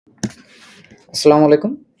আসসালামু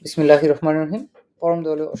আলাইকুম। বিসমিল্লাহির রহমানির রহিম। পরম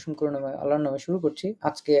দয়ালু অসীম করুণাময় আল্লাহর নামে শুরু করছি।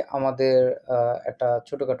 আজকে আমাদের একটা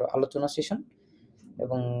ছোটখাটো আলোচনা সেশন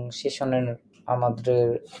এবং সেশনের আমাদের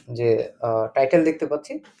যে টাইটেল দেখতে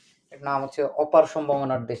পাচ্ছি, এর নাম হচ্ছে অপার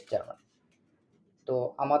সম্ভাবনার দেশ জার্মানি। তো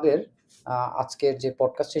আমাদের আজকের যে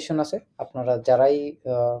পডকাস্ট সেশন আছে, আপনারা যারাই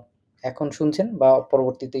আ এখন শুনছেন বা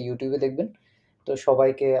পরবর্তীতে ইউটিউবে দেখবেন, তো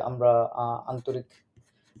সবাইকে আমরা আন্তরিক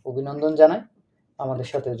অভিনন্দন জানাই আমাদের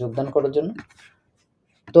সাথে যোগদান করার জন্য।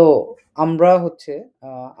 তো আমরা হচ্ছে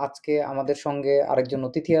আজকে আমাদের সঙ্গে আরেকজন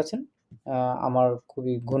অতিথি আছেন। আমার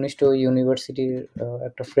খুবই ঘনিষ্ঠ ইউনিভার্সিটির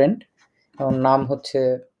একটা ফ্রেন্ড। ওর নাম হচ্ছে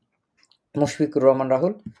মুশফিকুর রহমান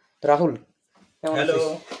রাহুল। তো রাহুল, কেমন হ্যালো, আছিস?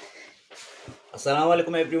 আসসালামু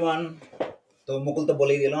আলাইকুম এভরিওয়ান। তো মুকুল তো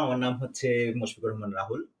বলেই দিল, আমার নাম হচ্ছে মুশফিকুর রহমান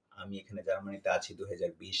রাহুল। আমি এখানে জার্মানিতে আছি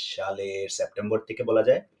 2020 সালের সেপ্টেম্বর থেকে বলা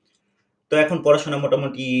যায়। তো এখন পড়াশোনা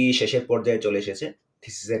মোটামুটি শেষের পর্যায়ে চলে এসেছে,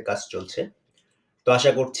 থিসিসের কাজ চলছে। তো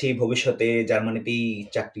আশা করছি ভবিষ্যতে জার্মানিতেই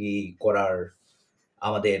চাকরি করার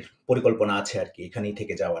আমাদের পরিকল্পনা আছে আর কি, এখানেই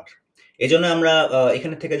থেকে যাওয়ার। এজন্য আমরা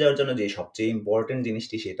এখানে থেকে যাওয়ার জন্য যে সবচেয়ে ইম্পর্টেন্ট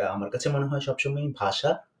জিনিসটি, সেটা আমার কাছে মনে হয় সবসময়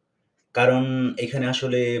ভাষা। কারণ এখানে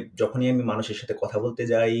আসলে যখনই আমি মানুষের সাথে কথা বলতে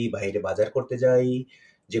যাই, বাইরে বাজার করতে যাই,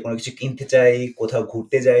 যেকোনো কিছু কিনতে চাই, কোথাও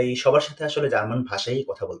ঘুরতে যাই, সবার সাথে আসলে জার্মান ভাষায়ই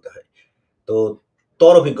কথা বলতে হয়। তো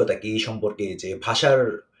তোর অভিজ্ঞতা কি এই সম্পর্কে, যে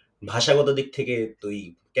ভাষাগত দিক থেকে তুই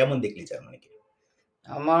কেমন দেখলি জার্মানিকে?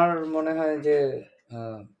 আমার মনে হয় যে আ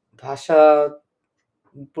ভাষা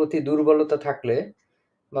প্রতি দুর্বলতা থাকলে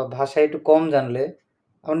বা ভাষা একটু কম জানলে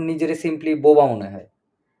আমার নিজেরে সিম্পলি বোবা মনে হয়।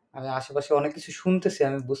 আমি আশেপাশে অনেক কিছু শুনতেছি,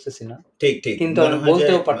 আমি বুঝতেছি না। ঠিক, ঠিক। কিন্তু মনে আমি হয় যে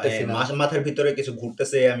বলতেও পারতেছি না। মাথার ভিতরে কিছু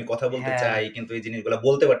ঘুরতেছে, আমি কথা বলতে হ্যাঁ, চাই কিন্তু এই জিনিসগুলা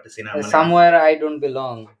বলতে পারতেছি না। মানে somewhere I don't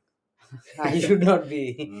belong. I should not be.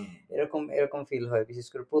 হুম, এরকম ফিল হয়। বিশেষ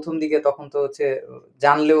করে ১ম দিকে তখন তো হচ্ছে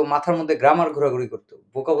জানলেও মাথার মধ্যে গ্রামার ঘোরাঘুরি করত।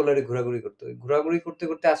 vocabulary ঘোরাঘুরি করত। ওই ঘোরাঘুরি করতে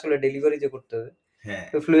আসলে ডেলিভারি যে করতে হবে, হ্যাঁ,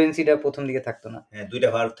 ওই fluency টা ১ম দিকে থাকতো না। হ্যাঁ, ২ টা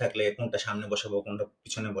ভার্ব থাকলে কোনটা সামনে বসাবো, কোনটা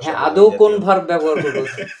পিছনে হ্যাঁ, বসাবো, আদৌ এই কোন জাতীয়। ভার্ব ব্যবহার করব?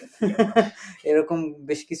 এরকম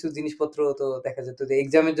বেশ কিছু জিনিসপত্র তো দেখা যেত যে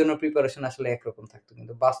এক্সামের জন্য প্রিপারেশন আসলে একরকম থাকতো।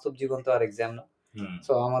 কিন্তু বাস্তব জীবন তো আর এক্সাম না। হুম।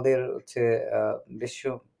 সো আমাদের হচ্ছে আ বেশ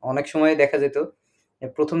অনেক সময় দেখা যেত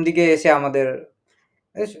 ১ম দিকে এসে আমাদের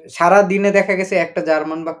সারাদিনে দেখা গেছে একটা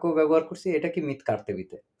জার্মান বাক্য ব্যবহার করছি, এটা কি মিথ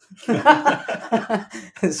কার্তেবিতে।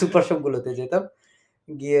 সুপার শপগুলোতে যেতাম।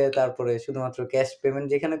 গিয়ে তারপরে শুধুমাত্র ক্যাশ পেমেন্ট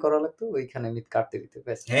যেখানে করা লাগতো ওইখানে মিথ কার্তেবিতে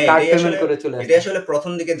ব্যাস। হ্যাঁ, কার্ড পেমেন্ট করে চলে এটাই আসতাম। আসলে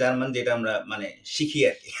 ১ম দিকে জার্মান যেটা আমরা মানে শিখি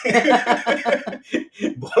আরকি।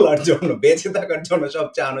 বলার জন্য, বেঁচে থাকার জন্য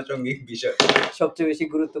সবচেয়ে আনুষঙ্গিক বিষয়। সবচেয়ে বেশি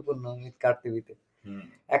গুরুত্বপূর্ণ মিথ কার্তেবিতে। হুম।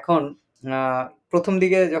 এখন আ ১ম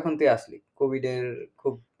দিকে যখন তুই আসলি, কোভিডের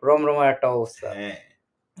খুব রমরমা একটা অবস্থা। হ্যাঁ।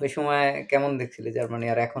 ওই সময় কেমন দেখছিলি জার্মানি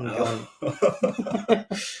আর এখন কেমন?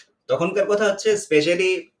 তখনকার কথা হচ্ছে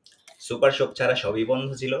স্পেশালি সুপার শপ ছাড়া সবই বন্ধ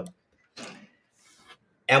ছিল।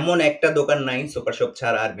 এমন একটা দোকান নাই সুপার শপ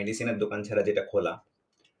ছাড়া আর মেডিসিনের দোকান ছাড়া যেটা খোলা।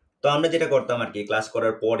 তো আমরা যেটা করতাম আরকি, ক্লাস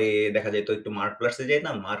করার পরে দেখা যেত একটু মার্ক প্লাসে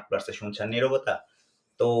যেতাম। মার্ক প্লাসে শুনশান নীরবতা।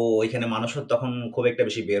 তো ওইখানে মানুষও তখন খুব একটা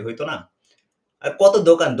বেশি বের হইতো না। আর কত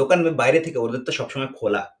দোকান বাইরে থেকে, ওদের তো সবসময়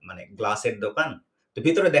খোলা, মানে গ্লাসের দোকান। তো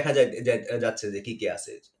ভিতরে দেখা যায় যাচ্ছে যে কি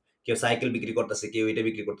আছে। কেউ সাইকেল বিক্রি করতেছে, কেউ এটা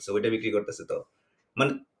বিক্রি করতেছে, ওইটা বিক্রি করতেছে। তো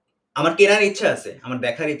মানে আমার কেনার ইচ্ছা আছে, আমার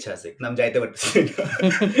দেখার ইচ্ছা আছে। কিন্তু আমি যাইতে পারতেছি না।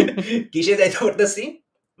 কিসে যাইতে পারতেছি?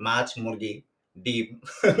 মাছ, মুরগি, ডিম,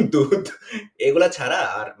 দুধ এগুলা ছাড়া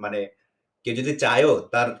আর মানে কেউ যদি চায়ও,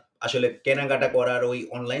 তার আসলে কেনাকাটা করার ওই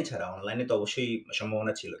অনলাইন ছাড়া, অনলাইনে তো অবশ্যই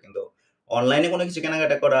সম্ভাবনা ছিল। কিন্তু অনলাইনে কোনো কিছু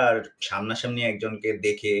কেনাকাটা করার, সামনাসামনি একজনকে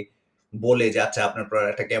দেখে বলে যে, "আচ্ছা আপনার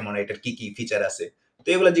প্রোডাক্টটা কেমন? এটার কি ফিচার আছে?"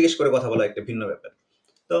 তো এগুলো জিজ্ঞেস করে কথা বলা একটা ভিন্ন ব্যাপার।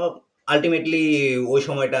 তো আল্টিমেটলি ওই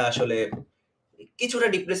সময়টা আসলে কিছুটা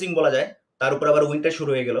ডিপ্রেসিং বলা যায়। তার উপর আবার উইন্টার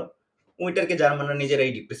শুরু হয়ে গেল। উইন্টারকে জার্মানরা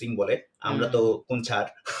নিজেরাই ডিপ্রেসিং বলে। আমরা হুম। তো কোন ছাড়।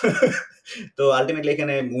 তো আল্টিমেটলি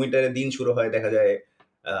এখানে উইন্টারের দিন শুরু হয় দেখা যায়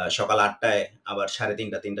সকাল ৮ টায়, আবার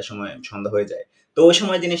 ৩:৩০ ৩টার সময় সন্ধ্যা হয়ে যায়। তো ওই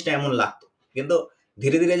সময় জিনিসটা এমন লাগতো। কিন্তু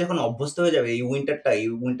ধীরে যখন অভ্যস্ত হয়ে যাবে এই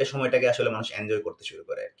উইন্টার সময়টাকে আসলে মানুষ এনজয় করতে শুরু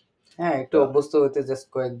করে আরকি। হ্যাঁ, একটু তো অভ্যস্ত হতে জাস্ট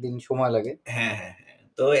কয়েকদিন সময় লাগে। হ্যাঁ।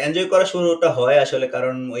 তো এনজয় করা শুরুটা হয় আসলে,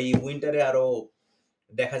 কারণ ওই উইন্টারে আরো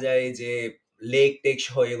দেখা যায় যে লেক-টেক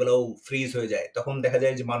সহ এগুলোও ফ্রিজ হয়ে যায়। তখন দেখা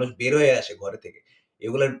যায় যে মানুষ বের হয়ে আসে ঘরে থেকে।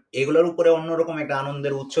 এগুলার এগুলার উপরে অন্যরকম একটা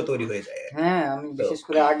আনন্দের উৎস তৈরি হয়ে যায় আরকি। হ্যাঁ, আমি তো বিশেষ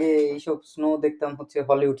করে আগে এইসব স্নো দেখতাম হচ্ছে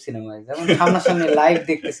হলিউড সিনেমায়। যখন সামনাসামনি লাইভ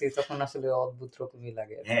দেখতেছি তখন আসলে অদ্ভুত রকমই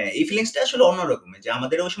লাগে আরকি। হ্যাঁ, এই ফিলিংসটা আসলে অন্যরকমের। যে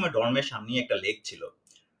আমাদের ওই সময় ডর্মের সামনেই একটা লেক ছিল।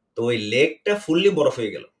 তো ওই লেকটা ফুললি বরফ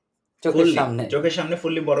হয়ে গেল। চোখের ফুললি সামনে। চোখের সামনে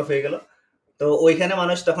ফুললি বরফ হয়ে গেল। তো ওইখানে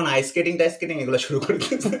মানুষ তখন আইস স্কেটিং টাইস স্কেটিং এগুলো শুরু করে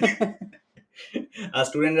দিয়েছে। আর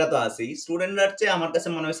স্টুডেন্টরা তো আছেই। স্টুডেন্টরার চেয়ে আমার কাছে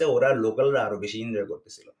মনে হইছে ওরা লোকালরা আরো বেশি এনজয়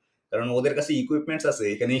করতেছিল। কারণ ওদের কাছে ইকুইপমেন্টস আছে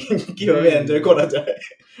এখানে কিভাবে এনজয় করা যায়।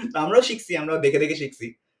 তো আমরাও শিখছি, আমরাও দেখে দেখে শিখছি,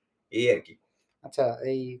 এই আর কি। আচ্ছা,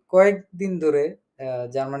 এই কয়েকদিন ধরে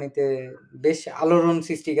জার্মানিতে বেশ আলোড়ন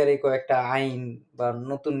সৃষ্টিকারী কয়েকটা আইন বা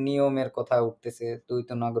নতুন নিয়মের কথা উঠতেছে। দ্বৈত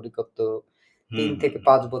নাগরিকত্ব, 3 থেকে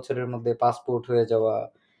 5 বছরের মধ্যে পাসপোর্ট হয়ে যাওয়া,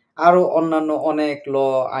 আরো অন্যান্য অনেক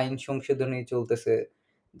আইন সংশোধনী চলতেছে,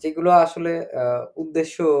 যেগুলো আসলে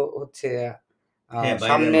উদ্দেশ্য হচ্ছে হ্যাঁ, বাইরের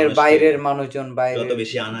সামনের মানুষকে বাইরের মানুষজন, যত বাইরের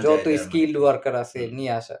বেশি আনা যত যায় স্কিল্ড জার্মানিতে। ওয়ার্কার আছে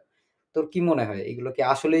নিয়ে আসা। তোর কি মনে হয় এগুলো কি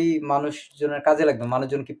আসলেই মানুষজনের কাজে লাগবে?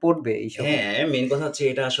 মানুষজন কি পড়বে এইসব নিয়ে? হ্যাঁ, মেইন কথা হচ্ছে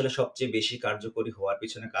এটা আসলে সবচেয়ে বেশি কার্যকরী হওয়ার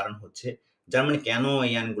পিছনে কারণ হচ্ছে জার্মানি কেন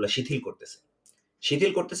এই আইনগুলা শিথিল করতেছে?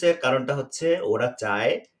 শিথিল করতেছে এর কারণটা হচ্ছে ওরা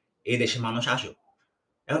চায় এই দেশে মানুষ আসুক।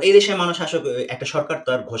 এখন এই দেশে মানুষ আসুক, একটা সরকার তো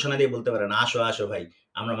আর ঘোষণা দিয়ে বলতে পারে না, "আসো, আসো ভাই,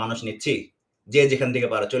 আমরা মানুষ নিচ্ছি। যে যেখান থেকে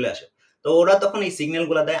পারো চলে আসো।" তো ওরা তখন এই সিগন্যাল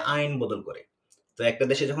গুলা দেয় আইন বদল করে। তো একটা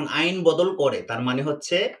দেশে যখন আইন বদল করে তার মানে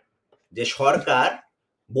হচ্ছে যে সরকার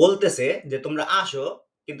বলতেছে যে তোমরা আসো,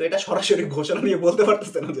 কিন্তু এটা সরাসরি ঘোষণা দিয়ে বলতে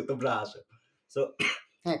পারতেছে না যে তোমরা আসো। সো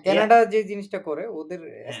হ্যাঁ, ইয়া কানাডা যে জিনিসটা করে ওদের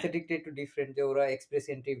হ্যাঁ, অ্যাস্থেটিকটা একটু ডিফারেন্ট, যে ওরা এক্সপ্রেস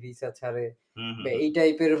এন্ট্রি ভিসা ছাড়ে হুম, হুম, বা হুম। এই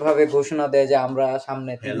টাইপের ভাবে ঘোষণা দেয় যে আমরা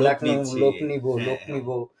সামনে হ্যাঁ, 3 লোক লাখ নিচ্ছি। লোক নিব, হ্যাঁ, লোক হ্যাঁ, নিব।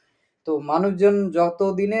 তো মানুষজন যত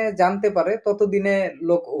দিনে জানতে পারে তত দিনে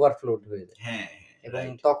লোক ওভারফ্লোড হয়ে যায়। হ্যাঁ, এবং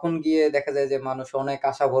রাইট। তখন গিয়ে দেখা যায় যে মানুষ অনেক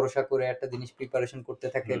আশা ভরসা করে একটা জিনিস প্রিপারেশন করতে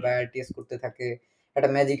থাকে হুম। বা আইএলটিএস করতে থাকে। একটা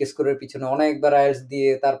ম্যাজিক স্কোরের পিছনে অনেকবার আইএলটিএস দিয়ে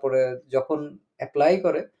তারপরে যখন এপ্লাই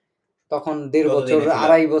করে তখন ১.৫ বছর, ততদিনে ফিল আপ।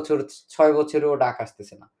 ২.৫ বছর, ৬ বছরেও ডাক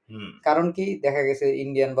আসতেছে না। হুম। কারণ কি? দেখা গেছে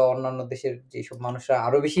ইন্ডিয়ান বা অন্যান্য দেশের যেসব মানুষরা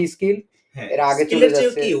আরো বেশি স্কিল, হ্যাঁ, এরা আগে চলে স্কিলের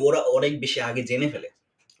চেয়েও যাচ্ছে। কি ওরা অনেক বেশি আগে জেনে ফেলে।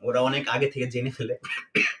 ওরা অনেক আগে থেকে জেনে ফেলে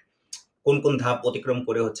কোন, কোন ধাপ অতিক্রম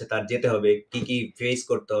করে হচ্ছে তার যেতে হবে, কি, কি ফেস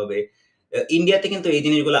করতে হবে। ইন্ডিয়াতে কিন্তু এই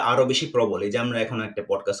জিনিসগুলো আরো বেশি প্রবল। এই যে আমরা এখন একটা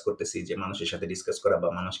পডকাস্ট করতেছি যে মানুষের সাথে ডিসকাস করা বা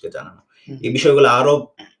মানুষকে জানানো। হুম, এই হুম। বিষয়গুলো আরো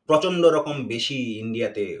প্রচন্ড রকম বেশি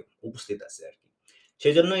ইন্ডিয়াতে উপস্থিত আছে আরকি।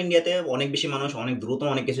 সেজন্য ইন্ডিয়াতে অনেক বেশি মানুষ অনেক দ্রুত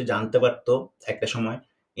অনেক কিছু জানতে পারত একটা সময়।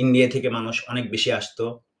 ইন্ডিয়া থেকে মানুষ অনেক বেশি আসতো।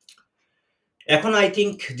 এখন আই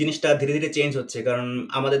থিংক জিনিসটা ধীরে, ধীরে চেঞ্জ হচ্ছে। কারণ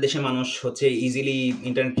আমাদের দেশের মানুষ হচ্ছে ইজিলি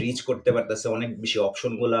ইন্টারনেট রিচ করতে পারতেছে। অনেক বেশি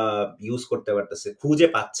অপশন গুলা ইউজ করতে পারতেছে। খুঁজে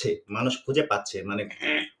পাচ্ছে। মানুষ খুঁজে পাচ্ছে। মানে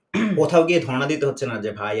কোথাও গিয়ে ধর্ণা দিতে হচ্ছে না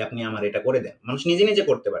যে, "ভাই আপনি আমার এটা করে দেন।" মানুষ নিজে, নিজে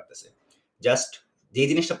করতে পারতেছে। জাস্ট যে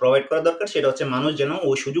জিনিসটা প্রোভাইড করা দরকার সেটা হচ্ছে মানুষ যেন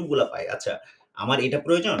ওই সুযোগগুলা পায়। আচ্ছা, আমার এটা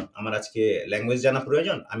প্রয়োজন, আমার আজকে ল্যাঙ্গুয়েজ জানা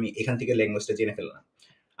প্রয়োজন, আমি এখান থেকে ল্যাঙ্গুয়েজটা জেনে ফেললাম।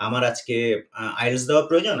 আমার আজকে IELTS দেওয়া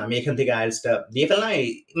প্রয়োজন, আমি এখান থেকে IELTS টা দিয়ে ফেললাম।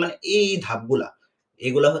 মানে এই ধাপগুলা,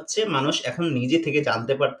 এগুলা হচ্ছে মানুষ এখন নিজে থেকে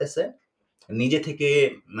জানতে পারতেছে। নিজে থেকে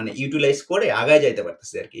মানে ইউটিলাইজ করে আগায় যাইতে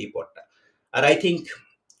পারতেছে আরকি এই পথটা। আর আই থিংক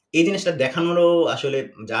এই জিনিসটা দেখানোরও আসলে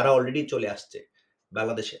যারা অলরেডি চলে আসছে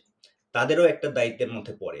বাংলাদেশে, তাদেরও একটা দায়িত্বের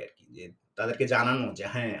মধ্যে পড়ে আরকি। যে তাদেরকে জানানো যে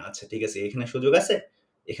হ্যাঁ, আচ্ছা ঠিক আছে, এখানে সুযোগ আছে,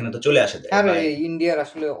 এখানে তো চলে আসা যায় আর বা এই ইন্ডিয়ার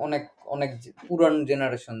আসলে অনেক অনেক পুরান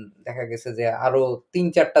জেনারেশন দেখা গেছে যে আরো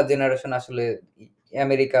 ৩-৪ টা জেনারেশন আসলে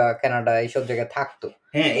আমেরিকা, কানাডা এইসব জায়গায় থাকতো।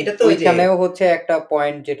 হ্যাঁ, এটা তো ওই যে ওইখানেও হচ্ছে একটা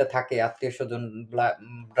পয়েন্ট যেটা থাকে, আত্মীয়স্বজন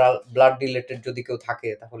ব্লাড রিলেটেড যদি কেউ থাকে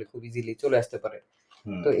তাহলে খুব ইজিলি চলে আসতে পারে।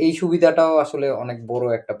 হুম, তো এই সুবিধাটাও আসলে অনেক বড়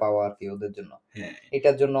একটা পাওয়া আরকি ওদের জন্য। হ্যাঁ।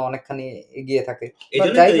 এটার জন্য অনেকখানি এগিয়ে থাকে। বাট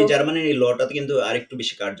এজন্যই যাই তো এই হোক, জার্মানির এই লটা কিন্তু আরেকটু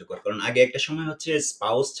বেশি কার্যকর। কারণ আগে একটা সময় হচ্ছে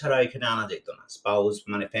স্পাউস ছাড়া এখানে আনা যাইত না। স্পাউস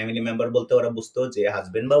মানে ফ্যামিলি মেম্বার বলতে ওরা বুঝতো যে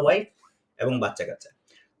হাসব্যান্ড বা ওয়াইফ এবং বাচ্চা-কাচ্চা।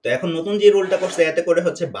 তো এখন নতুন যে রুলটা করছে এতে করে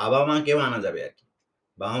হচ্ছে বাবা-মাকেও আনা যাবে আরকি।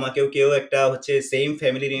 বাবা-মাকেও কেউ একটা হচ্ছে সেইম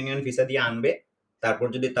ফ্যামিলি রিউনিয়ন ভিসা দিয়ে আনবে। তারপর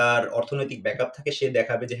যদি তার অর্থনৈতিক ব্যাকআপ থাকে সে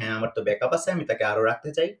দেখাবে যে হ্যাঁ, আমার তো ব্যাকআপ আছে, আমি তাকে আরো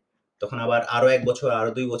রাখতে চাই। তখন আবার আরো ১ বছর,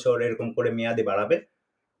 আরো ২ বছর এরকম করে মেয়াদি বাড়াবে।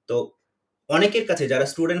 তো অনেকের কাছে যারা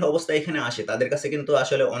স্টুডেন্ট অবস্থায় এখানে আসে তাদের কাছে কিন্তু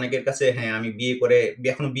আসলে অনেকের কাছে হ্যাঁ, আমি বিয়ে করে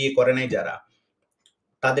এখনো বিয়ে করে নাই যারা,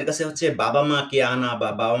 তাদের কাছে হচ্ছে বাবা-মাকে আনা বা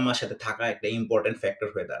বাবা-মার সাথে থাকা একটা ইম্পোর্টেন্ট ফ্যাক্টর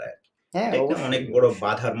হয়ে দাঁড়ায় আরকি। হ্যাঁ, এটা একটা অনেক অবশ্যই, বড় অবশ্যই।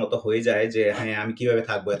 বাধার মতো হয়ে যায় যে হ্যাঁ, আমি কিভাবে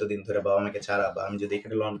থাকবো এতদিন ধরে বাবা-মাকে ছাড়া, বা আমি যদি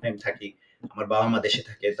এখানে লং টাইম থাকি, আমার বাবা-মা দেশে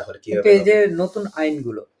থাকে তাহলে কিন্তু কিভাবে এই যে হবে? নতুন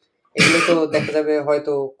আইনগুলো, এগুলো তো দেখা যাবে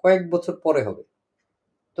হয়তো কয়েক বছর পরে হবে।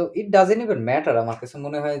 তো ইট ডাজন্ট ইভেন ম্যাটার, আমার কাছে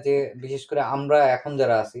মনে হয় যে বিশেষ করে আমরা এখন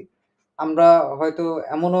যারা আছি, আমরা হয়তো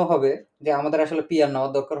এমনও হবে যে আমাদের আসলে পিআর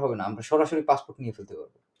নেওয়ার দরকার হবে না। আমরা সরাসরি পাসপোর্ট নিয়ে ফেলতে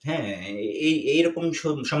পারব। হ্যাঁ, এইরকম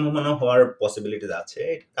সম্ভাবনা হওয়ার পসিবিলিটিস আছে।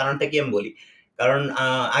 কারণটা কি আমি বলি। কারণ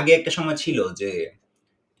আগে একটা সময় ছিল যে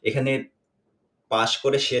এখানে পাস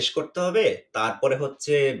করে শেষ করতে হবে। তারপরে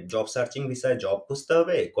হচ্ছে জব সার্চিং ভিসায় জব খুঁজতে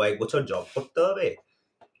হবে। কয়েক বছর জব করতে হবে।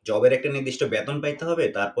 জবের একটা নির্দিষ্ট বেতন পাইতে হবে।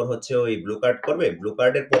 তারপর হচ্ছে ওই ব্লু কার্ড করবে। ব্লু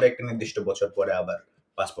কার্ডের পরে একটা নির্দিষ্ট বছর পরে আবার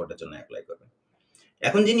পাসপোর্টের জন্য এপ্লাই করবে।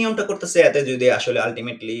 এখন যে নিয়মটা করতেছে এতে যদি আসলে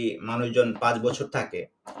আল্টিমেটলি মানুষজন ৫ বছর থাকে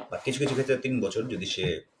বা কিছু, কিছু ক্ষেত্রে ৩ বছর যদি সে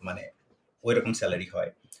মানে ঐরকম সেলারি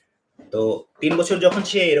হয়। তো 3 বছর যখন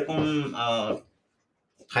সে এরকম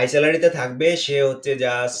হাই স্যালারিতে থাকবে, সে হচ্ছে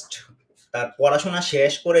জাস্ট তার পড়াশোনা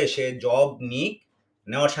শেষ করে সে জব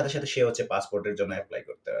নেওয়ার সাথে সাথে সে হচ্ছে পাসপোর্টের জন্য অ্যাপ্লাই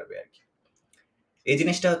করতে পারবে আর কি। এই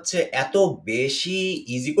জিনিসটা হচ্ছে এত বেশি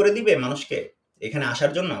ইজি করে দিবে মানুষকে এখানে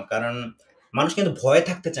আসার জন্য, কারণ মানুষ কিন্তু ভয়ে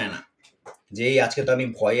থাকতে চায় না যে এই আজকে তো আমি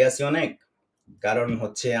ভয়ে আছি অনেক, কারণ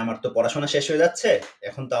হচ্ছে আমার তো পড়াশোনা শেষ হয়ে যাচ্ছে,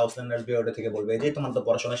 এখন তো আউটল্যান্ডার বিওরে থেকে বলবে যে তোমার তো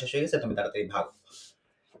পড়াশোনা শেষ হয়ে গেছে, তুমি তাড়াতাড়ি ভাগো।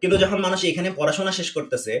 কিন্তু যখন মানুষ এখানে পড়াশোনা শেষ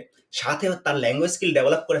করতেছে, সাথে তার ল্যাঙ্গুয়েজ স্কিল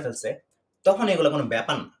ডেভেলপ করে ফেলছে, তখন এগুলো কোনো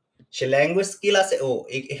ব্যাপার না। সে ল্যাঙ্গুয়েজ স্কিল আছে,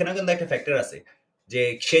 এখানেও কিন্তু একটা ফ্যাক্টর আছে যে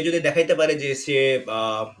সে যদি দেখাইতে পারে যে সে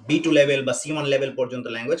B2 লেভেল বা C1 লেভেল পর্যন্ত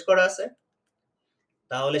ল্যাঙ্গুয়েজ করা আছে,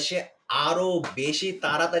 তাহলে সে আরো বেশি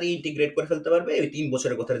তাড়াতাড়ি ইন্টিগ্রেট করে ফেলতে পারবে। ওই 3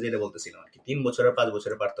 বছরের কথা যেটা বলতেছিলাম আর কি, 3 বছর আর 5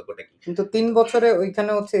 বছরের পার্থক্যটা কি? কিন্তু 3 বছরে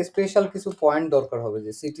ওইখানে হচ্ছে স্পেশাল কিছু পয়েন্ট দরকার হবে,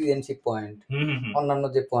 যে সিটিজেনশিপ পয়েন্ট, অন্যান্য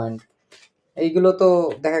যে পয়েন্ট, এইগুলো তো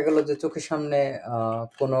দেখা গেল যে চোখের সামনে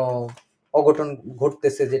কোনো অঘটন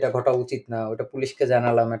ঘটতেছে যেটা ঘটা উচিত না, ওটা পুলিশকে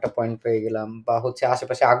জানালাম, একটা পয়েন্ট পেয়ে গেলাম, বা হচ্ছে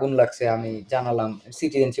আশেপাশে আগুন লাগছে আমি জানালাম,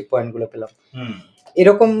 সিটিজেনশিপ পয়েন্টগুলো পেলাম।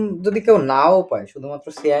 এরকম যদি কেউ নাও পায়, শুধুমাত্র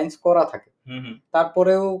সায়েন্স করা থাকে,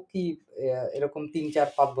 তারপরেও কি এরকম 3, 4,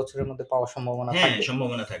 5 বছরের মধ্যে পাওয়ার সম্ভাবনা হ্যাঁ, থাকবে?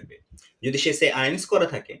 সম্ভাবনা থাকবে। যদি সে আইনস করা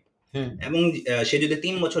থাকে এবং সে যদি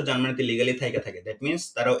 3 বছর জার্মানিতে লিগালি থাকে, দ্যাট মিন্স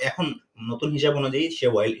তারও এখন নতুন হিসাব অনুযায়ী সে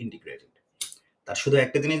ওয়েল ইন্টিগ্রেটেড। তার শুধু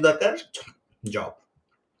একটা জিনিস দরকার, জব।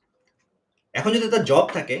 এখন যদি তার জব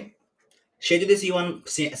থাকে, সে যদি C1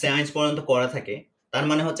 সায়েন্স পর্যন্ত করা থাকে, তার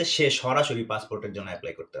মানে হচ্ছে সে সরাসরি পাসপোর্টের জন্য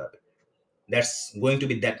অ্যাপ্লাই করতে হবে। That's going to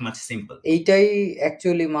B that much simple. এইটাই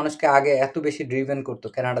অ্যাকচুয়ালি মানুষকে আগে এত বেশি ড্রিভেন করতো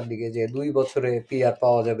কানাডার দিকে, যে 2 বছরে পিআর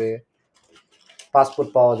পাওয়া যাবে, পাসপোর্ট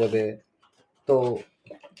পাওয়া যাবে। তো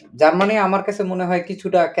জার্মানি আমার কাছে মনে হয়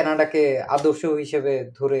কিছুটা কানাডাকে আদর্শ হিসেবে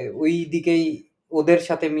ধরে ওই দিকেই ওদের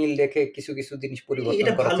সাথে মিল রেখে কিছু কিছু জিনিস পরিবর্তন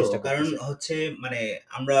এটা করার ভালো, চেষ্টা কারণ করতেছে। হচ্ছে মানে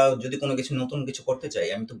আমরা যদি কোনো কিছু নতুন কিছু করতে চাই,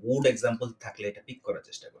 আমি তো গুড এক্সাম্পল থাকলে এটা পিক করার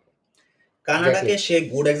চেষ্টা করব। এক্স্যাক্টলি। কানাডাকে সে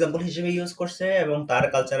গুড এক্সাম্পল হিসেবে ইউজ করছে এবং তার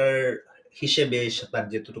কালচারাল হিসেবে তার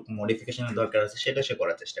যেটুকু মডিফিকেশনের দরকার আছে সেটা সে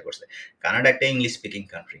করার চেষ্টা করছে। কানাডা একটা ইংলিশ স্পিকিং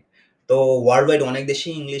কান্ট্রি, তো ওয়ার্ল্ড ওয়াইড অনেক দেশে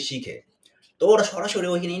ইংলিশ শিখে, তো ওরা সরাসরি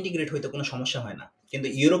ওইখানে ইন্টিগ্রেট হইতে কোনো সমস্যা হয় না। কিন্তু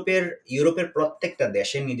ইউরোপের প্রত্যেকটা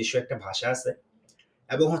দেশের নিজস্ব একটা ভাষা আছে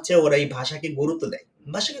এবং হচ্ছে ওরা এই ভাষাকে গুরুত্ব দেয়।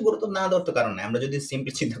 ভাষাকে গুরুত্ব না দেওয়ার তো কারণ নাই। আমরা যদি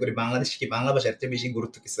সিম্পলি চিন্তা করি, বাংলাদেশে কি বাংলা ভাষার চেয়ে বেশি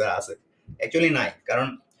গুরুত্ব কিছু আছে? অ্যাকচুয়ালি নাই। কারণ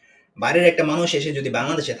বাইরের একটা মানুষ এসে যদি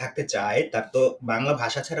বাংলাদেশে থাকতে চায়, তার তো বাংলা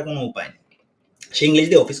ভাষা ছাড়া কোনো উপায় নেই। সে ইংলিশ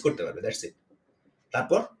দিয়ে অফিস করতে পারবে, দ্যাটস ইট।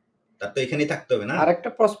 তারপর তার তো এখানেই থাকতে হবে না? আরেকটা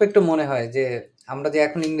প্রসপেক্টও মনে হয় যে আমরা যে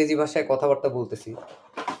এখন ইংরেজি ভাষায় কথাবার্তা বলতেছি,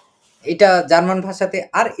 এটা জার্মান ভাষাতে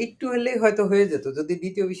আর একটু হলেই হয়তো হয়ে যেত যদি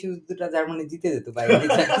দ্বিতীয় বিশ্বযুদ্ধটা জার্মানি জিতে যেত by any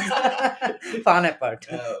chance. Fun apart.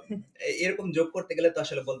 এরকম যোগ করতে গেলে তো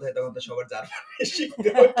আসলে বলতে হয় তখন তো সবার জার্মানি শিখতে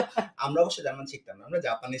হতো। আমরা অবশ্য জার্মান শিখতাম না, আমরা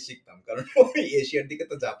জাপানি শিখতাম, কারণ ওই এশিয়ার দিকে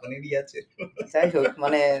তো জাপানেরই আছে। যাই হোক,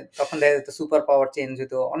 মানে তখন দেখা যেত সুপার পাওয়ার চেঞ্জ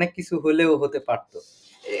হতো, অনেক কিছু হলেও হতে পারতো।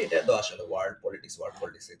 এটা তো আসলে ওয়ার্ল্ড পলিটিক্স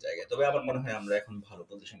এর জায়গায়। তবে আমার মনে হয় আমরা এখন ভালো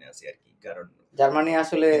পজিশনে আছি আর কি, কারণ জার্মানি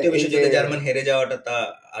আসলে দ্বিতীয় এই যে বিশ্বযুদ্ধে জার্মান হেরে যাওয়াটা তা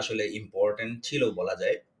আসলে ইম্পর্টেন্ট ছিল বলা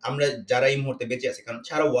যায়। আমরা যারা এই মুহূর্তে বেঁচে আছি, কারণ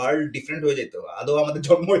সারা ওয়ার্ল্ড ডিফারেন্ট হয়ে যেত, আদৌ আমাদের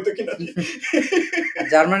জন্ম হইতো কিনা।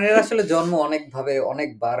 জার্মানির আসলে জন্ম অনেকভাবে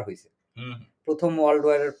অনেকবার হয়েছে। হুম, প্রথম ওয়ার্ল্ড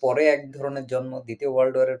ওয়ারের পরে এক ধরনের জন্ম, দ্বিতীয়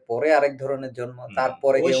ওয়ার্ল্ড ওয়ারের পরে আরেক ধরনের জন্ম, হুম।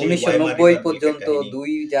 তারপরে ওই গিয়ে সেই 1990 ওয়াইমার রিপাবলিকের পর্যন্ত কাহিনী।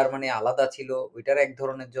 2 জার্মানি আলাদা ছিল, ওইটার এক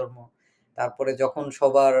ধরনের জন্ম। তারপরে যখন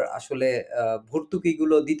সবার আসলে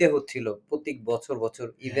ভর্তুকিগুলো দিতে হচ্ছিল প্রত্যেক বছর বছর,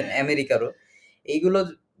 ইভেন হ্যাঁ, আমেরিকারও, এইগুলো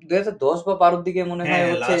 2010 বা 12 র দিকে মনে হয়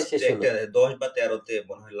হ্যাঁ, হচ্ছে লাস্ট শেষ হলো। একটা 10 বা 13 তে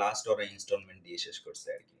মনে হয় লাস্ট ওরা ইনস্টলমেন্ট দিয়ে শেষ করছে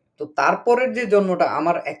আর কি। তো তারপরের যে জন্মটা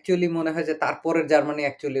আমার অ্যাকচুয়ালি মনে হয় যে তারপরের জার্মানি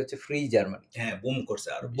অ্যাকচুয়ালি হচ্ছে ফ্রি জার্মানি। হ্যাঁ, বুম করছে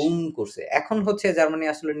আরো বেশি। বুম করছে। এখন হচ্ছে জার্মানি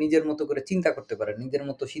আসলে নিজের মতো করে চিন্তা করতে পারে, নিজের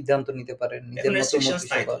মতো সিদ্ধান্ত নিতে পারে, নিজের এখন মতো রেস্ট্রিকশনস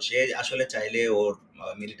নাই তো। মন্ত্রিসভা। সে আসলে চাইলে ওর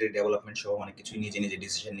মিলিটারি ডেভেলপমেন্ট সহ অনেক কিছুই নিজে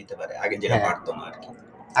ডিসিশন নিতে পারে। আগে যেটা হ্যাঁ, পারত না আরকি।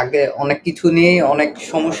 আগে অনেক কিছু নিয়েই অনেক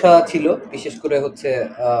সমস্যা ছিল। বিশেষ করে হচ্ছে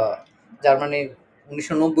আ জার্মানির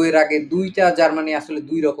 ১৯৯০ এর আগে ২ টা জার্মানি আসলে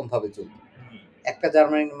 ২ রকম ভাবে চলত। হুম। একটা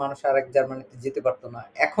জার্মানির মানুষ আরেক জার্মানিতে যেতে পারত না।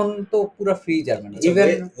 এখন তো পুরা ফ্রি জার্মানি। আচ্ছা, ইভেন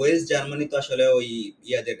ওয়েস্ট জার্মানি তো আসলে ওই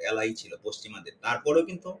ইয়াদের এলাই ছিল, পশ্চিমাদের। তারপরেও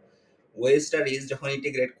কিন্তু ওয়েস্ট আর ইস্ট যখন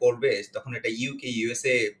ইন্টিগ্রেট করবে, তখন এটা ইউকে,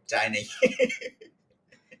 ইউএসএ চায় নাই।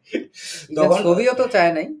 ইভেন তখন সোভিয়েতও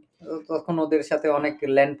চায় নাই। তখন ওদের সাথে অনেক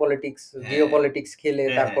ল্যান্ড পলিটিক্স, জিও হ্যাঁ, পলিটিক্স খেলে হ্যাঁ,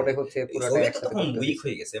 হ্যাঁ। তারপরে হচ্ছে এই পুরাটা সোভিয়েত তো একসাথে তখন করতে উইক হইছে।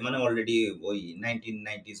 হয়ে গেছে। মানে অলরেডি ওই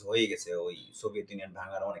 1990s হয়ে গেছে। ওই সোভিয়েত ইউনিয়ন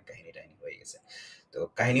ভাঙার অনেক কাহিনী-টাহিনী হয়ে গেছে। তো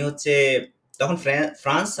কাহিনী হচ্ছে তখন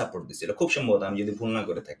ফ্রান্স সাপোর্ট দিছিল। খুব সম্ভবত, আমি যদি ভুল না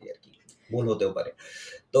করে থাকি আরকি। ভুল হতেও পারে।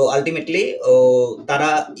 তো আল্টিমেটলি তারা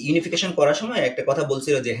ইউনিফিকেশন করার সময় একটা কথা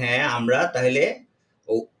বলছিল যে হ্যাঁ, আমরা তাহলে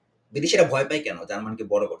ও বিদেশিরা ভয় পায় কেন জার্মানকে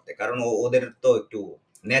বড় করতে? কারণ ওদের তো একটু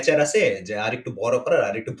নেচার আছে যে আর একটু বড় করার,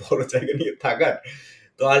 আর একটু বড় জায়গা নিয়ে থাকার।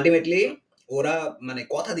 তো আল্টিমেটলি ওরা মানে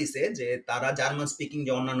কথা দিছে যে তারা জার্মান স্পিকিং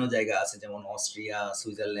যে অন্যান্য জায়গা আছে যেমন অস্ট্রিয়া,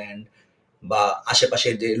 সুইজারল্যান্ড বা আশেপাশে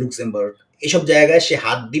যে লুক্সেমবার্গ, এসব জায়গায় সে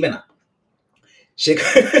হাত দিবে না। সে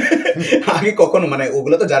আগে কখনো মানে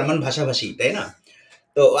ওগুলো তো জার্মান ভাষাভাষী, তাই না?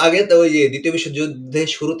 তো আগে তো ওই যে দ্বিতীয় বিশ্বযুদ্ধের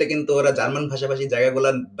শুরুতে কিন্তু ওরা জার্মান ভাষাভাষী জায়গাগুলো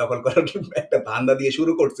দখল করার একটা ধান্দা দিয়ে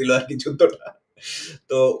শুরু করছিল আর কি যুদ্ধটা।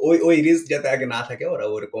 তো ওই রিস্ক যাতে আগে না থাকে ওরা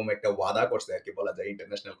ওরকম একটা ওয়াদা করছে আর কি, বলা যায়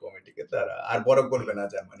ইন্টারন্যাশনাল কমিটিকে, তারা আর বড় করবে না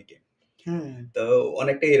জার্মানিকে। হুম। তো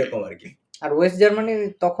অনেকটাই এরকম আর কি। আর ওয়েস্ট জার্মানি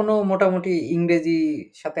তখনও মোটামুটি ইংরেজি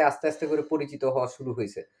সাথে আস্তে আস্তে করে পরিচিত হওয়া শুরু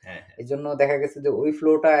হয়েছে। হ্যাঁ, হ্যাঁ। এই জন্য দেখা গেছে যে ওই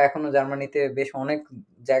ফ্লোটা এখনো জার্মানিতে বেশ অনেক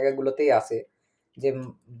জায়গাগুলোতেই আছে, যে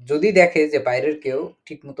যদি দেখে যে বাইরের কেউ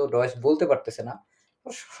ঠিকমতো ডয়েশ বলতে পারতেছে না, তো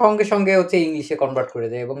সঙ্গে সঙ্গে হচ্ছে ইংলিশে কনভার্ট করে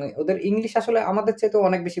দেয়, এবং ওদের ইংলিশ আসলে আমাদের চাইতে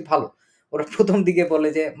অনেক বেশি ভালো। ওরা প্রথম দিকে বলে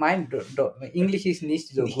যে মাইন্ড ইংলিশ ইজ নিস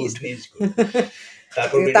গুড।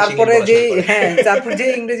 তারপর ব্রিটিশ ইংলিশ তারপরে বলা যে শুরু করে। হ্যাঁ, তারপর যে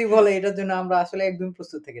ইংরেজি বলে এটার জন্য আমরা আসলে একদম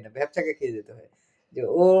প্রস্তুত থাকি না, ভ্যাপচাকা খেয়ে যেতে হয়। যে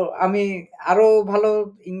ও আমি আরো ভালো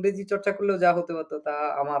ইংরেজি চর্চা করলেও যা হতে পারতো তা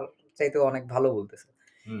আমার চাইতেও অনেক ভালো বলতেছে।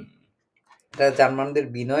 হুম। এটা জার্মানদের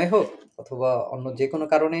বিনয় হোক অথবা অন্য যে কোনো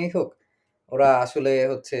কারণেই হোক, ওরা আসলে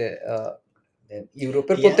হচ্ছে আহ,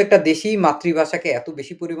 ইউরোপের ইয়া প্রত্যেকটা দেশই মাতৃভাষাকে এত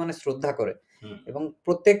বেশি পরিমাণে শ্রদ্ধা করে, হুম। এবং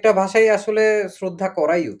প্রত্যেকটা ভাষাই আসলে শ্রদ্ধা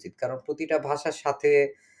করাই উচিত, কারণ প্রতিটা ভাষার সাথে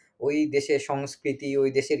ওই দেশের সংস্কৃতি, ওই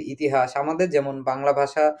দেশের ইতিহাস, আমাদের যেমন বাংলা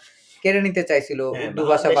ভাষা কেড়ে নিতে চাইছিল, হ্যাঁ, উর্দু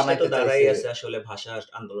ভাষা বাংলাদেশটা তো বানাইতে দাঁড়াই চাইছে। আছে আসলে ভাষা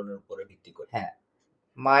আন্দোলনের উপরে ভিত্তি করে। হ্যাঁ,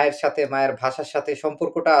 মায়ের সাথে, মায়ের ভাষার সাথে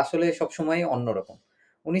সম্পর্কটা আসলে সবসময় অন্যরকম।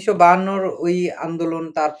 ১৯৫২র ওই আন্দোলন,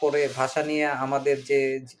 তারপরে ভাষা নিয়ে আমাদের যে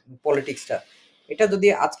পলিটিক্সটা, এটা যদি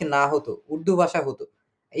আজকে না হতো, উর্দু ভাষা হতো,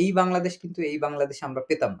 এই বাংলাদেশ কিন্তু এই বাংলাদেশ আমরা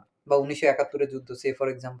পেতাম না। বা ১৯৭১ যুদ্ধ সে ফর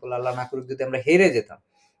এক্সাম্পল, আল্লাহ না করুক, যদি আমরা হেরে যেতাম,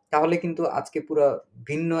 তাহলে কিন্তু আজকে পুরা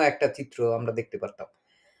ভিন্ন একটা চিত্র আমরা দেখতে পারতাম।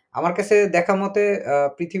 আমার কাছে দেখা মতে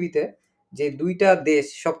পৃথিবীতে যে ২ টা দেশ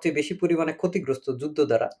সবচেয়ে বেশি পরিমাণে ক্ষতিগ্রস্ত যুদ্ধ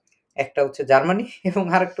দ্বারা, একটা হচ্ছে জার্মানি এবং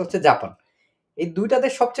আরেকটা হচ্ছে জাপান। এই ২ টা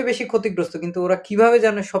দেশ সবচেয়ে বেশি ক্ষতিগ্রস্ত, কিন্তু ওরা কিভাবে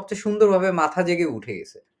যেন সবচেয়ে সুন্দরভাবে মাথা জেগে উঠে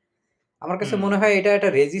গেছে। আমার কাছে হুম। মনে হয় এটা একটা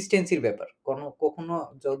রেজিস্ট্যান্সির ব্যাপার। কখনো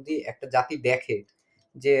যদি একটা জাতি দেখে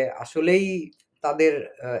যে আসলেই তাদের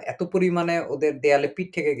এত পরিমাণে ওদের দেয়ালে পিঠ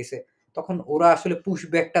থেকে গেছে, তখন ওরা আসলে পুশ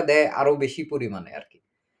ব্যাকটা দেয় আরো বেশি পরিমাণে আরকি।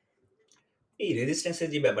 এই রেজিস্ট্যান্স এর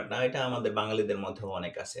যে ব্যাপারটা, এটা আমাদের বাঙালিদের মধ্যেও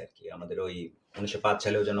অনেক আছে আর কি। আমাদের ওই ১৯০৫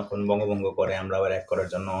 সালেও যখন বঙ্গভঙ্গ করে আমরা আবার এক করার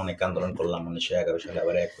জন্য অনেক আন্দোলন করলাম। ১৯১১ সালে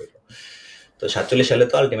আবার এক হইল। তো ৪৭ সালে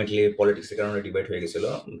তো আল্টিমেটলি পলিটিক্স এর কারণে ডিভাইড হয়ে গেছিল।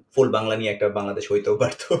 ফুল বাংলা নিয়ে একটা বাংলাদেশ হইতেও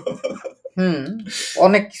পারত। হুম,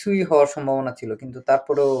 অনেক কিছুই হওয়ার সম্ভাবনা ছিল। কিন্তু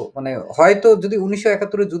তারপরেও মানে হয়তো যদি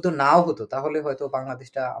 ১৯৭১ এর যুদ্ধ নাও হতো, তাহলে হয়তো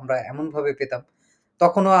বাংলাদেশটা আমরা এমনভাবে পেতাম,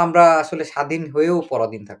 তখনও আমরা আসলে স্বাধীন হয়েও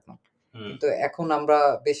পরাধীন থাকতাম। হুম, কিন্তু এখন আমরা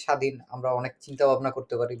বেশ স্বাধীন। আমরা অনেক চিন্তা ভাবনা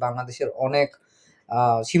করতে পারি। বাংলাদেশের অনেক আ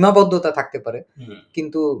সীমাবদ্ধতা থাকতে পারে। হুম,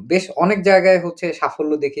 কিন্তু বেশ অনেক জায়গায় হচ্ছে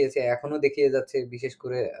সাফল্য দেখিয়েছে, এখনো দেখিয়ে যাচ্ছে। বিশেষ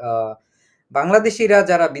করে আ বাংলাদেশীরা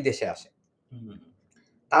যারা বিদেশে আসে, হুম।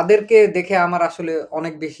 তাদেরকে দেখে আমার আসলে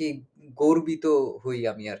অনেক বেশি গর্বিত হই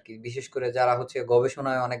আমি আরকি। বিশেষ করে যারা হচ্ছে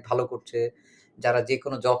গবেষণায় অনেক ভালো করছে, যারা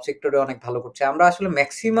যেকোনো জব সেক্টরে অনেক ভালো করছে। আমরা আসলে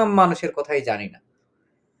মেক্সিমাম মানুষের কথাই জানি না।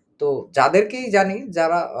 তো যাদেরকেই জানি,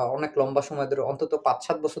 যারা অনেক লম্বা সময় ধরে অন্তত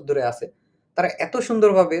 ৫-৭ বছর ধরে আছে, তারা এত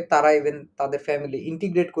সুন্দরভাবে তারা ইভেন তাদের ফ্যামিলি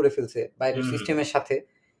ইন্টিগ্রেট করে ফেলছে বাইরের হুম, হুম। সিস্টেমের সাথে।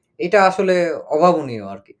 এটা আসলে অভাবনীয়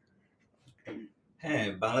আরকি। হ্যাঁ,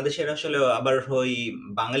 বাংলাদেশের আসলে আবার ওই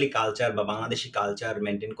বাঙালি কালচার বা বাংলাদেশী কালচার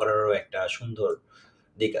মেইনটেইন করারও একটা সুন্দর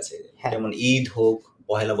দিক আছে। হ্যাঁ। যেমন ঈদ হোক,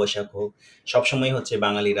 পহেলা বৈশাখ হোক, সবসময় হচ্ছে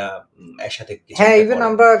বাঙালিরা একসাথে কিছু হ্যাঁ, একটা ইভেন করে।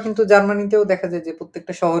 আমরা কিন্তু জার্মানিতেও দেখা যায় যে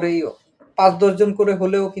প্রত্যেকটা শহরেই ৫-১০ জন করে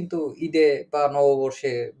হলেও কিন্তু ঈদে বা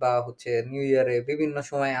নববর্ষে বা হচ্ছে নিউ ইয়ারে বিভিন্ন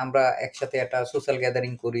সময় আমরা একসাথে একটা সোশ্যাল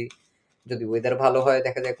গ্যাদারিং করি। যদি ওয়েদার ভালো হয়,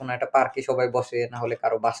 দেখা যায় কোনো একটা পার্কে সবাই বসে, না হলে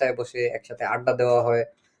কারো বাসায় বসে একসাথে আড্ডা দেওয়া হয়।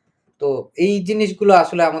 তো এই জিনিসগুলো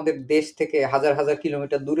আসলে আমাদের দেশ থেকে হাজার, হাজার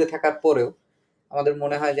কিলোমিটার দূরে থাকার পরেও আমাদের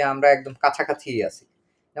মনে হয় যে আমরা একদম কাছাকাছিই আছি।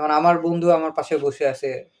 যেমন আমার বন্ধু আমার পাশে বসে আছে।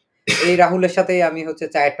 এই রাহুলের সাথেই আমি হচ্ছে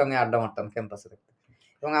চায়ের টঙে আড্ডা মারতাম ক্যাম্পাসে থাকতে।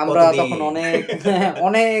 এবং আমরা তখন কতদিন! অনেক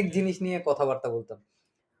অনেক জিনিস নিয়ে কথাবার্তা বলতাম।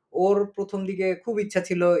 ওর ১ম দিকে খুব ইচ্ছা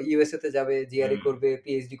ছিল ইউএসএ তে যাবে, জিআরই হুম, করবে,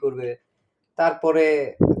 পিএইচডি করবে। তারপরে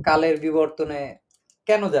কালের বিবর্তনে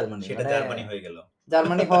কেন জার্মানি? সেটা মানে জার্মানি হয়ে গেল।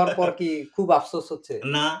 জার্মানি হওয়ার পর কি খুব আফসোস হচ্ছে?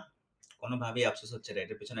 না, কোনোভাবেই আফসোস হচ্ছে না।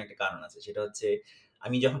 এটার পেছনে একটা কারণ আছে। সেটা হচ্ছে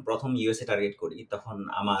আমি যখন ১ম ইউএসএ টার্গেট করি, তখন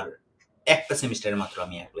আমার একটা সেমিস্টারে মাত্র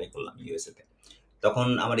আমি এপ্লাই করলাম ইউএসএ তে। তখন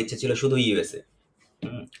আমার ইচ্ছা ছিল শুধু ইউএসএ।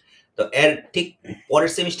 হুম? তো এর ঠিক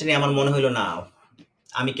পরের সেমিস্টারে আমার মনে হইল না,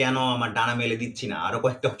 আমি কেন আমার ডানা মেলে দিচ্ছি না, আরো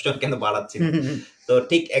কয়েকটা অপশন কেন বাড়াচ্ছি না। তো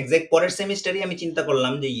ঠিক এক্সাক্ট পরের সেমিস্টারই আমি চিন্তা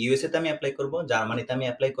করলাম যে ইউএসএ তে আমি অ্যাপ্লাই করব, জার্মানিতে আমি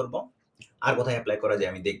অ্যাপ্লাই করব, আর কোথায় অ্যাপ্লাই করা যায়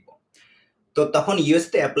আমি দেখব। তো তখন ইউএস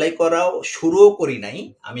তে অ্যাপ্লাই করাও শুরুও করি নাই,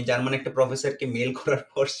 আমি জার্মান একটা প্রফেসরকে মেল করার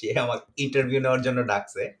পর সে আমাকে ইন্টারভিউ নেওয়ার জন্য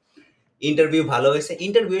ডাকছে। ইন্টারভিউ ভালো হয়েছে,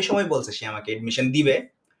 ইন্টারভিউয়ের সময় বলছে সে আমাকে এডমিশন দিবে।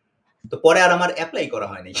 তো পরে আর আমার অ্যাপ্লাই করা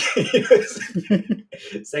হয়নি,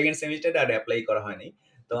 সেকেন্ড সেমিস্টারে আর অ্যাপ্লাই করা হয়নি।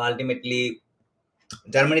 তো আলটিমেটলি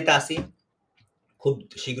জার্মানিতে আসি, খুব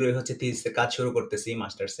শীঘ্রই হচ্ছে থিসিসের কাজ শুরু করতেছি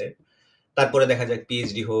মাস্টার্সের। তারপরে দেখা যাক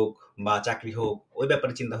পিএইচডি হোক বা চাকরি হোক, ওই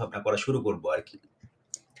ব্যাপারে চিন্তা ভাবনা করা শুরু করবো আর কি।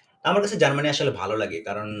 আমার কাছে জার্মানি আসলে ভালো লাগে,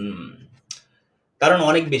 কারণ কারণ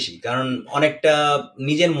অনেক বেশি, কারণ অনেকটা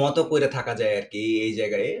নিজের মতো করে থাকা যায় আর কি এই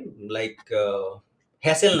জায়গায়। লাইক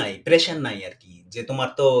হ্যাসেল নাই, প্রেশার নাই আর কি, যে তোমার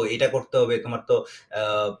তো এটা করতে হবে, তোমার তো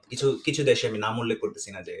কিছু কিছু দেশে, আমি নাম উল্লেখ করতেছি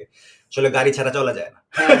না, যে আসলে গাড়ি ছাড়া চলা যায় না।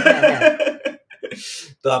 হ্যাঁ, হ্যাঁ, হ্যাঁ।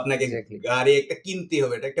 তো আপনাকে এক্স্যাক্টলি। গাড়ি একটা কিনতে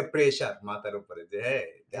হবে, এটা একটা প্রেশার মাথার উপরে, যে হ্যাঁ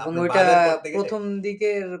এবং আপনার ওইটা বাজার করতে গেলে প্রথম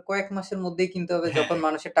দিকের কয়েক মাসের মধ্যেই কিনতে হবে, যখন হ্যাঁ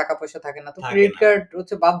মানুষের টাকা পয়সা থাকে না। তো থাকে ক্রেডিট না। কার্ড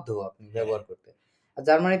হচ্ছে বাধ্য আপনি হ্যাঁ ব্যবহার করতে। আর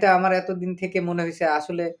জার্মানিতে আমার এতদিন থেকে মনে হয়েছে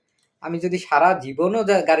আসলে আমি যদি সারা জীবনও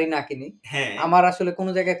গাড়ি না কিনি, হ্যাঁ, আমার আসলে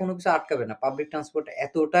কোনো জায়গায় কোনো কিছু আটকাবে না। পাবলিক ট্রান্সপোর্ট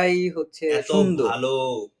এতটাই হচ্ছে এত সুন্দর। ভালো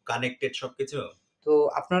কানেক্টেড সবকিছু। তো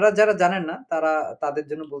আপনারা যারা জানেন না তারা, তাদের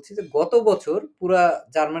জন্য বলছি যে গত বছর পুরা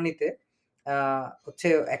জার্মানিতে হচ্ছে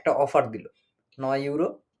একটা অফার দিল। ৯ ইউরো,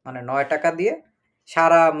 মানে ৳৯ দিয়ে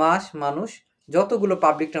সারা মাস মানুষ যতগুলো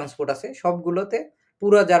পাবলিক ট্রান্সপোর্ট আছে সবগুলোতে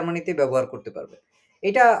পুরা জার্মানিতে ব্যবহার করতে পারবে।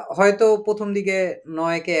 এটা হয়তো ১ম দিকে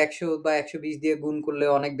 ৯ কে ১০০ বা ১২০ দিয়ে গুণ করলে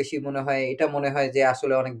অনেক বেশি মনে হয়। এটা মনে হয় যে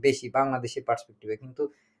আসলে অনেক বেশি বাংলাদেশের পার্সপেক্টিভে। কিন্তু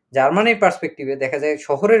জার্মানির পার্সপেক্টিভে দেখা যায়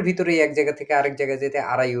শহরের ভিতরেই এক জায়গা থেকে আরেক জায়গায় যেতে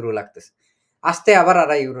 ৳২.৫ লাগতেছে। আসতে আবার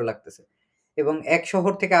 ৳২.৫ লাগতেছে। এবং এক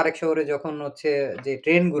শহর থেকে আরেক শহরে যখন হচ্ছে যে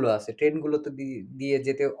ট্রেনগুলো আছে, ট্রেনগুলোতে দিয়ে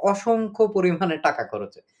যেতে অসংখ্য পরিমাণে টাকা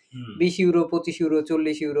খরচ হয়। হুম। ৳২০, ৳২৫,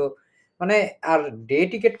 ৳৪০। মানে আর ডে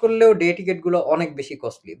টিকেট করলেও ডে টিকেটগুলো অনেক বেশি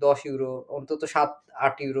কস্টলি। ৳১০ অন্তত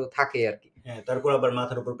 ৳৭-৮ থাকে আরকি। হ্যাঁ, তারপর আবার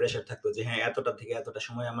মাথার উপর প্রেশার থাকতো যে হ্যাঁ, এতটা থেকে এতটা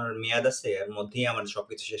সময় আমার মেয়াদ আছে, এর মধ্যেই আমার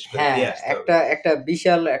সবকিছু শেষ করে হ্যাঁ, দিয়ে আসতে হবে। একটা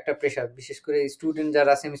বিশাল একটা প্রেশার। বিশেষ করে স্টুডেন্ট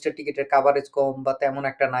যারা সেমিস্টার টিকেটের কাভারেজ কম বা তেমন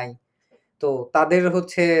একটা নাই। তো তাদের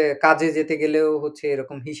হচ্ছে কাজে যেতে গেলেও হচ্ছে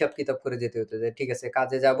এরকম হিসাব-কিতাব করে যেতে হতো যে, ঠিক আছে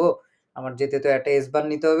কাজে যাবো, আমার যেতে তো একটা এস-বান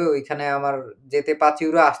নিতে হবে। ওইখানে আমার যেতে ৳৫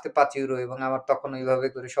 আসতে ৳৫ এবং আমার তখন ওইভাবে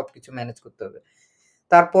করে সবকিছু ম্যানেজ করতে হবে।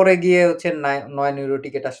 তারপরে গিয়ে হচ্ছে €৯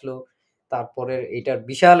 টিকেট আসলো। তারপরে এইটার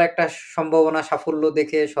বিশাল একটা সম্ভাবনা সাফল্য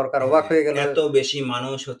দেখে সরকার অবাক হ্যাঁ, হয়ে গেল। এত বেশি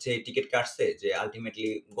মানুষ হচ্ছে টিকেট কাটছে যে আল্টিমেটলি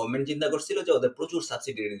গভর্নমেন্ট চিন্তা করছিল যে ওদের প্রচুর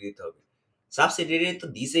সাবসিডি দিতে হবে। সাবসিডি তো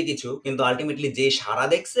দিছে কিছু, কিন্তু আল্টিমেটলি যে সাড়া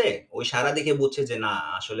দেখছে, ওই সাড়া দেখে বুঝছে যে না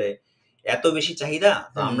আসলে এত বেশি চাহিদা,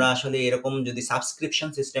 তো হুম। আমরা আসলে এরকম যদি সাবস্ক্রিপশন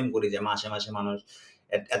সিস্টেম করি যে মাসে মাসে মানুষ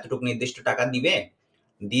এতটুকু নির্দিষ্ট টাকা দিবে,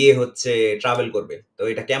 দিয়ে হচ্ছে ট্রাভেল করবে, তো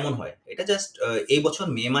এটা কেমন হয়? এটা জাস্ট এই বছর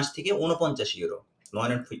মে মাস থেকে €৪৯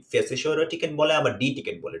 নন ফেসিশোর টিকেট বলে, আবার ডি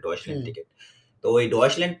টিকেট বলে, ডয়েচল্যান্ড হুম। টিকেট। তো ওই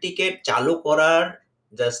ডয়েচল্যান্ড টিকেট চালু করার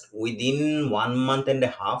just within 1 month and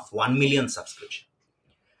A half 1 million subscription.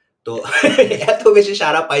 তো এত বেশি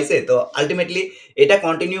সাড়া পাইছে, তো আল্টিমেটলি এটা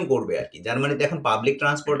কন্টিনিউ করবে আরকি। জার্মানিতে এখন পাবলিক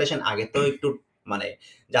ট্রান্সপোর্টেশন আগে তো একটু মানে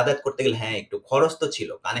যাতায়াত করতে গেলে হ্যাঁ, একটু খরচ তো ছিল।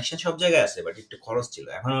 কানেকশন সব জায়গায় আছে, বাট একটু খরচ ছিল।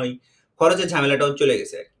 এখন ওই খরচের ঝামেলাটাও চলে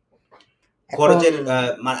গেছে আরকি। এখন খরচের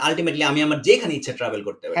আল্টিমেটলি আমি আমার যেখানে ইচ্ছা ট্রাভেল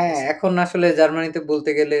করতে হ্যাঁ, পারতেছি। এখন আসলে জার্মানিতে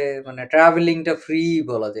বলতে গেলে মানে ট্রাভেলিংটা ফ্রি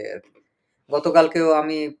বলা যায় আরকি। গতকালকেও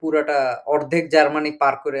আমি পুরাটা অর্ধেক জার্মানি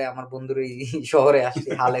পার করে আমার বন্ধুর এই শহরে আসছি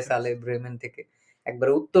হালে-সালে ব্রেমেন থেকে।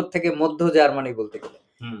 একবারে উত্তর থেকে মধ্য জার্মানি বলতে গেলে।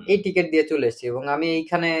 হুম। এই টিকেট দিয়ে চলে এসেছি এবং আমি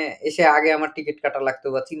এইখানে এসে আগে আমার টিকেট কাটা লাগতো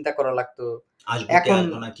বা চিন্তা করা লাগতো। আসবো কি এখন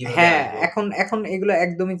আসবো না, কিভাবে হ্যাঁ, আসবো? এখন এগুলো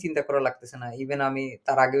একদমই চিন্তা করা লাগতেছে না। ইভেন আমি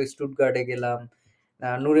তার আগেও স্টুটগার্টে গেলাম,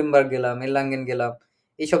 নুরেমবার্গ গেলাম, এর্লাঙ্গেন গেলাম।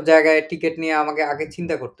 এইসব জায়গায় টিকেট নিয়ে আমাকে আগে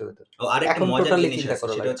চিন্তা করতে হতো। ও আরেকটা এখন মজার টোটালি জিনিস চিন্তা আছে।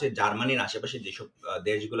 করা সেটা লাগে না। হচ্ছে জার্মানির আশেপাশে যেসব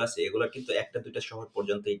দেশগুলো আছে, এগুলা কিন্তু ১ টা ২ টা শহর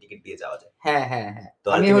পর্যন্ত এই টিকিট দিয়ে যাওয়া যায়। হ্যাঁ, হ্যাঁ, হ্যাঁ। তো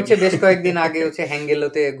আমি হচ্ছে আল্টিমেটলি বেশ কয়েকদিন আগে হচ্ছে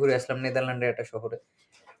হ্যাঙ্গেলোতে ঘুরে আসলাম, নেদারল্যান্ডের একটা শহরে।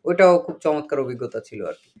 ওইটাও খুব চমৎকার অভিজ্ঞতা ছিল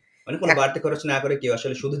আরকি। মানে কোনো এক বাড়তি খরচ না করে কেউ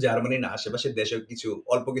আসলে শুধু জার্মানি না, আশেপাশের দেশেও কিছু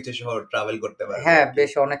অল্প কিছু শহর ট্রাভেল করতে পারবে হ্যাঁ, আরকি।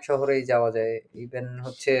 বেশ অনেক শহরেই যাওয়া যায়। ইভেন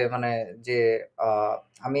হচ্ছে মানে যে আ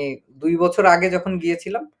আমি ২ বছর আগে যখন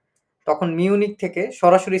গিয়েছিলাম, তখন মিউনিখ থেকে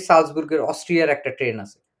সরাসরি সালজবুর্গের অস্ট্রিয়ার একটা ট্রেন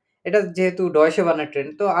আছে। এটা যেহেতু ডয়েশে বানের ট্রেন,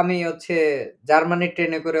 তো আমি হচ্ছে জার্মানির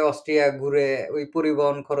ট্রেনে করে অস্ট্রিয়া ঘুরে ওই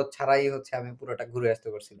পরিবহন খরচ ছাড়াই হচ্ছে আমি পুরোটা ঘুরে আসতে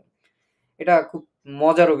পারছিলাম। এটা খুব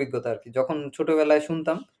মজার অভিজ্ঞতা আরকি। যখন ছোটবেলায়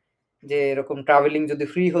শুনতাম যে এরকম ট্রাভেলিং যদি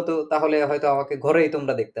ফ্রি হতো তাহলে হয়তো আমাকে ঘরেই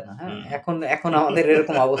তোমরা দেখতে না। হ্যাঁ? হুম। এখন এখন আমাদের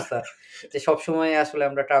এরকম অবস্থা যে সবসময় আসলে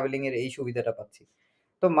আমরা ট্রাভেলিং এর এই সুবিধাটা পাচ্ছি।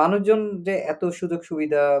 তো মানুষজন যে এত সুযোগ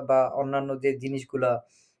সুবিধা বা অন্যান্য যে জিনিসগুলা,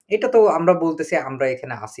 এটা তো আমরা বলতেছি আমরা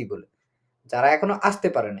এখানে আসি বলে। যারা এখনো আসতে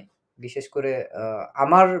পারে নাই। বিশেষ করে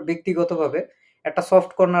আমার ব্যক্তিগতভাবে একটা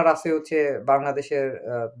সফট কর্নার আছে হচ্ছে বাংলাদেশের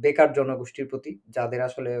বেকার জনগোষ্ঠীর প্রতি। যাদের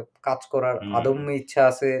আসলে কাজ করার হুম, আদম্য ইচ্ছা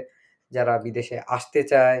আছে, যারা বিদেশে আসতে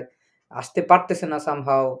চায়, আসতে পারতেছে না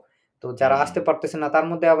somehow। তো যারা হুম, আসতে পারতেছে না তার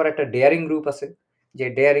মধ্যে আবার একটা ডেয়ারিং গ্রুপ আছে। যে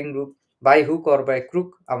daring group by hook or by crook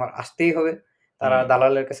আমার আসতেই হবে। তারা হুম।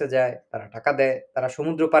 দালালের কাছে যায়, তারা টাকা দেয়, তারা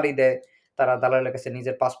সমুদ্র পাড়ি দেয়। তারা দালালের কাছে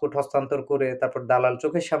নিজের পাসপোর্ট হস্তান্তর করে তারপর দালাল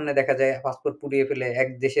চোখের সামনে দেখা যায় পাসপোর্ট পুড়িয়ে ফেলে এক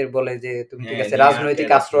দেশের বলে যে তুমি ঠিক হ্যাঁ, আছে নিয়ে রাজনৈতিক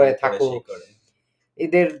আটকায় রাখে, এই আশ্রয়ে করে থাকো। সেই করে।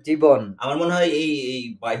 এদের জীবন। আমার মনে হয় এই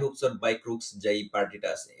by hooks or by crooks যেই পার্টিটা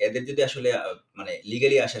আছে, এদের যদি আসলে মানে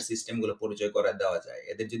লিগালি আসার সিস্টেম গুলো পরিচয় করে দেওয়া যায়,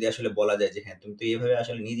 এদের যদি আসলে বলা যায় যে হ্যাঁ তুমি তো এইভাবে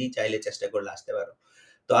আসলে নিজেই চাইলে চেষ্টা করলে আসতে পারো,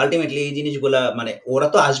 তো আলটিমেটলি এই জিনিসগুলা মানে ওরা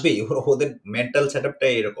তো আসবেই, ওদের মেন্টাল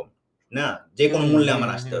সেটআপটাই এরকম না, যে কোনো হুম, মূল্যে হুম, আমার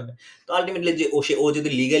আসতে হুম। হবে। তো আলটিমেটলি যে ও যদি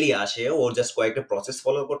লিগালি আসে, ওর জাস্ট কয়েকটা প্রসেস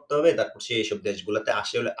ফলো করতে হবে, তারপর সে এইসব দেশগুলোতে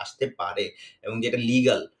আসতে পারে, এবং যেটা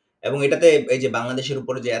লিগাল। এবং এটাতে এই যে বাংলাদেশের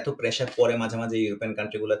উপরে যে এত প্রেশার পড়ে মাঝে মাঝে ইউরোপিয়ান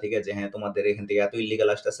কান্ট্রি গুলো থেকে যে হ্যাঁ তোমাদের এখান থেকে এত ইলিগাল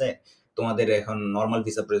আসতেছে, তোমাদের এখন নর্মাল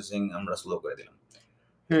ভিসা প্রসেসিং আমরা স্লো করে দিলাম,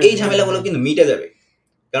 তো হুম, এই হুম, ঝামেলাগুলো হুম। কিন্তু মিটে যাবে।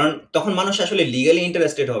 কারণ তখন মানুষ আসলে লিগালি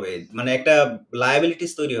ইন্টারেস্টেড হবে, মানে একটা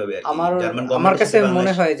লায়াবিলিটিস তৈরি হবে আর কি আমার জার্মান আমার গভর্নমেন্টের কাছে সাথে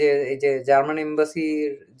মনে বাংলাদেশ। হয় যে এই যে জার্মান এমবাসির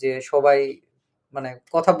যে সবাই মানে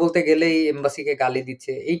কথা বলতে গেলেই এমবাসিকে গালি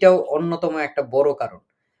দিচ্ছে, এইটাও অন্যতম একটা বড় কারণ।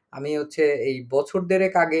 আমি হচ্ছে এই বছর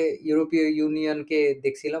দেড়েক আগে ইউরোপীয় ইউনিয়নকে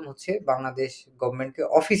দেখছিলাম হচ্ছে বাংলাদেশ গভর্নমেন্টকে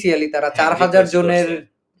অফিসিয়ালি তারা হ্যাঁ, ৪,০০০ রিকোয়েস্ট জনের করছে,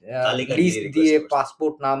 তালিকা দিয়ে লিস্ট দিয়ে রিকোয়েস্ট করছে।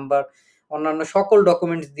 পাসপোর্ট নাম্বার অন্যান্য সকল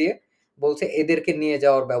ডকুমেন্টস দিয়ে বলছে এদেরকে নিয়ে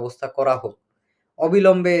যাওয়ার ব্যবস্থা করা হোক।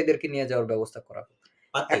 অবিলম্বে এদেরকে নিয়ে যাওয়ার ব্যবস্থা করা হোক।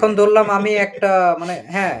 পাত্তাই এখন দেয় না। ধরলাম আমি একটা মানে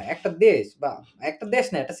হ্যাঁ, একটা দেশ বা একটা দেশ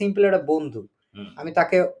না, একটা সিম্পল একটা বন্ধু। হুম, আমি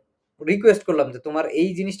তাকে রিকোয়েস্ট করলাম যে, "তোমার এই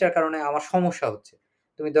জিনিসটার কারণে আমার সমস্যা হচ্ছে।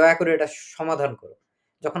 তুমি দয়া করে এটা সমাধান করো।"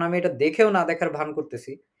 যখন আমি এটা দেখেও না দেখার ভান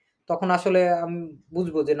করতেছি, তখন আসলে আমি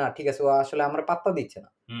বুঝবো যে না ঠিক আছে ও আসলে আমার পাত্তা দিচ্ছে না।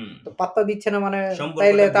 হুম। তো পাত্তা দিচ্ছে না মানে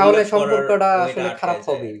সম্পর্কটা বিল্ড তাহলে আপ করার সম্পর্কটা ওয়েটা আসলে খারাপ আটকায়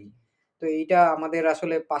যায় আর হবেই। কি। তো এইটা আমাদের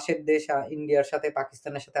আসলে পাশের দেশ ইন্ডিয়ার সাথে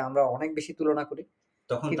পাকিস্তানের সাথে আমরা অনেক বেশি তুলনা করি।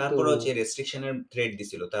 তখন কিন্তু তারপরে হচ্ছে রেস্ট্রিকশন এর থ্রেট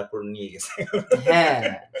দিছিল, তারপর নিয়ে গেছে। হ্যাঁ,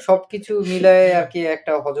 সবকিছু মিলায়ে আরকি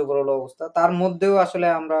একটা হযবরল অবস্থা। তার মধ্যেও আসলে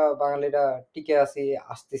আমরা বাঙালিরা টিকে আছি,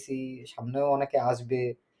 আসতেছি, সামনেও অনেকে আসবে।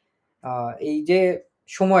 আ এই যে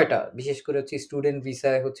সময়টা বিশেষ করে হচ্ছে স্টুডেন্ট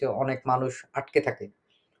ভিসায় হচ্ছে অনেক মানুষ আটকে থাকে।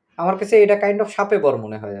 আমার কাছে এটা কাইন্ড অফ শাপে বর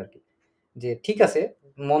মনে হয় আরকি। যে ঠিক আছে,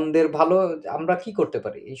 মন্দের ভালো আমরা কি করতে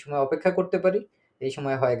পারি? এই সময় অপেক্ষা করতে পারি। এই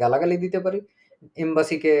সময় হয় গালাগালি দিতে পারি।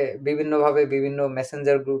 এমবাসিকে বিভিন্নভাবে বিভিন্ন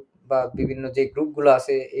মেসেঞ্জার গ্রুপ বা বিভিন্ন যে গ্রুপগুলো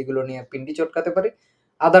আছে এগুলো নিয়ে পিন্ডি চটকাতে পারি।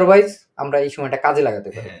 আদারওয়াইজ আমরা এই সময়টা কাজে লাগাতে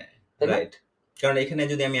পারি। হ্যাঁ, তাই না? রাইট। কারণ এখানে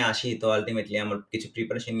যদি আমি আসি তো আল্টিমেটলি আমার কিছু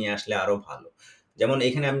প্রিপারেশন নিয়ে আসলে আরো ভালো। যেমন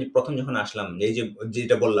এখানে আমি ১ম যখন আসলাম, এই যে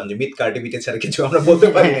যেটা বললাম যে মিথ কার্টিফিকেট ছাড়া কিছু আমরা বলতে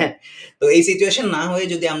পারি নাই। তো এই সিচুয়েশন না হয়ে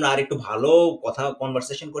যদি আমরা আরেকটু ভালো কথা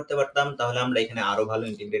কনভারসেশন করতে পারতাম, তাহলে আমরা এখানে আরো ভালো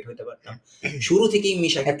ইন্টিগ্রেট হইতে পারতাম। শুরু থেকেই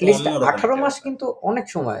মিশা এট কিন্তু লিস্ট অন্যরকম ১৮ একটা মাস ব্যাপার। কিন্তু অনেক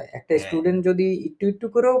সময়। একটা হ্যাঁ, স্টুডেন্ট যদি একটু, একটু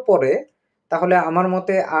করেও পড়ে, তাহলে আমার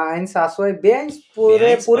মতে আইনস আসোয়ায় বেআইনস পড়ে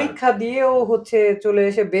বেআইনস পরীক্ষা পারবে। দিয়েও হচ্ছে চলে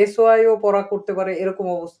এসে বেসওয়ায়ও পড়া করতে পারে এরকম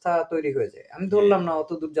অবস্থা তৈরি হয়ে যায়। আমি হ্যাঁ, ধরলাম না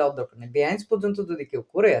অতদূর যাওয়ার দরকার নেই। বেআইনস পর্যন্ত যদি কেউ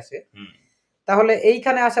করে আসে, হুম, তাহলে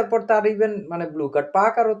এইখানে আসার পর তার ইভেন মানে ব্লু কার্ড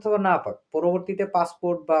পাক আর অথবা না পাক, পরবর্তীতে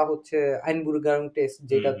পাসপোর্ট বা হচ্ছে আইনবুর্গাং টেস্ট হুম,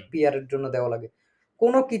 যেটা হুম। পিআর এর জন্য দেওয়া লাগে।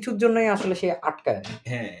 কোন কিছুর জন্যই আসলে সে আটকায় না।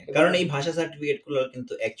 হ্যাঁ, এবং কারণ এই ভাষা সার্টিফিকেট গুলোর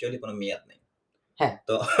কিন্তু অ্যাকচুয়ালি কোনো মেয়াদ নেই। হ্যাঁ,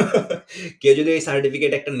 তো কেউ যদি এই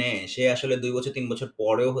সার্টিফিকেট একটা নেয়, সে আসলে ২ বছর ৩ বছর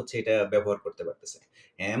পরেও হচ্ছে এটা ব্যবহার করতে পারতেছে।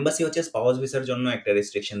 হ্যাঁ, এমবাসি হচ্ছে স্পাউস ভিসার জন্য একটা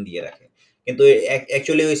রেস্ট্রিকশন দিয়ে রাখে। কিন্তু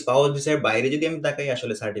অ্যাকচুয়ালি ওই স্পাউস ভিসার বাইরে যদি আমি তাকাই,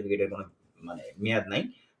 আসলে সার্টিফিকেটের কোনো মানে মেয়াদ নাই।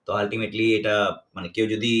 তো আল্টিমেটলি এটা মানে কেউ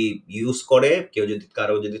যদি ইউজ করে, কেউ যদি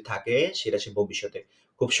কারো যদি থাকে, সেটা সে ভবিষ্যতে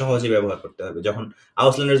খুব সহজে ব্যবহার করতে পারবে। যখন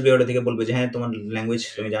আউসল্যান্ডার্স বিউরো থেকে বলবে যে, "হ্যাঁ, তোমার ল্যাঙ্গুয়েজ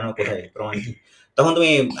তুমি জানো কোথায়? প্রমাণ কি?" তখন তুমি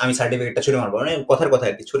আমি সার্টিফিকেটটা ছুঁড়ে মারবো। মানে কথার কথা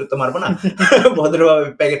আরকি। ছুঁড়ে তো মারব না। ভদ্রভাবে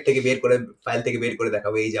প্যাকেট থেকে বের করে, ফাইল থেকে বের করে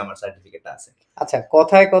দেখাবো, এই যে আমার সার্টিফিকেটটা আছে। আচ্ছা,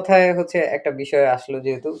 কথায়, কথায় হচ্ছে একটা বিষয় আসলো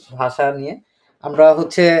যেহেতু ভাষা নিয়ে, আমরা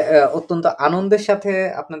হচ্ছে অত্যন্ত আনন্দের সাথে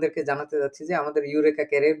আপনাদেরকে জানাতে যাচ্ছি যে আমাদের ইউরেকা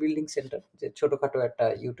ক্যারিয়ার বিল্ডিং সেন্টার যে ছোটখাটো একটা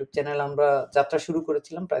ইউটিউব চ্যানেল আমরা যাত্রা শুরু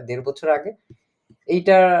করেছিলাম প্রায় ১.৫ বছর আগে।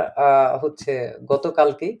 এইটা আ হচ্ছে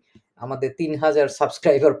গতকালকেই আমাদের ৩,০০০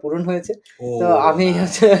 সাবস্ক্রাইবার পূরণ হয়েছে। তো ওহ আমি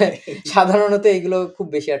হচ্ছে নাইস! সাধারণত এগুলো খুব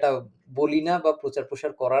বেশি একটা বলি না বা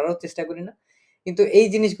প্রচার-প্রসার করারও চেষ্টা করি না। কিন্তু এই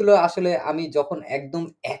জিনিসগুলো আসলে আমি যখন একদম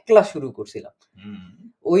একলা শুরু করছিলাম হুম,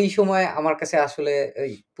 ওই সময় আমার কাছে আসলে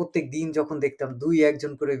এই প্রত্যেকদিন যখন দেখতাম ২-১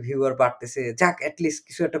 জন করে ভিউয়ার বাড়তেছে, যাক এট লিস্ট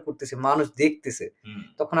কিছু একটা করতেছে, মানুষ দেখতেছে। হুম।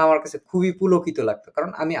 তখন আমার কাছে খুবই পুলকিত লাগতো।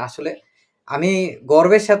 কারণ আমি আসলে আমি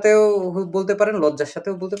গর্বের সাথেও বলতে পারেন, লজ্জার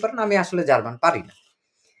সাথেও বলতে পারেন, আমি আসলে জার্মান পারি না।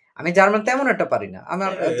 আমি জার্মান তেমন একটা পারি না।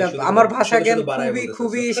 আমার শুধু আমার ভাষা শুধু, জ্ঞান শুধু বাড়ায় খুবই, বলতেছো।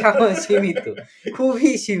 খুবই সীমিত।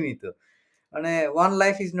 খুবই সীমিত। মানে one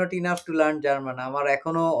life is not enough to learn German. আমার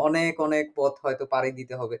এখনো অনেক, অনেক পথ হয়তো পাড়ি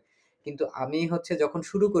দিতে হবে। কিন্তু আমি হচ্ছে যখন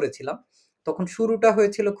শুরু করেছিলাম, তখন শুরুটা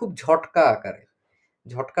হয়েছিল খুব ঝটকা আকারে।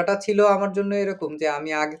 ঝটকাটা ছিল আমার জন্য এরকম যে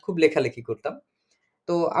আমি আগে খুব লেখালেখি করতাম।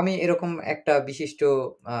 তো আমি এরকম একটা বিশিষ্ট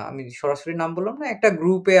আমি সরাসরি নাম বললাম না, একটা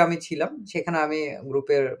গ্রুপে আমি ছিলাম। সেখানে আমি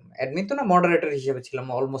গ্রুপের অ্যাডমিন তো না, মডারেটর হিসেবে ছিলাম।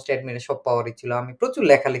 অলমোস্ট অ্যাডমিনের সব পাওয়ারই ছিল। আমি প্রচুর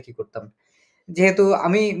লেখালেখি করতাম। যেহেতু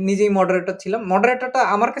আমি নিজেই মডারেটর ছিলাম। মডারেটরটা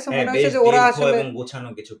আমার কাছে হ্যাঁ, মনে হয়েছে বেশ যে ওরা দীর্ঘ আসলে এবং গোছানো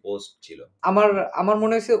কিছু পোস্ট ছিল। আমার আমার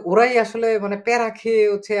মনে হয়েছে ওরাই আসলে মানে প্যারা খেয়ে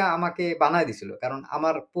হচ্ছে আমাকে বানায় দিছিল। কারণ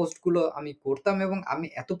আমার পোস্ট গুলো আমি করতাম এবং আমি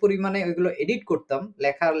এত পরিমাণে ওইগুলো এডিট করতাম।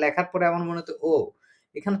 লেখার পরে আমার মনে হতো, ও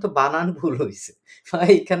এখানে তো বানান ভুল হইছে। বা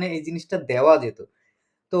এখানে এই জিনিসটা দেওয়া যেত।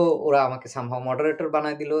 তো ওরা আমাকে সামহাউ মডারেটর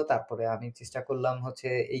বানায় দিল। তারপরে আমি চেষ্টা করলাম হচ্ছে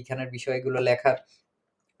এইখানের বিষয়গুলো লেখার।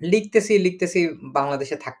 লিখতেছি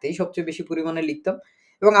বাংলাদেশে থাকতেই সবচেয়ে বেশি পরিমাণে লিখতাম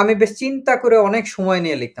এবং আমি বেশ চিন্তা করে অনেক সময়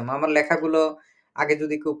নিয়ে লিখতাম। আমার লেখাগুলো আগে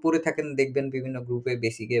যদি কেউ পড়ে থাকেন দেখবেন বিভিন্ন গ্রুপে,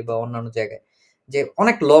 বেসিকে বা অন্যান্য জায়গায় যে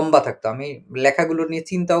অনেক লম্বা থাকতো। আমি লেখাগুলো নিয়ে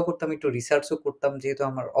চিন্তাও করতাম, একটু রিসার্চও করতাম যেহেতু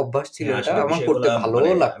আমার অভ্যাস ছিল হ্যাঁ, এটা। আসলে আমার করতে বিষয়গুলা মানে ভালোও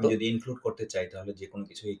আমি লাগতো। যদি ইনক্লুড করতে চাই তাহলে যেকোনো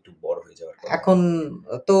কিছুই একটু বড় হয়ে যাওয়ার কথা। এখন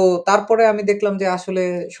তো তারপরে আমি দেখলাম যে আসলে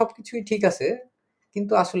সবকিছুই ঠিক আছে।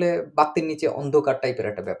 কিন্তু আসলে বাতির নিচে অন্ধকার টাইপের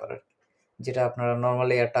একটা ব্যাপার আরকি। যেটা আপনারা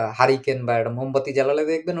নরমালি একটা হারিকেন বা একটা মোমবাতি জ্বালালে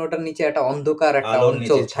দেখবেন ওটার নিচে একটা অন্ধকার একটা আলোর অঞ্চল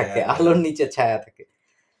নিচে থাকে। ছায়া, হ্যাঁ। আলোর নিচে ছায়া থাকে।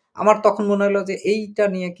 আমার তখন মনে হলো যে এইটা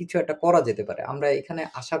নিয়ে কিছু একটা করা যেতে পারে। আমরা এখানে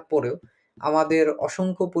আসার পরেও আমাদের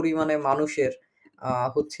অসংখ্য পরিমাণে মানুষের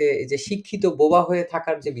হচ্ছে এই যে শিক্ষিত বোবা হয়ে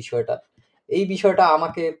থাকার যে বিষয়টা, এই বিষয়টা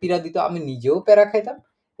আমাকে পীড়া দিত। আমি নিজেও প্যারা খাইতাম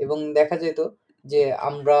এবং দেখা যেত যে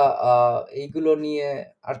আমরা আ এইগুলো নিয়ে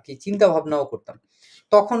আরকি চিন্তা ভাবনাও করতাম।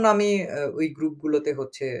 তখন আমি ওই গ্রুপগুলোতে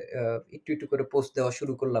হচ্ছে আ একটু করে পোস্ট দেওয়া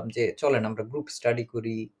শুরু করলাম যে, "চলেন আমরা গ্রুপ স্টাডি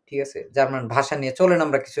করি।" ঠিক আছে? জার্মান ভাষা নিয়ে চলেন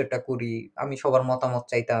আমরা কিছু একটা করি। আমি সবার মতামত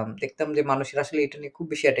চাইতাম। দেখতাম যে মানুষের আসলে এটা নিয়ে খুব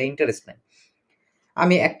বেশি একটা ইন্টারেস্ট নাই।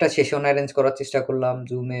 আমি একটা সেশন এরেঞ্জ করার চেষ্টা করলাম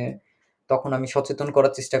Zoom এ। তখন আমি সচেতন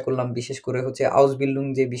করার চেষ্টা করলাম। বিশেষ করে হচ্ছে Ausbildung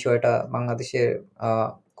যে বিষয়টা বাংলাদেশে আ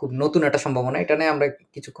খুব নতুন একটা সম্ভাবনা। এটা নিয়ে আমরা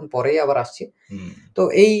কিছুক্ষণ পরেই আবার আসছি। হুম। তো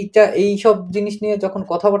এইসব জিনিস নিয়ে যখন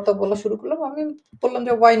কথাবার্তা বলা শুরু করলাম, আমি বললাম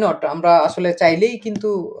যে, "Why not?" আমরা আসলে চাইলেই কিন্তু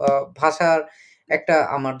আ ভাষার একটা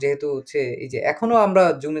আমার যেহেতু হচ্ছে এই যে এখনো আমরা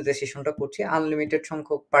Zoom এ যে সেশনটা করছি, আনলিমিটেড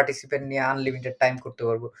সংখ্যক পার্টিসিপেন্ট নিয়ে আনলিমিটেড টাইম করতে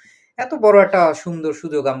পারবো। এত বড় একটা সুন্দর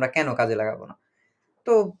সুযোগ আমরা কেন কাজে লাগাবো না?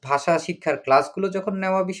 তো ভাষা শিক্ষার ক্লাসগুলো যখন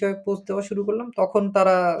নেওয়া বিষয়ে পোস্ট দেওয়া শুরু করলাম, তখন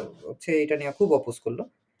তারা হচ্ছে এটা নিয়ে খুব অপোজ করল।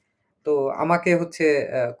 তো আমাকে হচ্ছে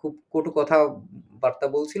খুব কটু কথাবার্তা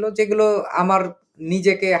বলছিল, যেগুলো আমার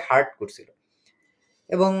নিজেকে হার্ট করছিল।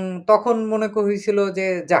 এবং তখন মনে হইছিল যে,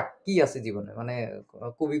 যাক কি আছে জীবনে? মানে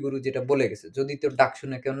কবিগুরু যেটা বলে গেছে, "যদি তোর ডাক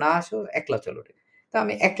শুনে কেউ না আসো, একলা চল রে।" তো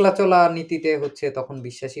আমি একলা চলা নীতিতে হচ্ছে তখন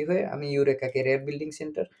বিশ্বাসী হয়ে আমি ইউরেকা ক্যারিয়ার বিল্ডিং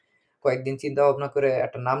সেন্টার কয়েকদিন চিন্তা ভাবনা করে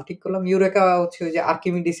একটা নাম ঠিক করলাম। ইউরেকা হচ্ছে ওই যে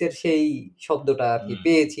আর্কিমিডিসের সেই শব্দটা আরকি, হুম।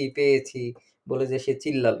 পেয়েছি বলে যে সে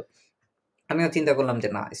চিল্লালো। আমিও চিন্তা করলাম যে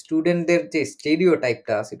না, স্টুডেন্টদের যে স্টেরিওটাইপ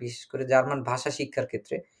টা আছে বিশেষ করে জার্মান ভাষা শিক্ষার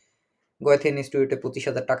ক্ষেত্রে, গোয়েথেন ইনস্টিটিউটে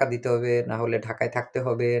 ৳২৫,০০০ দিতে হবে, না হলে ঢাকায় থাকতে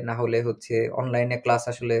হবে, না হলে হচ্ছে অনলাইনে ক্লাস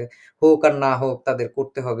আসলে হোক আর না হোক তাদের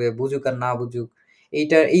করতে হবে, বুঝুক আর না বুঝুক।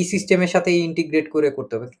 এই সিস্টেমের সাথে ইন্টিগ্রেট করে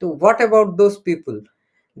করতে হবে। কিন্তু হোয়াট অ্যাবাউট দোজ পিপল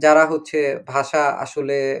যারা হচ্ছে ভাষা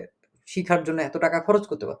আসলে শিখার জন্য এত টাকা খরচ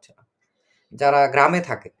করতে পারছে না? যারা গ্রামে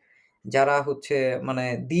থাকে, যারা হচ্ছে মানে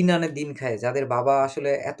দিন আনে দিন খায়, যাদের বাবা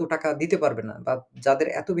আসলে এত টাকা দিতে পারবে না বা যাদের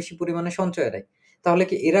এত বেশি পরিমাণে সঞ্চয় নাই, তাহলে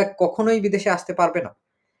কি এরা কখনোই বিদেশে আসতে পারবে না?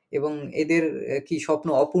 এবং এদের কি স্বপ্ন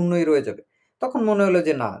অপূর্ণই রয়ে যাবে? তখন মনে হলো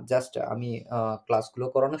যে না, জাস্ট আমি ক্লাসগুলো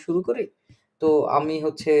করানো শুরু করি। তো আমি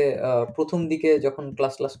হচ্ছে ১ম দিকে যখন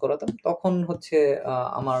ক্লাস করাতাম তখন হচ্ছে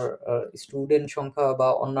আমার স্টুডেন্ট সংখ্যা বা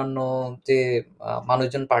অন্যান্য যে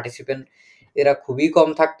মানুষজন পার্টিসিপেন্ট এরা খুবই কম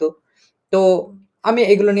থাকতো। তো আমি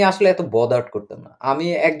এগুলো নিয়ে আসলে এত বদার্ড করতাম না। আমি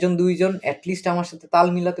 ১ জন ২ জন এট লিস্ট আমার সাথে তাল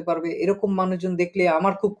মিলাতে পারবে এরকম মানুষজন দেখলে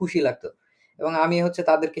আমার খুব খুশি লাগতো। এবং আমি হচ্ছে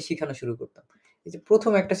তাদেরকে শিখানো শুরু করতাম। এই যে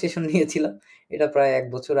 ১ম একটা সেশন নিয়েছিলাম, এটা প্রায় ১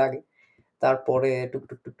 বছর আগে। তারপরে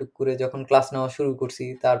টুকটুক করে যখন ক্লাস নেওয়া শুরু করছি,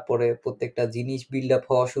 তারপরে প্রত্যেকটা জিনিস বিল্ড আপ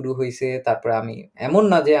হওয়া শুরু হইছে। তারপরে আমি এমন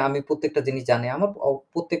না যে আমি প্রত্যেকটা জিনিস জানি। আমার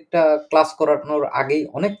প্রত্যেকটা ক্লাস করানোর আগেই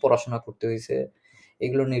অনেক পড়াশোনা করতে হইছে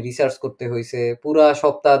এগুলো নিয়ে রিসার্চ করতে হয়েছে, পুরা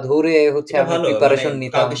সপ্তাহ ধরে হচ্ছে এটা আমি ভালো, মানে প্রিপারেশন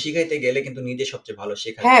নিতাম। কাউকে শিখাইতে গেলে কিন্তু নিজে সবচেয়ে ভালো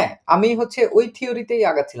শেখা যায়। হ্যাঁ, আমি হচ্ছে ওই থিওরিতেই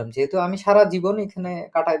আগাচ্ছিলাম। যেহেতু আমি সারা জীবন এখানে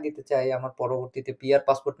কাটায় দিতে চাই, আমার পরবর্তীতে পিআর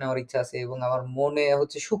পাসপোর্ট নেওয়ার ইচ্ছা আছে এবং আমার মনে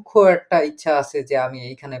হচ্ছে সূক্ষ্ম একটা ইচ্ছা আছে যে আমি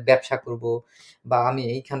এইখানে ব্যবসা করব বা আমি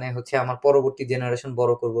এইখানে হচ্ছে আমার পরবর্তী জেনারেশন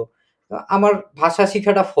বড় করব। তো আমার ভাষা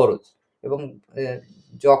শিখাটা ফরজ এবং এ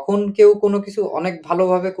যখন কেউ কোনো কিছু অনেক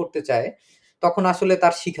ভালোভাবে করতে চায়, তখন আসলে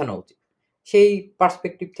তার শিখানো উচিত। সেই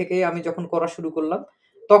পার্সপেক্টিভ থেকেই আমি যখন করা শুরু করলাম,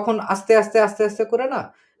 তখন আস্তে আস্তে করে না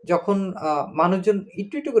যখন মানুষজন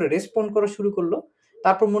একটু করে রেসপন্ড করা শুরু করলো,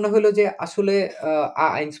 তারপর মনে হলো যে আসলে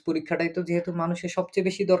আইনস পরীক্ষাটাই তো যেহেতু মানুষের সবচেয়ে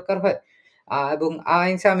বেশি দরকার হয়। এবং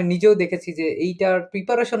আইনসে আমি নিজেও দেখেছি যে এইটার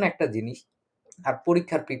প্রিপারেশন একটা জিনিস, আর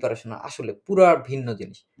পরীক্ষার প্রিপারেশন আসলে পুরা ভিন্ন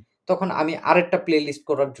জিনিস। তখন আমি আরেকটা প্লেলিস্ট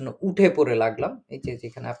করার জন্য উঠে পড়ে লাগলাম। এই যে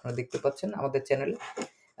যেখানে আপনারা দেখতে পাচ্ছেন আমাদের চ্যানেলে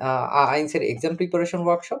আইনসের এক্সাম প্রিপারেশন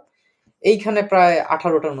ওয়ার্কশপ। এইখানে প্রায়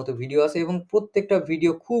 18 টার মতো ভিডিও আছে এবং প্রত্যেকটা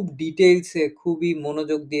ভিডিও খুব ডিটেইলসে খুবই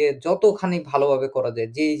মনোযোগ দিয়ে যতখানি ভালোভাবে করা যায়,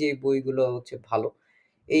 যে বইগুলো হচ্ছে ভালো,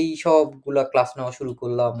 এই সবগুলা ক্লাস নেওয়া শুরু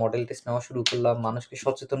করলাম, মডেল টেস্ট নেওয়া শুরু করলাম, মানুষকে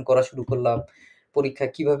সচেতন করা শুরু করলাম।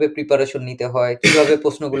 পরীক্ষায় কিভাবে প্রিপারেশন নিতে হয়, কিভাবে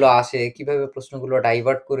প্রশ্নগুলো আসে, কিভাবে প্রশ্নগুলো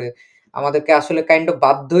ডাইভার্ট করে আমাদেরকে আসলে কাইন্ড অফ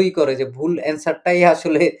বাধ্যই করে যে ভুল অ্যান্সারটাই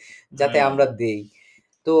আসলে যাতে হুম। আমরা দেই।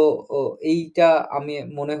 তো ও এইটা আমি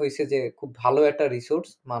মনে হইছে যে খুব ভালো একটা রিসোর্স।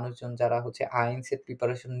 মানুষজন যারা হচ্ছে আইএলটিএস এর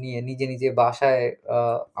প্রিপারেশন নিয়ে নিজে বাসায় আ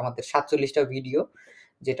আমাদের ৪৭ টা ভিডিও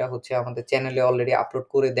যেটা হচ্ছে আমাদের চ্যানেলে অলরেডি আপলোড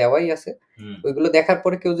করে দেওয়াই আছে। হুম। ওইগুলো দেখার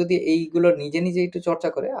পরে কেউ যদি এইগুলো নিজে একটু চর্চা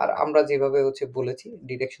করে আর আমরা যেভাবে হচ্ছে বলেছি,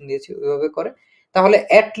 ডিরেকশন দিয়েছি ওইভাবে করে, তাহলে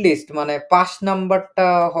এট লিস্ট মানে পাস নাম্বারটা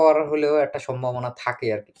হওয়ার হলেও একটা সম্ভাবনা থাকে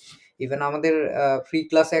আরকি। ইভেন আমাদের ফ্রি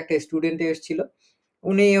ক্লাসে একটা স্টুডেন্ট এসেছিল।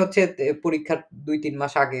 উনি হচ্ছে পরীক্ষার ২-৩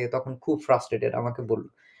 মাস আগে তখন খুব ফ্রাস্ট্রেটেড আমাকে বলল।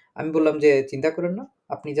 আমি বললাম যে, "চিন্তা করেন না।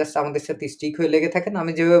 আপনি জাস্ট আমাদের সাথে স্টিক হয়ে লেগে থাকেন।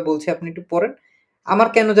 আমি যেভাবে বলছি আপনি একটু পড়েন। আমার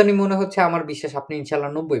কেন জানি মনে হচ্ছে আমার বিশ্বাস আপনি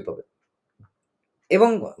ইনশাআল্লাহ ৯০ পাবেন।" এবং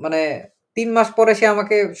মানে ৩ মাস পরে সে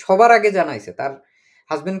আমাকে সবার আগে জানাইছে। তার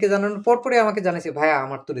হাসব্যান্ডকে জানানোর পরই আমাকে জানাইছে, "ভাইয়া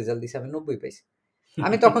আমার তো রেজাল্ট দিছে। আমি ৯০ পাইছি।"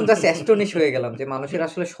 আমি তখন জাস্ট অ্যাস্টনিশ হয়ে গেলাম যে মানুষের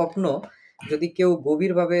আসলে স্বপ্ন যদি কেউ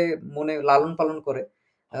গভীরভাবে মনে লালন পালন করে,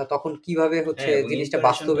 তখন কিভাবে হচ্ছে হ্যাঁ, এবং জিনিসটা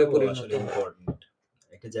বাস্তবে ইন্সপিরেশনটাও পরিণত আসলে হয়। ইম্পোর্টেন্ট।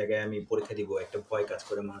 একটা জায়গায় আমি পরীক্ষা দিব, একটা ভয় কাজ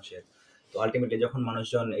করে মানুষের। তো আল্টিমেটলি যখন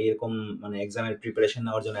মানুষজন এইরকম মানে এক্সামের প্রিপারেশন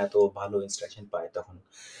নেওয়ার জন্য এত ভালো ইনস্ট্রাকশন পায়, তখন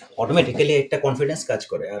অটোমেটিক্যালি একটা কনফিডেন্স কাজ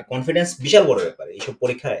করে। আর কনফিডেন্স বিশাল বড় ব্যাপার এইসব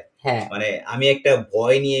পরীক্ষায়। হ্যাঁ, মানে আমি একটা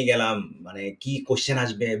ভয় নিয়ে গেলাম, মানে কি কোশ্চেন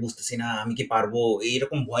আসবে বুঝতেছি না, আমি কি পারবো?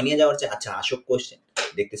 এইরকম ভয় নিয়ে যাওয়ার চেয়ে আচ্ছা আসুক কোশ্চেন,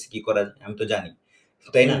 দেখতেছি কি করা যায়, আমি তো জানি।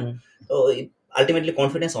 তাই না? হুম। তো আল্টিমেটলি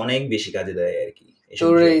কনফিডেন্স অনেক বেশি কাজে দেয় আরকি এসব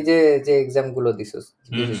তোর এই জায়গায়। যে এক্সাম গুলো দিছস,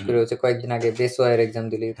 হুম, বিশেষ হুম, করে হুম। হচ্ছে কয়েকদিন আগে বেসওয়্যার এক্সাম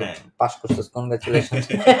দিলি তো হ্যাঁ। পাস করছস, কনগ্রাচুলেশনস।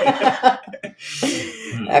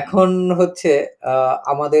 হুম, এখন হচ্ছে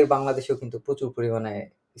আমাদের বাংলাদেশেও কিন্তু প্রচুর পরিমাণে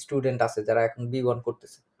স্টুডেন্ট আছে যারা এখন B1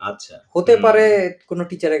 করতেছে। আচ্ছা। হতে পারে হুম, কোনো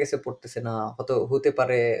টিচারের কাছে পড়তেছে না, হতে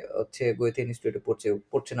পারে হচ্ছে গোয়েতে ইনস্টিটিউটে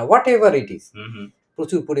পড়ছে না। হোয়াটএভার ইট ইস। হুম, হুম।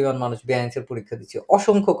 প্রচুর পরিমাণ মানুষ বেআইনসের পরীক্ষা দিচ্ছে।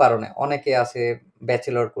 অসংখ্য কারণে। অনেকে আছে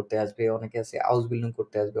ব্যাচেলর করতে আসবে, অনেকে আছে হাউস বিল্ডিং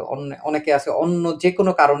করতে আসবে, অনেকে আছে অন্য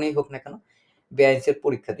যেকোনো কারণেই হোক না কেন বেআইনসের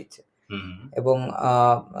পরীক্ষা দিচ্ছে। হুম, হুম। এবং আ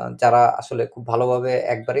আ যারা আসলে খুব ভালোভাবে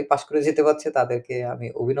একবারেই পাস করে যেতে পারছে তাদেরকে আমি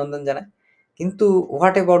অভিনন্দন জানাই। কিন্তু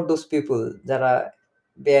হোয়াট অ্যাবাউট দোজ পিপল যারা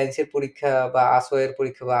বেআইনসের পরীক্ষা বা আসোয়ের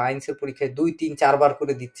পরীক্ষা বা আইনসের পরীক্ষায় ২, ৩, ৪ বার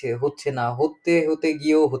করে দিচ্ছে, হচ্ছে না, হতে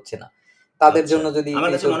গিয়েও হচ্ছে না। তাদের আচ্ছা। জন্য যদি আমার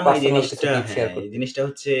তুই কাছে তোর মনে হয় এই পার্সোনাল কিছু জিনিসটা, টিপস শেয়ার হ্যাঁ, এই করবি। জিনিসটা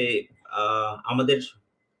হচ্ছে আ আমাদের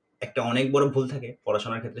একটা অনেক বড় ভুল থাকে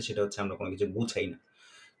পড়াশোনার ক্ষেত্রে, সেটা হচ্ছে আমরা কোন কিছু গুছাই না।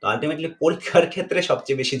 তো আল্টিমেটলি পরীক্ষার ক্ষেত্রে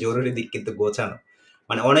সবচেয়ে বেশি জরুরি দিক কিন্তু গোছানো।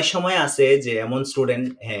 মানে অনেক সময় আছে যে এমন স্টুডেন্ট,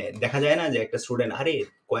 হ্যাঁ, দেখা যায় না যে একটা স্টুডেন্ট আরে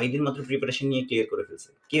কয়েকদিন মাত্র প্রিপারেশন নিয়ে ক্লিয়ার করে ফেলছে।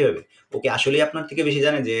 কিভাবে? ও কি আসলেই আপনার থেকে বেশি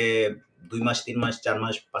জানে যে ২ মাস, ৩ মাস, ৪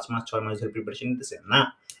 মাস, ৫ মাস, ৬ মাস ধরে প্রিপারেশন নিতেছে? না।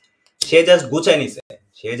 সে জাস্ট গুছায় নিছে।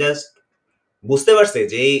 সে জাস্ট বুঝতে পারছে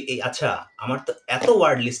যে এই আচ্ছা আমার তো এত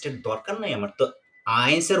ওয়ার্ড লিস্টের দরকার নাই। আমার তো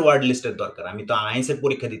আইএলটিএস এর ওয়ার্ড লিস্টের দরকার। আমি তো আইএলটিএস এর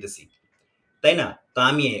পরীক্ষা দিতেছি। তাই না? তো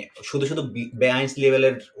আমি শুধু বেআইনস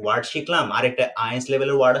লেভেলের ওয়ার্ড শিখলাম, আরেকটা আইএলটিএস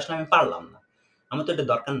লেভেলের ওয়ার্ড আসলে আমি পারলাম না। আমার তো এটা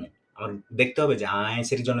দরকার নেই। আমার দেখতে হবে যে আইএলটিএস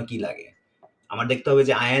এর জন্য কি লাগে। আমার দেখতে হবে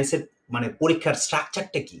যে আইএলটিএস এর মানে পরীক্ষার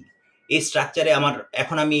স্ট্রাকচারটা কি? এই স্ট্রাকচারে আমার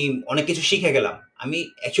এখন আমি অনেক কিছু শিখে গেলাম। আমি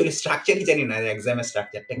অ্যাকচুয়ালি স্ট্রাকচারই জানি না যে এক্সামের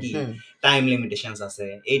স্ট্রাকচারটা কি? হুম, টাইম লিমিটেশনস আছে,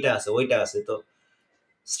 এইটা আছে, ওইটা আছে। তো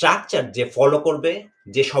স্ট্রাকচার যে ফলো করবে,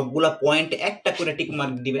 যে সবগুলা পয়েন্ট একটা করে টিক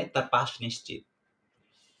মার্ক দিবে, তার পাস নিশ্চিত।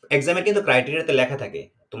 এক্সামের কিন্তু ক্রাইটেরিয়াতে লেখা থাকে।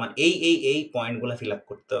 তোমার এই পয়েন্টগুলা ফিল আপ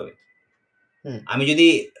করতে হবে। হুম, আমি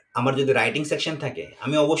আমার যদি রাইটিং সেকশন থাকে,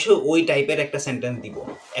 আমি অবশ্যই ওই টাইপের একটা সেন্টেন্স দিব।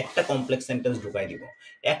 একটা কমপ্লেক্স সেন্টেন্স ঢুকাই দিব।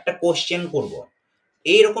 একটা কোয়েশ্চেন করব।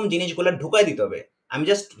 এইরকম জিনিসগুলা ঢুকাই দিতে হবে। আমি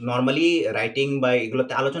জাস্ট নরমালি রাইটিং বা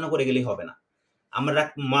এগুলোতে আলোচনা করে গেলেই হবে না। আমার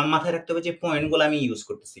মাথায় রাখতে হবে যে পয়েন্টগুলো আমি ইউজ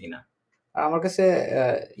করতেছি কিনা। আমার কাছে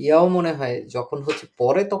ইয়াও মনে হয় যখন হচ্ছে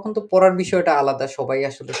পড়ে তখন তো পড়ার বিষয়টা আলাদা। সবাই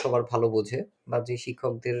আসলে সবার ভালো বোঝে বা যে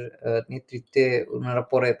শিক্ষকদের নেতৃত্বে উনারা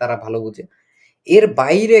পড়ে তারা ভালো বোঝে। এর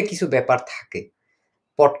বাইরে কিছু ব্যাপার থাকে।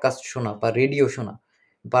 পডকাস্ট শোনা বা রেডিও শোনা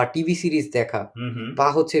বা টিভি সিরিজ দেখা হুম, হুম। বা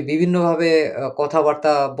হচ্ছে বিভিন্নভাবে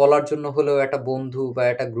কথাবার্তা বলার জন্য হলেও একটা বন্ধু বা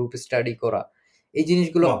একটা গ্রুপ স্টাডি করা। এই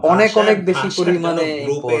জিনিসগুলো অনেক, অনেক বেশি ভাষার জন্য পরিমাণে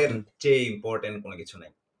গ্রুপের ইম্পোর্টেন্ট। চেয়ে ইম্পোর্টেন্ট কোনো কিছু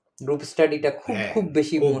নাই। গ্রুপ স্টাডিটা খুব, হ্যাঁ, খুব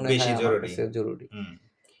বেশি খুব মনে বেশি হয় আমার জরুরি। কাছে জরুরি। হুম,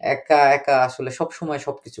 একা, একা আসলে সবসময়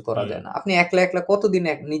সবকিছু করা হুম। যায় না। আপনি একলা, একলা কতদিন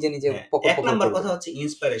নিজে, নিজে হ্যাঁ, পকর, ১ পকর নাম্বার করবেন? কথা হচ্ছে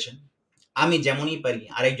ইন্সপিরেশন। আমি যেমনই পারি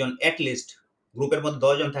আরেকজন এট লিস্ট গ্রুপের মধ্যে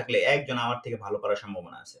 ১০ জন থাকলে ১ জন আমার থেকে ভালো পারার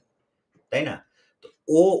সম্ভাবনা আছে। তাই না? তো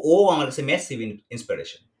ও ও আমার কাছে ম্যাসিভ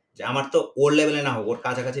ইন্সপিরেশন। যে আমার তো ওর লেভেলে না হোক, ওর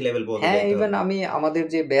কাছাকাছি লেভেল পর্যন্ত হ্যাঁ, যাইতে ইভেন হবে। আমি আমাদের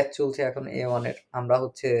যে ব্যাচ চলছে এখন A1 এর আমরা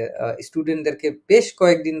হচ্ছে স্টুডেন্টদেরকে বেশ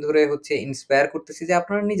কয়েকদিন ধরে হচ্ছে ইন্সপায়ার করতেছি যে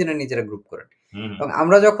আপনারা নিজেরা, নিজেরা গ্রুপ করেন। হুম, হুম। এবং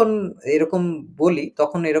আমরা যখন এরকম বলি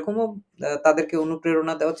তখন এরকমও তাদেরকে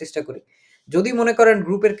অনুপ্রেরণা দেওয়ার চেষ্টা করি। যদি মনে করেন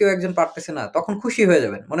গ্রুপের কেউ একজন পারতেছে না তখন খুশি হয়ে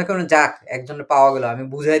যাবেন। মনে করেন যাক একজনের পাওয়া গেল আমি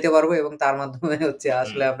বুঝাইতে পারবো এবং তার মাধ্যমে হচ্ছে হুম,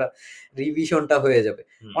 আসলে আমরা রিভিশনটা হয়ে যাবে।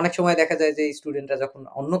 হুম। অনেক সময় দেখা যায় যে স্টুডেন্টরা যখন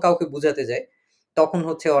অন্য কাউকে বুঝাতে যায় তখন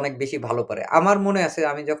হচ্ছে অনেক বেশি ভালো পারে। আমার মনে আছে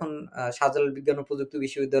আমি যখন শাহজালাল বিজ্ঞান ও প্রযুক্তি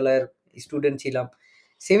বিশ্ববিদ্যালয়ের স্টুডেন্ট ছিলাম,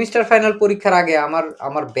 সেমিস্টার ফাইনাল পরীক্ষার আগে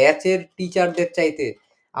আমার ব্যাচের টিচারদের চাইতে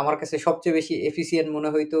আমার কাছে সবচেয়ে বেশি এফিসিয়েন্ট মনে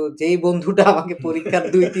হইতো যেই বন্ধুটা আমাকে পরীক্ষার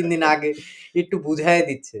 ২-৩ দিন আগে একটু বুঝায়ে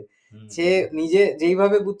দিচ্ছে। হুম, সে হুম। নিজে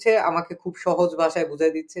যেইভাবে বুঝছে আমাকে খুব সহজ ভাষায়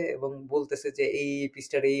বুঝায় দিচ্ছে এবং বলতেছে যে এই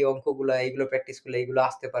পৃষ্ঠার এই অঙ্কগুলা এইগুলো প্র্যাকটিস করলে এগুলো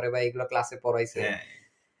আসতে পারে বা এগুলো ক্লাসে পড়াইছে। হ্যাঁ,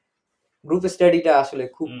 গ্রুপ স্টাডিটা আসলে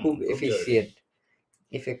খুব, হুম, খুব খুব জরুরি। Efficient,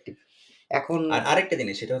 effective. এখন আর আরেকটা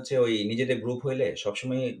জিনিস সেটা হচ্ছে ওই নিজেদের গ্রুপ হইলে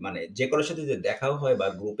সবসময় মানে যে কারোর সাথে যদি দেখাও হয় বা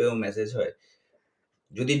গ্রুপেও মেসেজ হয়,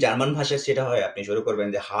 যদি জার্মান ভাষায় সেটা হয় আপনি শুরু করবেন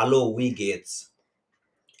যে "হ্যালো উই গেটস"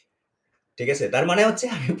 ঠিক আছে? তার মানে হচ্ছে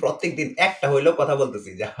আমি প্রত্যেকদিন একটা হইলেও কথা বলতেছি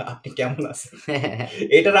যে আপনি কেমন আছেন?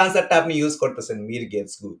 এটার আনসারটা আপনি ইউজ করতেছেন "মির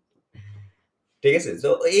গেটস গুট" ঠিক আছে? তো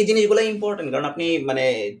এই জিনিসগুলা ইম্পোর্টেন্ট কারণ আপনি মানে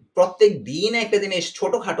প্রত্যেকদিন একটা জিনিস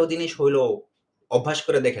ছোটখাটো জিনিস হইলেও অভ্যাস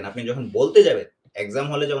করে দেখেন। আপনি যখন বলতে যাবেন, এক্সাম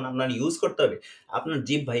হলে যখন আপনার ইউজ করতে হবে, আপনার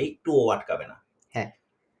জিহ্বা ভাই একটুও আটকাবে না। হ্যাঁ,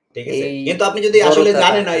 ঠিক আছে? এই কিন্তু আপনি যদি আসলে জড়তাটা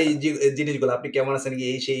জানেন না এই থাকা। জিনিসগুলো, আপনি কেমন আছেন, কি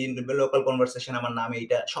এই সেই লোকাল কনভারসেশন, আমার নাম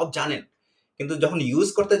এইটা সব জানেন। কিন্তু যখন ইউজ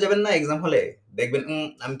করতে যাবেন না এক্সাম হলে, দেখবেন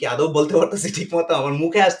আমি কি আদৌ বলতে পারতেছি ঠিকমতো? আমার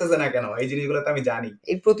মুখে আসতেছে না কেন? এই জিনিসগুলো তো আমি জানি।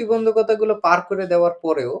 এই প্রতিবন্ধকতাগুলো পার করে দেওয়ার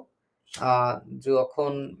পরেও আ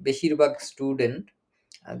যখন বেশিরভাগ স্টুডেন্ট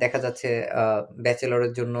দেখা যাচ্ছে আ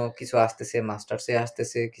ব্যাচেলরের জন্য কিছু আসতেছে, মাস্টার্সে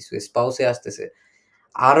আসতেছে, কিছু স্পাউসে আসতেছে।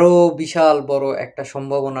 আরো বিশাল বড় একটা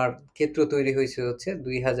সম্ভাবনার ক্ষেত্র তৈরি হইছে হচ্ছে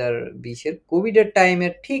 ২০২০ এর কোভিডের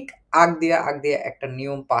টাইমের ঠিক আগ দিয়ে একটা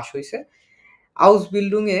নিয়ম পাস হইছে।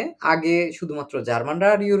 আউসবিল্ডিং এ আগে শুধুমাত্র জার্মানরা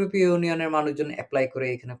আর ইউরোপীয় ইউনিয়নের মানুষজন এপ্লাই করে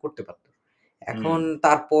এখানে করতে পারত। হুম। এখন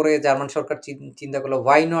তারপরে জার্মান সরকার চিন্তা করল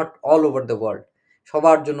why not all over the world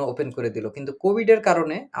সবার জন্য ওপেন করে দিল। কিন্তু কোভিড এর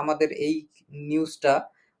কারণে আমাদের এই নিউজটা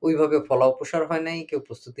ওইভাবে ফলাও-প্রসার হয় নাই, কেউ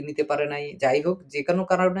প্রস্তুতি নিতে পারে নাই। যাই হোক যে কোনো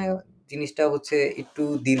কারণে জিনিসটা হচ্ছে একটু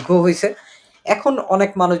দীর্ঘ হইছে। এখন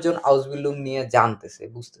অনেক মানুষজন আউসবিল্ডিং নিয়ে জানতেছে,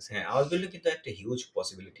 বুঝতেছে। হ্যাঁ, হাউস বিল্ডিং কিন্তু একটা হিউজ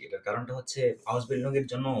পসিবিলিটি। এটার কারণটা হচ্ছে হাউস বিল্ডিং এর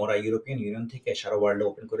জন্য ওরা ইউরোপিয়ান ইউনিয়ন থেকে সারা ওয়ার্ল্ডে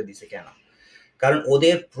ওপেন করে দিছে কেন? কারণ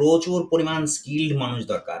ওদের প্রচুর পরিমাণ স্কিলড মানুষ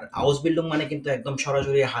দরকার। হাউস বিল্ডিং মানে কিন্তু একদম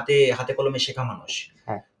সরাসরি হাতে কলমে শেখা মানুষ।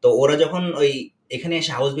 হ্যাঁ, তো ওরা যখন ওই এখানে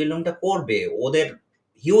এসে হাউস বিল্ডিংটা করবে, ওদের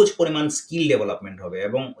হিউজ পরিমাণ স্কিল ডেভেলপমেন্ট হবে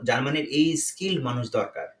এবং জার্মানির এই স্কিলড মানুষ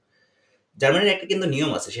দরকার। জার্মানির একটা কিন্তু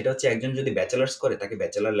নিয়ম আছে, সেটা হচ্ছে একজন যদি ব্যাচেলার্স করে তাকে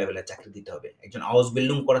ব্যাচেলর লেভেলের চাকরি দিতে হবে। একজন হাউস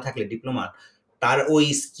বিল্ডিং করা থাকলে ডিপ্লোমা, তার ওই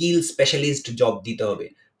স্কিল স্পেশালিস্ট জব দিতে হবে।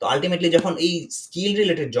 তো আল্টিমেটলি যখন এই স্কিল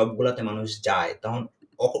রিলেটেড জবগুলাতে মানুষ যায় তখন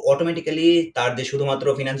অটোমেটিক্যালি তার যে শুধুমাত্র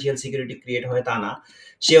ফিনান্সিয়াল সিকিউরিটি ক্রিয়েট হয় তা না,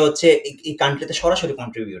 সে হচ্ছে এই কান্ট্রিতে সরাসরি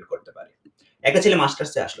কন্ট্রিবিউট করতে পারে। একটা ছেলে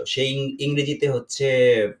মাস্টার্সে আসলো, সে ইংরেজিতে হচ্ছে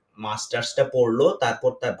মাস্টার্সটা পড়লো,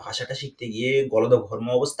 তারপর তার ভাষাটা শিখতে গিয়ে গলদঘর্ম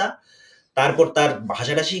অবস্থা। তারপর তার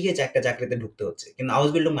ভাষাটা শিখে একটা চাকরিতে ঢুকতে হচ্ছে। কিন্তু হাউস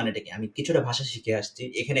বিল্ডিং মানেটা কি? আমি কিছুটা ভাষা শিখে আসছি।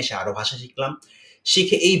 এখানে এসে আরো ভাষা শিখলাম।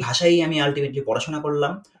 শিখে এই ভাষায় আমি আল্টিমেটলি পড়াশোনা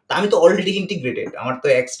করলাম। তা আমি তো অলরেডি ইন্টিগ্রেটেড। আমার তো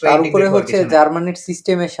এক্সট্রা তার উপরে ইন্টিগ্রেট হওয়ার হচ্ছে কিছু নাই। জার্মানির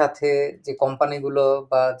সিস্টেমের সাথে যে কোম্পানিগুলো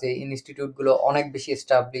বা যে ইনস্টিটিউট গুলো অনেক বেশি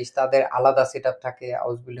এস্টাবলিশ তাদের আলাদা সেটআপ থাকে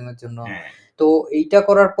হাউস বিল্ডিং এর জন্য। হ্যাঁ, তো এইটা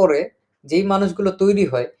করার পরে যেই মানুষগুলো তৈরি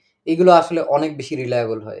হয় এগুলো আসলে অনেক বেশি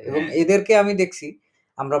রিলায়েবল হয় এবং হ্যাঁ। এদেরকে আমি দেখছি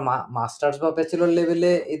আমরা মাস্টার্স বা ব্যাচেলর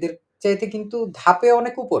লেভেলে এদের চাইতে কিন্তু ধাপে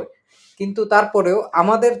অনেক উপরে। কিন্তু তারপরেও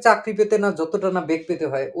আমাদের চাকরি পেতে না যতটা না বেগ পেতে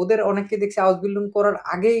হয় ওদের অনেককে দেখছি হাউস বিল্ডিং করার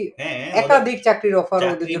আগেই হ্যাঁ, ওদের একাধিক চাকরির অফার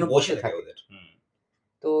ওদের চাকরি জন্য বসে বসে থাকে থাকে। ওদের। হুম।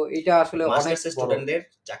 তো এটা আসলে অনেক মাস্টার্স বড়। স্টুডেন্টদের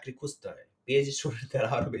চাকরি খুঁজতে হয়, পিএইচডি স্টুডেন্টদের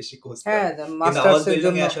আরো বেশি খুঁজতে হ্যাঁ, হয়, কিন্তু মাস্টার্স আওয়াজ এর বিল্ডিং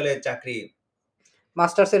জন্য এ আসলে চাকরি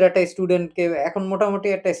মাস্টার্সের একটা স্টুডেন্টকে এখন মোটামুটি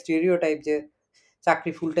একটা স্টেরিওটাইপ যে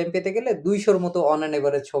চাকরি ফুল টাইম পেতে গেলে ২০০ মতো অন অ্যান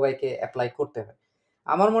এভারেজ সবাইকে এপ্লাই করতে হয়।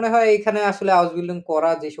 আমার মনে হয় এইখানে আসলে হাউস বিল্ডিং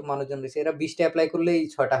করা যেসব মানুষজন রয়েছে এরা ২০ টা এপ্লাই করলেই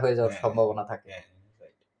 ৬ টা হয়ে যাওয়ার হ্যাঁ, হ্যাঁ, সম্ভাবনা থাকে। হ্যাঁ,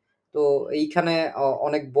 রাইট। তো এইখানে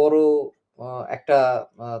অনেক বড় একটা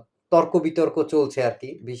আ তর্ক-বিতর্ক চলছে আরকি।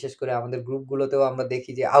 বিশেষ করে আমাদের গ্রুপগুলোতেও আমরা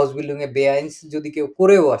দেখি যে হাউস বিল্ডিং এ বেআইন যদি কেউ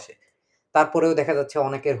করেও আসে, তারপরেও দেখা যাচ্ছে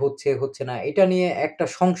অনেকের হচ্ছে, হচ্ছে না। এটা নিয়ে একটা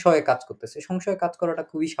সংশয় কাজ করতেছে। সংশয় কাজ করাটা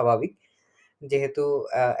খুবই স্বাভাবিক। যেহেতু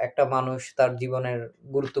একটা মানুষ তার জীবনের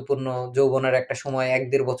গুরুত্বপূর্ণ যৌবনের একটা সময়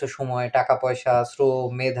 ১-১.৫ বছর সময়, টাকা-পয়সা, শ্রম,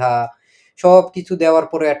 মেধা সবকিছু দেওয়ার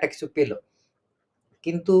পরে একটা কিছু পেল।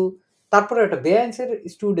 কিন্তু তারপরেও একটা বেআইনসের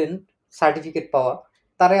স্টুডেন্ট সার্টিফিকেট পাওয়া,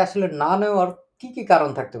 তারে আসলে না নেওয়ার কি কারণ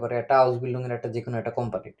থাকতে পারে একটা হাউস বিল্ডিং এর একটা যেকোনো একটা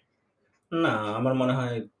কোম্পানির? না, আমার মনে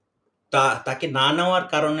হয় তাকে না নেওয়ার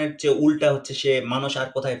কারণের চেয়ে উল্টা হচ্ছে সে মানুষ আর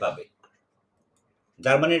কোথায় পাবে?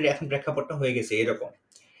 জার্মানির এখন প্রেক্ষাপটটা হয়ে গেছে এরকম।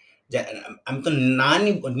 যে আমি তো না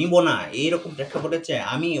নিব না এইরকম প্রেক্ষাপটের চেয়ে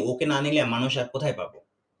আমি ওকে না নিলে মানুষ আর কোথায় পাবো?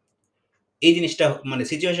 এই জিনিসটা মানে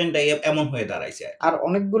সিচুয়েশনটা এমন হয়ে দাঁড়াইছে আরকি। আর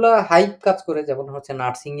অনেকগুলা হাইপ কাজ করে যেমন হচ্ছে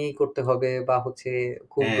নার্সিং এই করতে হবে বা হচ্ছে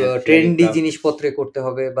খুব হ্যাঁ, ট্রেন্ডি ফ্লেরিকা জিনিসপত্রে করতে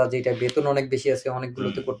হবে বা যেটা বেতন অনেক বেশি আছে হুম,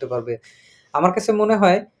 অনেকগুলোতে করতে পারবে। আমার কাছে মনে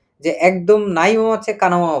হয় যে একদম নাই হওয়ার চেয়ে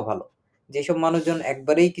কানা হওয়া ভালো। যেসব মানুষজন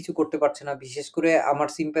একবারেই কিছু করতে পারছে না, বিশেষ করে আমার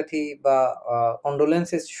sympathy বা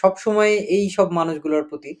condolences সবসময় এইসব মানুষগুলোর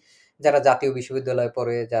প্রতি যারা জাতীয় বিশ্ববিদ্যালয়ে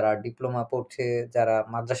পড়ে, যারা ডিপ্লোমা পড়ছে, যারা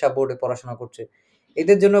মাদ্রাসা বোর্ডে পড়াশোনা করছে।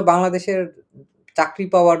 এদের জন্য বাংলাদেশের চাকরি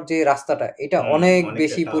পাওয়ার যে রাস্তাটা এটা হুম, অনেক অনেকটা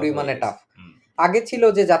বেশি টাফ হয়ে পরিমাণে গেছে। টাফ। হুম, আগে ছিল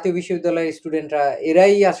যে জাতীয় বিশ্ববিদ্যালয়ের স্টুডেন্টরা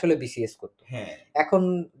এরাই আসলে বিসিএস করত। হ্যাঁ, এখন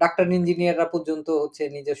ডাক্তার ইঞ্জিনিয়াররা পর্যন্ত হচ্ছে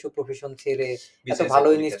নিজস্ব প্রফেশন ছেড়ে এত বিসিএস এর ভালো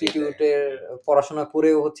পরীক্ষা দিয়ে দেয়। ইনস্টিটিউটের হ্যাঁ, পড়াশোনা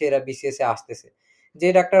করেও হচ্ছে এরা বিসিএস এ আসতেছে। যে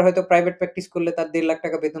ডাক্তার হয়তো প্রাইভেট প্র্যাকটিস করলে তার ৳১.৫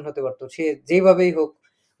 লাখ বেতন হতে পারত। সে যেভাবেই হোক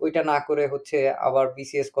ওইটা না করে হচ্ছে আবার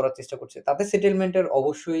বিসিএস করার চেষ্টা করছে। তাদের সেটেলমেন্ট এর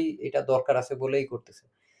অবশ্যই এটা দরকার আছে বলেই করতেছে।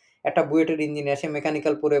 একটা বুয়েটের ইঞ্জিনিয়ার সে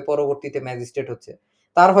মেকানিক্যাল পড়ে পরবর্তীতে ম্যাজিস্ট্রেট হচ্ছে।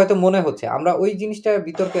 তার হয়তো মনে হচ্ছে আমরা ওই জিনিসটার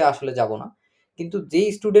বিতর্কে আসলে যাব না। কিন্তু যেই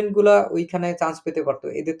স্টুডেন্ট গুলা ওইখানে চান্স পেতে পারত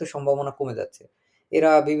এদের তো সম্ভাবনা কমে যাচ্ছে।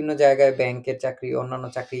 এরা বিভিন্ন জায়গায় ব্যাংকের চাকরি, অন্যান্য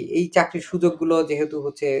চাকরি এই চাকরির সুযোগগুলো যেহেতু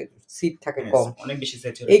হচ্ছে সিট থাকে হ্যাঁ, কম। অনেক বেশি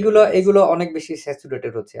স্যাচুরেটেড এইগুলো, হয়ে গেছে। এগুলো অনেক বেশি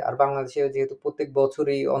স্যাচুরেটেড হচ্ছে। আর বাংলাদেশে যেহেতু প্রত্যেক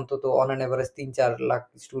বছরই অন্তত on an average ৩-৪ lakh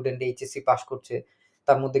student HSC pass করছে।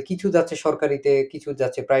 তার মধ্যে কিছু যাচ্ছে সরকারিতে, কিছু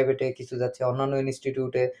যাচ্ছে প্রাইভেটে, কিছু যাচ্ছে অন্যান্য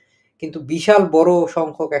ইনস্টিটিউটে। কিন্তু বিশাল বড়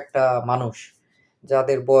সংখ্যক একটা মানুষ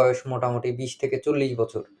যাদের বয়স মোটামুটি ২০ থেকে ৪০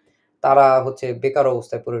 বছর, তারা হচ্ছে বেকার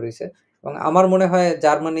অবস্থায় পড়ে রইছে। এবং আমার মনে হয়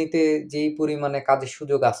জার্মানিতে যেই পরিমাণে কাজের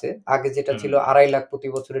সুযোগ আছে, আগে যেটা হুম, ছিল ২.৫ লাখ প্রতি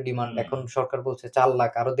বছরের ডিমান্ড, হুম, এখন সরকার বলছে ৪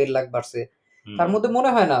 লাখ, আরো ১.৫ লাখ বাড়ছে। হুম, তার মধ্যে মনে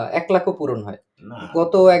হয় না ১ লাখও পূরণ হয়। না।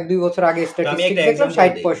 গত ১-২ বছর আগে তো আমি একটা স্ট্যাটিস্টিক্স দেখলাম এক্সাম্পল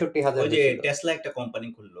দেই। ৬০-৬৫ হাজার ওই যে হয়েছিল। টেসলা একটা কোম্পানি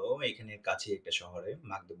খুললো এখানে কাছেই একটা শহরে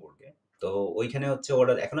মাগদেবুর্গে। তো ওইখানে হচ্ছে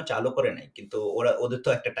ওরা এখনো চালু করে নাই। কিন্তু ওদের তো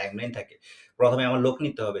একটা টাইমলাইন থাকে। ১ম এ আমার লোক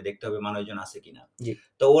নিতে হবে, দেখতে হবে মানুষজন আছে কিনা। জি।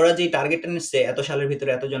 তো ওরা যেই টার্গেটটা নিচ্ছে এত সালের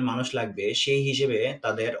ভিতরে এতজন মানুষ লাগবে সেই হিসেবে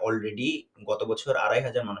তাদের অলরেডি গত বছর ২,৫০০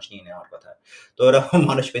 মানুষ নিয়ে নেওয়ার কথা। তো ওরা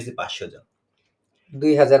মানুষ পেয়েছে ৫০০ জন।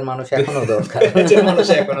 ২,০০০ মানুষ এখনো দরকার। ২,০০০ মানুষ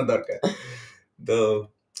এখনো দরকার। তো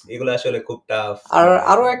এগুলো আসলে খুব টাফ আর মানে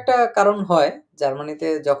আরো একটা কারণ হয় জার্মানিতে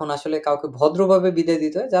যখন আসলে কাউকে ভদ্রভাবে বিদায়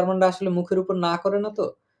দিতে হয়, জার্মানরা আসলে মুখের উপর না করে না তো।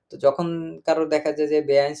 তো যখন কারো দেখা যায় যে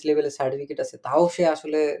বেআইনস লেভেলের সার্টিফিকেট আছে, তাও সে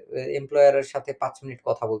আসলে এমপ্লয়ার এর সাথে ৫ মিনিট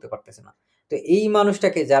কথা বলতে পারতেছে না। তো এই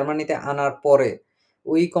মানুষটাকে জার্মানিতে আনার পরে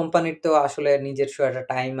ওই কোম্পানির তো আসলে নিজস্ব একটা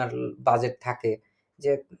টাইম আর বাজেট থাকে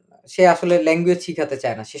যে সে আসলে ল্যাঙ্গুয়েজ শিখাতে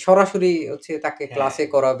চায় না। সে সরাসরি হচ্ছে তাকে হ্যাঁ, ক্লাসে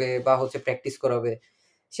করাবে বা হচ্ছে প্র্যাকটিস করাবে।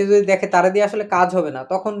 সে যদি দেখে তারা দিয়ে আসলে কাজ হবে না,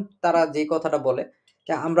 তখন তারা যেই কথাটা বলে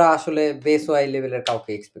যে, "আমরা আসলে বেস ওয়াই লেভেলের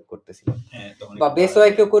কাউকে এক্সপেক্ট করতেছি।" হ্যাঁ, তখন বা একটু বাড়ায় বেস ওয়াই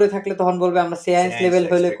দেয়। কেউ করে থাকলে তখন বলবে, "আমরা সি-1 সায়েন্স লেভেল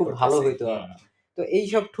হইলে এক্সপেক্ট খুব ভালো করতেছি। হইতো।" হুম। তো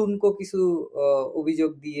এইসব ঠুনকো কিছু অ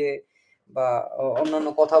অভিযোগ দিয়ে বা অন্যান্য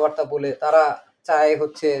কথাবার্তা বলে তারা চায়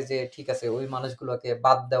হচ্ছে যে ঠিক আছে ওই মানুষগুলোকে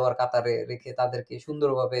বাদ দেওয়ার কাতারে রেখে তাদেরকে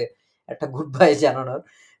সুন্দরভাবে একটা গুড বাই জানানোর।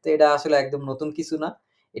 তো এটা আসলে একদম নতুন কিছু না।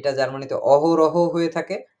 এটা জার্মানিতে অহরহ হয়ে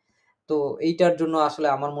থাকে। তো এইটার জন্য আসলে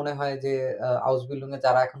আমার মনে হয় যে হাউস বিল্ডিং এ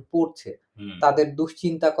যারা এখন পড়ছে, হুম, তাদের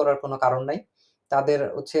দুশ্চিন্তা করার কোনো কারণ নাই। তাদের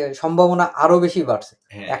হচ্ছে সম্ভাবনা আরো বেশি বাড়ছে।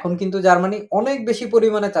 হ্যাঁ, এখন কিন্তু জার্মানি অনেক বেশি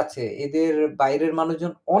পরিমাণে চাচ্ছে। এদের বাইরের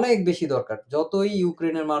মানুষজন অনেক বেশি দরকার। যতই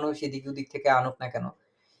ইউক্রেনের মানুষ এদিক ওদিক থেকে আনুক না কেন,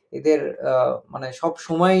 এদের আ মানে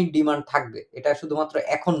সবসময়ই ডিমান্ড থাকবে। এটা শুধুমাত্র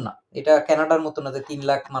এখন না। এটা কানাডার মতো না যে ৩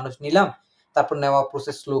 লাখ মানুষ নিলাম, তারপর নেওয়া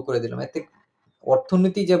প্রসেস স্লো করে দিলাম। এতে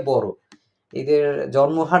অর্থনীতি যে বড় এদের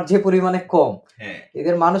জন্মহার যে পরিমাণে কম, হ্যাঁ।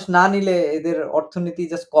 এদের মানুষ না নিলে এদের অর্থনীতি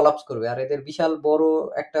জাস্ট কোলাপস করবে। আর এদের বিশাল বড়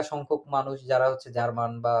একটা সংখ্যক মানুষ যারা হচ্ছে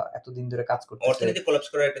জার্মান বা এতদিন ধরে কাজ করতেছে। অর্থনীতি কোলাপস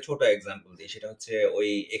করার একটা ছোট এক্সাম্পল দিই। সেটা হচ্ছে ওই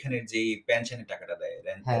এখানের যেই পেনশনের টাকাটা দেয়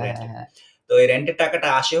হ্যাঁ, রেন্টের। হ্যাঁ। তো এই রেন্টের টাকাটা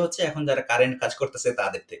আসে হচ্ছে এখন যারা কারেন্ট কাজ করতেছে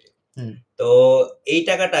তাদের থেকে। হুম। তো এই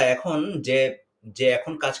টাকাটা এখন যে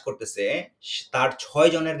এখন কাজ করতেছে তার ৬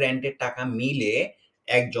 জনের রেন্টের টাকা মিলে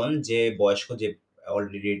একজন যে বয়স্ক যে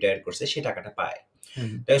অলরেডি রিটায়ার করছে সে টাকাটা পায়।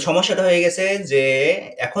 হুম। তো সমস্যাটা হয়ে গেছে যে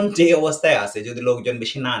এখন যে অবস্থায় আছে যদি লোকজন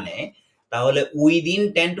বেশি না নেয় তাহলে উইদিন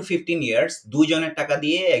 10 to 15 ইয়ার্স ২ জনের টাকা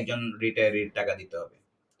দিয়ে একজন রিটায়ারির টাকা দিতে হবে।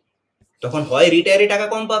 তখন হয় রিটায়ারি টাকা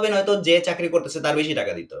কম পাবে নয়তো যে চাকরি করতেছে তার বেশি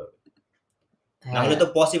টাকা দিতে হবে। না হলে হ্যাঁ। তো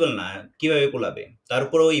পসিবল না। কিভাবে কুলাবে? তার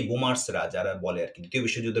উপরে ওই বুমার্সরা যারা বলে আরকি ২য়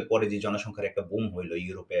বিশ্বযুদ্ধের পরে যে জনসংখ্যার একটা বুম হইলো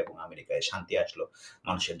ইউরোপে এবং আমেরিকায় শান্তি আসলো,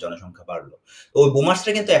 মানুষের জনসংখ্যা বাড়লো। তো ওই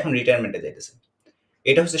বুমার্সরা কিন্তু এখন রিটায়ারমেন্টে যাইতেছে।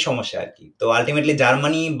 এটা হচ্ছে সমস্যা আরকি। তো আল্টিমেটলি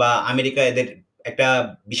জার্মানি বা আমেরিকা এদের একটা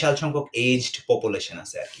বিশাল সংখ্যক এজড পপুলেশন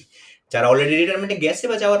আছে আরকি। যারা অলরেডি রিটায়ারমেন্টে গেছে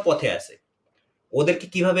বা যাওয়ার পথে আছে। ওদেরকে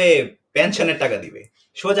কিভাবে পেনশনের টাকা দিবে?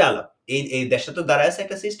 সোজা আলাপ। এই দেশটা তো দাঁড়ায় আছে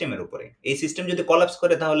একটা সিস্টেমের উপরে। এই সিস্টেম যদি কোলাপস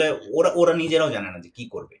করে তাহলে ওরা নিজেরাও জানে না যে কি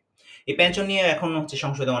করবে। এই পেনশন নিয়ে এখন হচ্ছে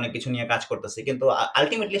সংসদে অনেক কিছু নিয়ে কাজ করতেছে। কিন্তু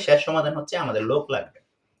আল্টিমেটলি শেষ সমাধান হচ্ছে আমাদের লোক লাগবে।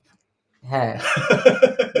 হ্যাঁ।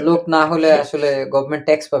 লোক না হলে আসলে গভর্নমেন্ট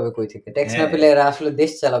ট্যাক্স পাবে কই থেকে? ট্যাক্স না হ্যাঁ, পেলে এরা আসলে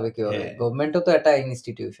দেশ চালাবে কিভাবে? হ্যাঁ। গভর্নমেন্টও তো একটা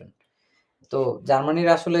ইনস্টিটিউশন। তো জার্মানির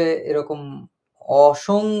আসলে এরকম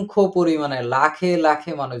অসংখ্য পরিমাণে লাখে,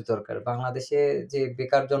 লাখে মানুষ দরকার। বাংলাদেশে যে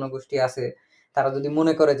বেকার জনগোষ্ঠী আছে, তারা যদি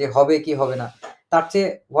মনে করে যে হবে কি হবে না, তার চেয়ে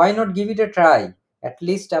why not give it a try? at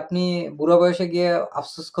least আপনি বুড়া বয়সে গিয়ে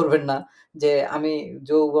আফসোস করবেন না যে আমি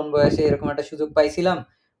যৌবন বয়সে এরকম একটা সুযোগ পাইছিলাম,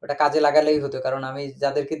 ওটা কাজে লাগালেই হতো। কারণ আমি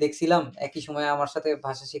যাদেরকে দেখছিলাম একই সময়ে আমার সাথে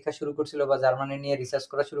ভাষা শিক্ষা শুরু করছিল বা জার্মানি নিয়ে রিসার্চ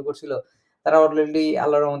করা শুরু করছিল, তারা অলরেডি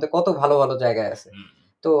আল্লাহর রহমতে কত ভালো, ভালো জায়গায় আছে। হুম।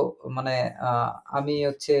 তো মানে আ আমি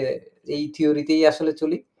হচ্ছে এই থিওরিতেই আসলে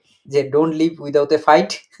চলি যে don't leave without A fight.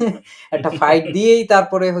 একটা ফাইট দিয়েই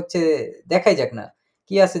তারপরে হচ্ছে দেখাই যাক না।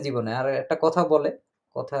 কি আছে জীবনে? আর একটা কথা বলে,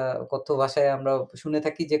 কথা কথ্য ভাষায় আমরা শুনে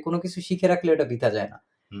থাকি যে কোন কিছু শিখে রাখলে ওটা বৃথা যায় না।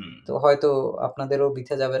 হুম। তো হয়তো আপনাদেরও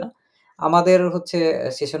বৃথা যাবে না। আমাদের হচ্ছে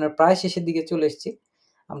সেশনের প্রায় শেষের দিকে চলে এসেছি।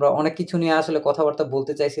 আমরা অনেক কিছু নিয়ে আসলে কথাবার্তা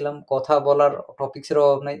বলতে চাইছিলাম। কথা বলার টপিকস এর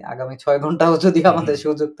অভাব নাই। আগামী ৬ ঘন্টাও যদি হুম, আমাদের হুম।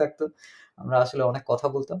 সুযোগ থাকতো, আমরা আসলে অনেক কথা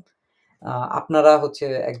বলতাম। আপনারা হচ্ছে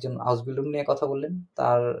একজন Ausbildung নিয়ে কথা বললেন।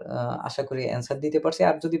 তার আশা করি অ্যান্সার দিতে পারছি।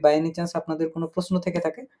 আর যদি বাই এনি চান্স আপনাদের কোনো প্রশ্ন থেকে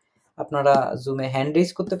থাকে, আপনারা Zoom এ হ্যান্ড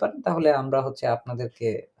রেইজ করতে পারেন। তাহলে আমরা হচ্ছে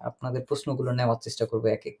আপনাদের প্রশ্নগুলো নেওয়ার চেষ্টা করব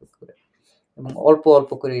এক, এক করে। এবং অল্প,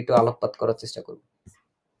 অল্প করে একটু আলোকপাত করার চেষ্টা করব।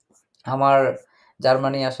 আমার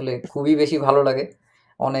জার্মানি আসলে খুবই বেশি ভালো লাগে।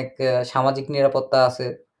 অনেক সামাজিক নিরাপত্তা আছে।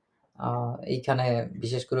 আ এইখানে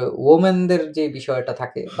বিশেষ করে ওমেনদের যে বিষয়টা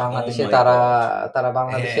থাকে, ওহ বাংলাদেশে মাই তারা গড! তারা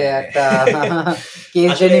বাংলাদেশে হ্যাঁ। একটা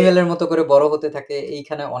কেজড আসলে অ্যানিমেল এর মতো করে বড় হতে থাকে।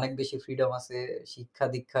 এইখানে অনেক বেশি ফ্রিডম আছে।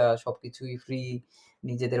 শিক্ষা-দীক্ষা সবকিছুই ফ্রি।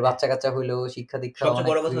 নিজেদের বাচ্চা-কাচ্চা হইলেও শিক্ষা-দীক্ষা সবচেয়ে অনেক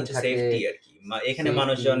বড় কথা ফ্রি হচ্ছে থাকে। সেফটি আরকি। এখানে সেফটি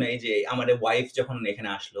মানুষজন এই যে আমাদের ওয়াইফ যখন এখানে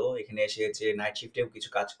আসলো, এখানে এসে যে নাইট শিফটেও কিছু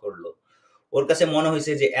কাজ করলো। ওর কাছে মনে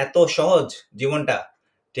হইছে যে এত সহজ জীবনটা।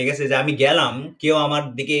 ঠিক আছে? যে আমি গেলাম, কেউ আমার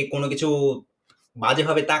দিকে কোনো কিছু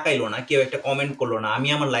বাজেভাবে তাকাইলো না। কেউ একটা কমেন্ট করলো না। আমি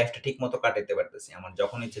আমার লাইফটা ঠিকমতো কাটাইতে পারতেছি। আমার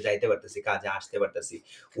যখন ইচ্ছে যাইতে পারতেছি, কাজে আসতে পারতেছি।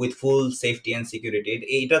 With full safety and security.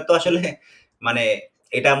 এইটা তো আসলে মানে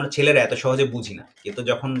এটা আমরা ছেলেরা এত সহজে বুঝি না। কিন্তু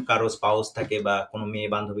যখন কারো স্পাউস থাকে বা কোনো মেয়ে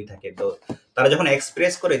বান্ধবী থাকে তো তারা যখন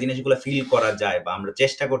এক্সপ্রেস করে জিনিসগুলো ফিল করা যায় বা আমরা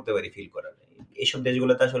চেষ্টা করতে পারি ফিল করার। এইসব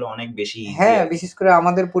দেশগুলোতে আসলে অনেক বেশি ইজি হ্যাঁ, আরকি। বিশেষ করে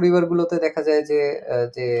আমাদের পরিবারগুলোতে দেখা যায় যে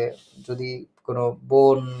যে যদি কোনো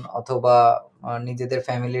বোন অথবা নিজেদের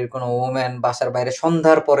ফ্যামিলির কোনো ওম্যান বাসার বাইরে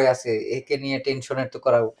সন্ধ্যার পরে আছে, একে নিয়ে টেনশনের তো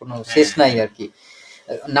করার কোনো শেষ হ্যাঁ, নাই হ্যাঁ। আরকি।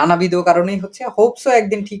 নানাবিধ কারণেই হচ্ছে হোপ সো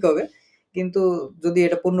একদিন ঠিক হবে। কিন্তু যদি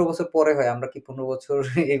এটা ১৫ বছর পরে হয়, আমরা কি ১৫ বছর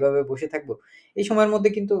এইভাবে বসে থাকবো? এই সময়ের মধ্যে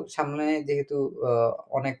কিন্তু সামনে যেহেতু আ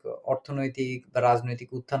অনেক অর্থনৈতিক বা রাজনৈতিক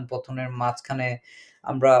উত্থান-পতনের মাঝখানে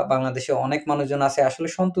আমরা বাংলাদেশে অনেক মানুষজন আছে আসলে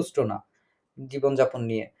সন্তুষ্ট না জীবনযাপন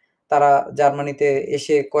নিয়ে। তারা জার্মানিতে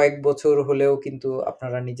এসে কয়েক বছর হলেও কিন্তু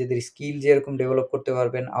আপনারা নিজেদের স্কিল যেরকম ডেভেলপ করতে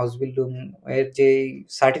পারবেন, Ausbildung এর যেই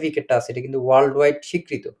সার্টিফিকেটটা আছে এটা কিন্তু ওয়ার্লড ওয়াইড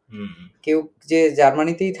স্বীকৃত। হুম। কেউ যে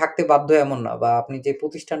জার্মানিতেই থাকতে বাধ্য এমন না বা আপনি যে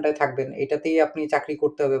প্রতিষ্ঠানটায় থাকবেন এটাতেই আপনি চাকরি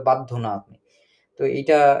করতে হবে বাধ্য না আপনি। তো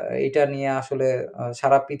এইটা নিয়ে আসলে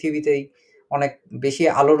সারা পৃথিবীতেই অনেক বেশি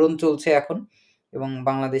আলোড়ন চলছে এখন এবং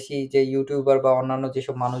বাংলাদেশী যে ইউটিউবার বা অন্যান্য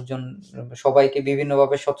যেসব মানুষজন সবাইকে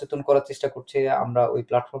বিভিন্নভাবে সচেতন করার চেষ্টা করছে। আমরা ওই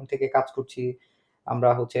প্ল্যাটফর্ম থেকে কাজ করছি। আমরা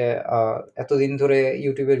হচ্ছে আ এতদিন ধরে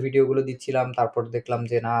ইউটিউবের ভিডিওগুলো দিচ্ছিলাম। তারপর দেখলাম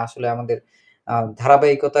যে না আসলে আমাদের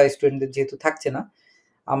ধারাবাহিকতা স্টুডেন্টদের যেহেতু থাকছে না,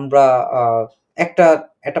 আমরা আ একটা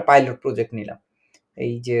একটা পাইলট প্রজেক্ট নিলাম।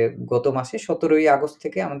 এই যে গত মাসে 17ই আগস্ট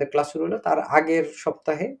থেকে আমাদের ক্লাস শুরু হলো, তার আগের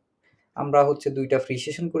সপ্তাহে আমরা হচ্ছে 2টা ফ্রি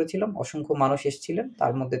সেশন করেছিলাম। অসংখ্য মানুষ এসেছিলেন।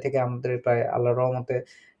 তার মধ্যে থেকে আমাদের প্রায় আল্লাহর রহমতে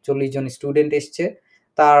 40 জন স্টুডেন্ট এসছে।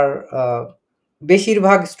 তার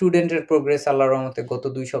বেশিরভাগ স্টুডেন্টের প্রোগ্রেস আল্লাহর রহমতে গত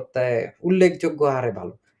 2 সপ্তাহে উল্লেখযোগ্য হারে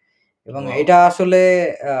ভালো। এবং ওয়াও! এটা আসলে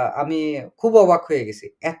আমি খুব অবাক হয়ে গেছি।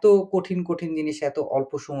 এত কঠিন, কঠিন জিনিস এত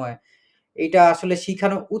অল্প সময়ে, এইটা আসলে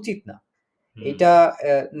শিখানো উচিত না। হুম, এইটা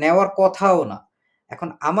নেওয়ার কথাও না। এখন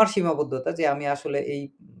আমার সীমাবদ্ধতা যে আমি আসলে এই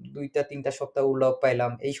 2টা 3টা সপ্তাহ উড়লক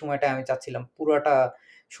পাইলাম। এই সময়টা আমি চাচ্ছিলাম পুরাটা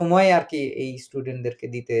সময় আরকি এই স্টুডেন্টদেরকে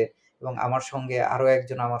দিতে, এবং আমার সঙ্গে আরো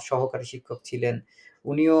একজন আমার সহকারী শিক্ষক ছিলেন।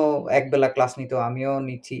 উনিও একবেলা ক্লাস নিত, আমিও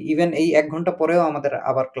নিচ্ছি। ইভেন এই ১ ঘন্টা পরেও আমাদের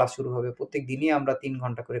আবার ক্লাস শুরু হবে। প্রত্যেক দিনই আমরা ৩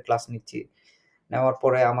 ঘন্টা করে ক্লাস নিচ্ছি। নেওয়ার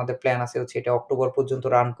পরে আমাদের প্ল্যান আছে হচ্ছে এটা অক্টোবর পর্যন্ত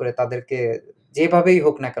রান করে তাদেরকে যেভাবেই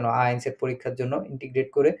হোক না কেন আইএলটিএস পরীক্ষার জন্য ইন্টিগ্রেট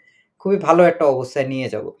করে খুবই ভালো একটা অবস্থায় নিয়ে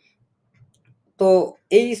যাব। তো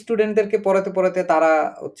এই স্টুডেন্টদেরকে পড়াতে তারা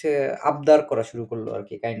হচ্ছে আবদার করা শুরু করলো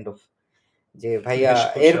আরকি কাইন্ড অফ, যে ভাইয়া বেশ খুব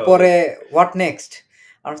স্বাভাবিক। এরপরে হোয়াট নেক্সট?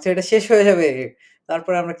 আমরা বলছি এটা শেষ হয়ে যাবে।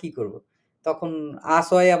 তারপরে আমরা কি করব? তখন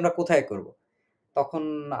আসওয়াই আমরা কোথায় করব? তখন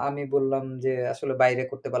আমি বললাম যে, "আসলে বাইরে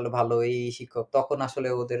করতে পারলে ভালো।" এই শিক্ষক। তখন আসলে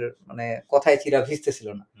ওদের মানে কথায় চিড়া ভিজতেছিল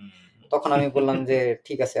না। হুম। তখন আমি বললাম যে,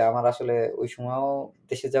 "ঠিক আছে, আমার আসলে ওই সময়ও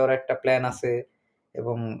দেশে যাওয়ার একটা প্ল্যান আছে,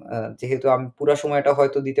 এবং যেহেতু আমি পুরা সময়টা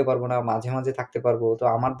হয়তো দিতে পারব না, মাঝে থাকতে পারবো। তো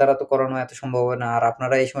আমার দ্বারা তো করানো এত সম্ভব হবে না। আর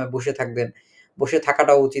আপনারা এই সময় বসে থাকবেন। বসে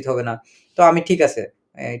থাকাটাও উচিত হবে না। তো আমি ঠিক আছে,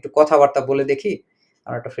 একটু কথাবার্তা বলে দেখি।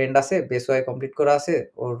 আমার একটা ফ্রেন্ড আছে, বেসওয়াই কমপ্লিট করা আছে।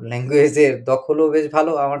 ওর ল্যাঙ্গুয়েজের দখলও বেশ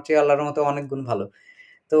ভালো। আমার চেয়ে আল্লাহর রহমতে অনেক গুণ ভালো।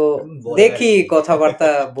 তো বলে দেখি আরকি। কথাবার্তা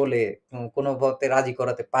বলে কোনো মতে রাজি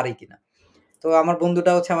করাতে পারি কিনা।" তো আমার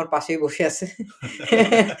বন্ধুটা হচ্ছে আমার পাশেই বসে আছে।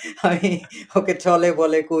 আমি ওকে ছলে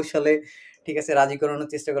বলে কৌশলে ঠিক আছে রাজি করানোর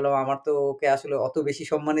চেষ্টা করলাম। আমার তো ওকে আসলে অত বেশি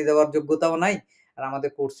সম্মানী দেওয়ার যোগ্যতাও নাই। আর আমাদের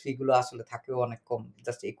কোর্স ফি গুলো আসলে থাকেও অনেক কম।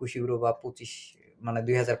 জাস্ট €২১ বা ২৫ মানে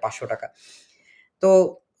 ৳২৫০০। তো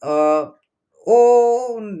আ ও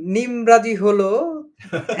নিমরাজি হলো।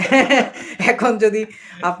 এখন যদি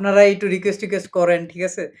আপনারা একটু রিকোয়েস্ট করেন, ঠিক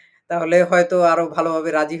আছে? তাহলে হয়তো আরো ভালোভাবে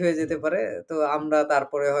রাজি হয়ে যেতে পারে। তো আমরা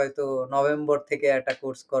তারপরে হয়তো নভেম্বর থেকে একটা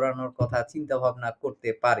কোর্স করানোর কথা চিন্তা ভাবনা করতে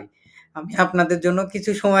পারি। আমি আপনাদের জন্য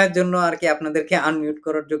কিছু সময়ের জন্য আরকি আপনাদেরকে আনমিউট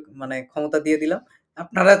করার মানে ক্ষমতা দিয়ে দিলাম।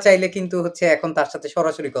 আপনারা চাইলে কিন্তু হচ্ছে এখন তার সাথে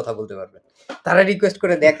সরাসরি কথা বলতে পারবেন। তারা রিকোয়েস্ট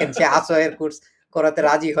করে দেখেন সে আসোয়ার কোর্স করাতে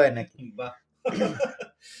রাজি হয় নাকি? বাহ!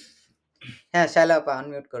 হ্যাঁ, শায়লা আপা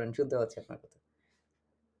আনমিউট করেন। শুনতে পাচ্ছি আপনার কথা।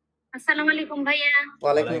 আসসালামু আলাইকুম ভাইয়া।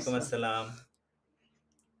 ওয়ালাইকুম ওয়ালাইকুম আসসালাম। আসসালাম।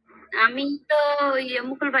 আমি তো ওই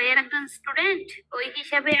মুকুল ভাইয়ের একজন স্টুডেন্ট। ওই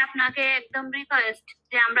হিসাবে আপনাকে একদম রিকোয়েস্ট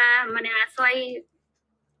যে আমরা মানে আসওয়াই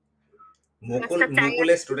ক্লাসটা চাই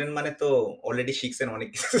মুকুলের আরকি। স্টুডেন্ট মানে তো অলরেডি শিখছেন অনেক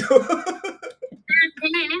কিছু। হ্যাঁ,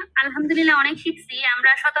 আলহামদুলিল্লাহ অনেক শিখছি।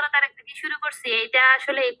 আমরা ১৭ তারিখ থেকে শুরু করছি। এটা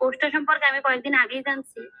আসলে এই কোর্সটা সম্পর্কে আমি কয়েকদিন আগেই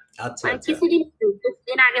জানছি। আচ্ছা, মানে আচ্ছা। কিছুদিন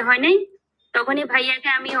আগে হয় নাই। তখনই ভাইয়াকে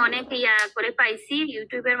আমি অনেক করে পাইছি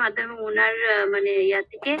YouTube এর মাধ্যমে উনার মানে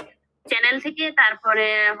থেকে চ্যানেল থেকে, তারপরে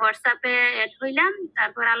WhatsApp এ এড হইলাম।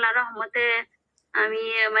 তারপর আল্লাহর রহমতে আমি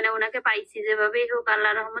মানে উনাকে পাইছি যেভাবেই হোক,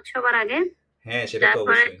 আল্লাহর রহমত সবার আগে। হ্যাঁ, সেটা তো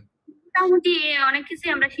তারপরে অবশ্যই। মোটামুটি অনেক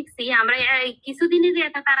কিছুই আমরা শিখছি। আমরা এই কিছুদিনে যে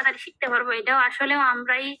এত তাড়াতাড়ি শিখতে পারবো এটাও আসলেও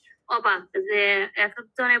আমরাই অবাক, যে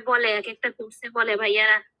একেকজনে বলে একেকটা কোর্সে বলে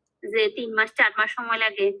ভাইয়ারা যে ৩ মাস ৪ মাস সময়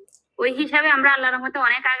লাগে। ওই হিসাবে আমরা আল্লাহর রহমতে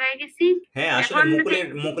অনেক আগায় গেছি। হ্যাঁ, আসলে এখন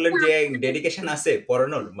মুকুলের যে ডেডিকেশন আছে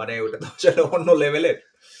পড়ানোর মানে ওটা তো আসলে অন্য লেভেলের।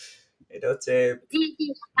 এটা হচ্ছে জি, হুম,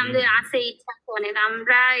 হুম। আলহামদুলিল্লাহ আছে, ইচ্ছা আছে অনেক।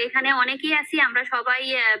 আমরা এখানে অনেকেই আছি, আমরা সবাই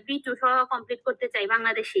B2 সহ কমপ্লিট করতে চাই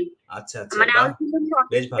বাংলাদেশেই। আচ্ছা, আচ্ছা। মানে বাহ! আমার কিন্তু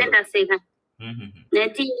অনেক বেশ ভালো। স্টুডেন্ট আছে এখানে। হুম, হুম, হুম।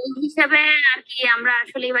 জি, এই হিসাবে আরকি আমরা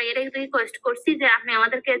আসলে ভাইয়ারে রিকোয়েস্ট করছি যে আপনি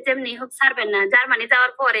আমাদেরকে যেমনি হোক ছাড়বেন না। জার্মানি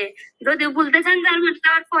যাওয়ার পরে যদিও বলতে চান জার্মানি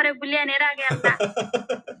যাওয়ার পরে বলিয়েন, এর আগে আমরা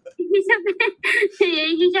এই হিসাবে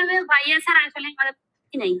এই হিসাবে ভাইয়া ছাড়া আসলে আমাদের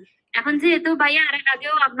কি নাই। এখন যেহেতু ভাইয়া আর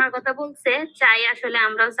আগেও আপনার কথা বলছে, চাই আসলে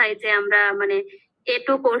আমরাও চাই যে আমরা মানে A2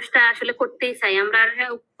 কোর্সটা আসলে করতেই চাই। আমরা আর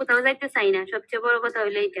কোথাও যাইতে চাই না। সবচেয়ে বড় কথা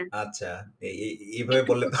হইলো এইটা। আচ্ছা। এইভাবে একটু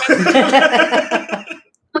বললে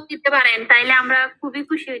তো দিতে পারেন তাইলে আমরা খুবই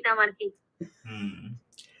খুশি হইতাম আরকি। হুম।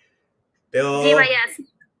 তো জি ভাইয়া।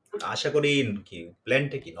 আশা করি কি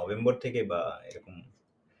প্ল্যানটা কি নভেম্বর থেকে বা এরকম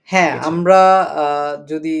হ্যাঁ, কিছু? আমরা আ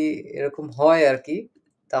যদি এরকম হয় আরকি,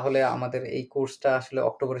 তাহলে আমাদের এই কোর্সটা আসলে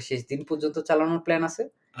অক্টোবরের শেষ দিন পর্যন্ত চালানোর প্ল্যান আছে।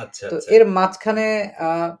 আচ্ছা, তো আচ্ছা। এর মাঝখানে আ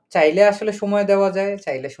চাইলে আসলে সময় দেওয়া যায়,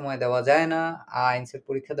 চাইলে সময় দেওয়া যায় না আইনসের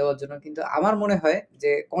পরীক্ষা দেওয়ার জন্য। কিন্তু আমার মনে হয়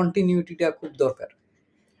যে কন্টিনিউটিটা খুব দরকার।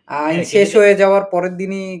 আইন হ্যাঁ, শেষ হয়ে যাওয়ার পরের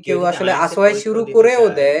দিনই কেউ কেউ যদি আসলে আইএলটিএস এর আসোয়াই শুরু পরীক্ষাও দিতে করেও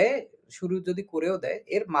চায় দেয়, শুরু যদি করেও দেয়,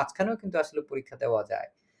 এর মাঝখানেও কিন্তু আসলে পরীক্ষা দেওয়া যায়।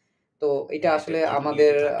 তো এটা হ্যাঁ, আসলে এটা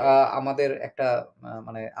আমাদের continuity থাকে। আমাদের একটা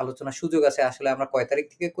মানে আলোচনার সুযোগ আছে। আসলে আমরা কয় তারিখ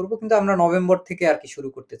থেকে করব? কিন্তু আমরা নভেম্বর থেকে আরকি শুরু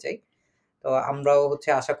করতে চাই। তো আমরাও হচ্ছে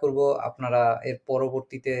আশা করব আপনারা এর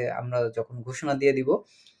পরবর্তীতে আমরা যখন ঘোষণা দিয়ে দিব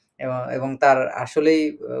এবং তার আসলেই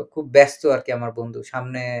খুব ব্যস্ত আরকি আমার বন্ধু।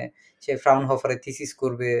 সামনে সে ফ্রাউনহোফারে থিসিস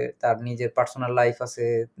করবে, তার নিজের পার্সোনাল লাইফ আছে,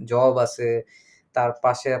 জব আছে। তার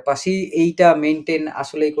পাশাপাশি এইটা মেইনটেইন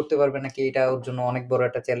আসলেই করতে পারবে নাকি এটা ওর জন্য অনেক বড়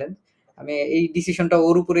একটা চ্যালেঞ্জ। আমি এই ডিসিশনটা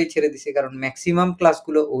ওর উপরেই ছেড়ে দিছি কারণ মেক্সিমাম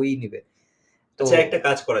ক্লাসগুলো ওই নিবে। তো আচ্ছা, একটা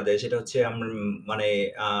কাজ করা যায়, সেটা হচ্ছে মানে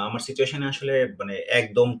আমার সিচুয়েশনে আসলে মানে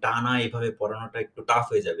একদম টানা এভাবে পড়ানোটা একটু টাফ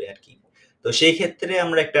হয়ে যাবে আরকি। তো সেই ক্ষেত্রে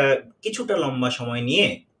আমরা একটা কিছুটা লম্বা সময় নিয়ে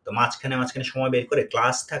তো মাঝখানে সময় বের করে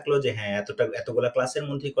ক্লাস থাকলো যে হ্যাঁ, এতগুলা ক্লাসের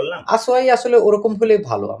মধ্যেই করলাম। আসোয়াই আসলে ওরকম হলেই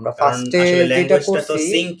ভালো। আমরা কারণ ফার্স্টে আসলে যেটা ল্যাঙ্গুয়েজটা তো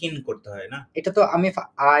করছি সিঙ্ক ইন করতে হয় না? এটা তো আমি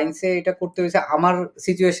আইনসে এটা করতে হয়েছে আমার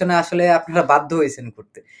সিচুয়েশনে আসলে আপনারা বাধ্য হয়েছেন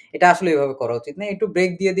করতে। এটা আসলে এভাবে করা উচিত না। একটু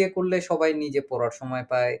ব্রেক দিয়ে করলে সবাই নিজে পড়ার সময়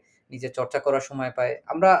পায়, নিজে চর্চা করার সময় পায়।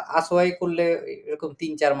 আমরা আসোয়াই করলে এরকম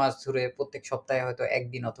 ৩-৪ মাস ধরে প্রত্যেক সপ্তাহে হয়তো ১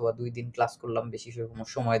 দিন অথবা ২ দিন ক্লাস করলাম বেশি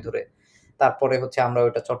সময় ধরে। তারপরে হচ্ছে আমরা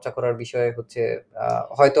ওইটা চর্চা করার বিষয়ে হচ্ছে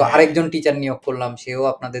হয়তো হ্যাঁ। আরেকজন টিচার নিয়োগ করলাম, সেও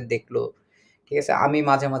আপনাদের দেখলো। ঠিক আছে? আমি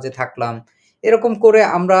মাঝে থাকলাম। এরকম করে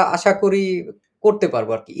আমরা আশা করি করতে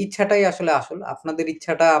পারবো আরকি। ইচ্ছাটাই আসলে আসল। আপনাদের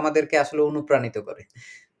ইচ্ছাটা আমাদেরকে আসলে অনুপ্রাণিত করে।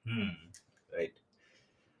 হুম, রাইট।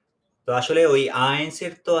 তো আসলে ওই আইএনস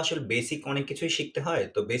এর তো আসলে বেসিক অনেক কিছুই শিখতে হয়।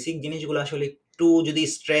 তো বেসিক জিনিসগুলো আসলে একটু যদি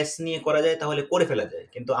স্ট্রেস নিয়ে করা যায় তাহলে করে ফেলা যায়।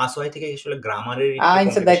 কিন্তু আসোয়াই থেকে আসলে গ্রামারের একটু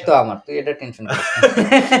আইনসের দায়িত্ব কমপ্লিকেশন আমার। তুই এটা টেনশন করিস না।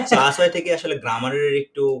 সো আসোয়াই থেকে আসলে গ্রামারের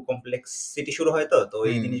একটু কমপ্লেক্সিটি শুরু হয় তো। তো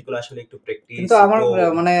এই হুম। জিনিসগুলো আসলে একটু প্র্যাকটিস কিন্তু আমার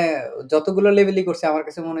একটু মানে যতগুলো লেভেলই করছি আমার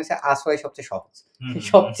কাছে মনে হয়েছে আসোয়াই সবচেয়ে সহজ। হুম, হুম, হুম।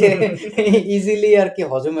 সবচেয়ে ইজিলি আরকি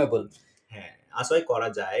হজমেবল হ্যাঁ, আসোয়াই করা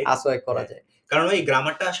যায়। আসোয়াই করা হ্যাঁ, যায়। কারণ ওই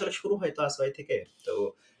গ্রামারটা আসলে শুরু হয় তো আসোয়াই থেকে। তো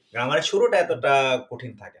গ্রামারের শুরুটা এতটা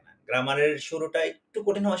কঠিন থাকে না। গ্রামারের শুরুটা একটু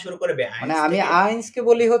কঠিন হওয়া শুরু করে মানে আইএনস আমি থেকে। আইনসকে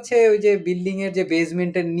বলি হচ্ছে ওই যে বিল্ডিং এর যে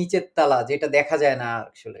বেসমেন্টের নিচের তালা যেটা দেখা যায় না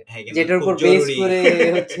আসলে। হ্যাঁ, কিন্তু যেটার খুব উপর বেস জরুরি। করে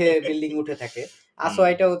হচ্ছে বিল্ডিং উঠে থাকে। হুম,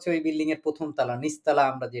 আসোয়াইটা হচ্ছে ওই বিল্ডিং এর ১ম তালা, নিচতলা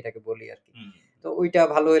আমরা যেটাকে বলি আরকি। হুম। তো ওইটা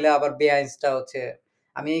ভালো হইলে আবার বেআইনসটা হচ্ছে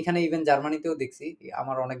আমি এখানে ইভেন জার্মানিতেও দেখছি।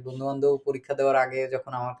 আমার অনেক বন্ধু-বান্ধব পরীক্ষা দেওয়ার আগে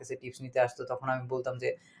যখন আমার কাছে টিপস নিতে আসতো তখন আমি বলতাম যে,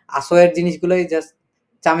 "আসোয়ার জিনিসগুলোই জাস্ট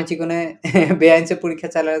চামে-চিকনে বেআইনসের পরীক্ষা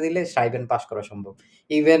চালায়া দিলে সাইবেন পাস করা সম্ভব।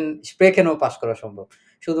 ইভেন স্প্রেকেনও পাস করা সম্ভব।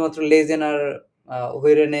 শুধুমাত্র লেজেন আর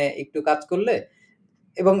হুইরেনে একটু কাজ করলে"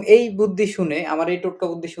 এবং এই বুদ্ধি শুনে আমার এই টোটকা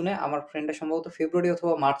বুদ্ধি শুনে আমার ফ্রেন্ডটা সম্ভবত ফেব্রুয়ারি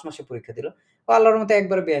অথবা মার্চ মাসে পরীক্ষা দিল। ও আল্লাহর রহমতে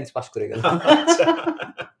একবারে বেআইনস পাস করে গেল। আচ্ছা।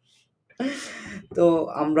 তো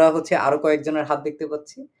আমরা হচ্ছে আরো কয়েকজনের হাত দেখতে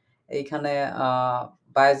পাচ্ছি। এইখানে আ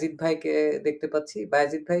বায়েজিদ ভাইকে দেখতে পাচ্ছি।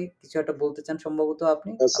 বায়েজিদ ভাই কিছু একটা বলতে চান সম্ভবত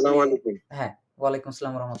আপনি? আপনি আসসালামু আলাইকুম। হ্যাঁ, ওয়ালাইকুম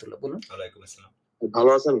আসসালাম ওয়া রাহমাতুল্লাহ। বলুন। ওয়ালাইকুম আসসালাম। ভালো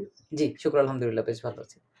আছেন? জি, শুকর আলহামদুলিল্লাহ বেশ ভালো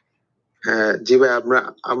আছি। হ্যাঁ, জি ভাই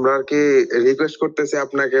আমরা আর কি রিকোয়েস্ট করতেছি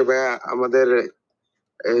আপনাকে ভাই আমাদের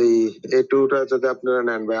এই এই ট্যুরটা যদি আপনারা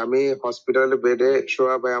নেন ভাই। আমি হসপিটালে বেডে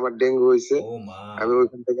শোয়া ভাই আমার ডেঙ্গু হইছে। ও মা! আমি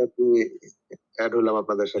ওইখান থেকে আর কি এড হলাম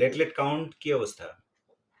আপনাদের সাথে। প্লেটলেট কাউন্ট কি অবস্থা?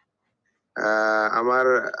 আমার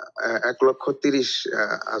 ১,৩০,০০০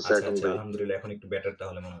 আছে আচ্ছা, এখন আচ্ছা, ভাই। আলহামদুলিল্লাহ এখন একটু বেটার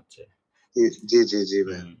তাহলে মনে হচ্ছে। জি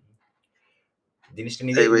ভাই। হুম। জিনিসটা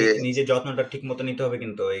তাই ভাই নিজের যত্নটা ঠিকমতো নিতে হবে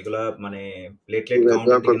কিন্তু। এগুলা মানে জি প্লেটলেট ভাই দোয়া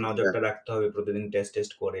কাউন্টের দিকে করবেন ভাই। নজরটা রাখতে হবে। প্রতিদিন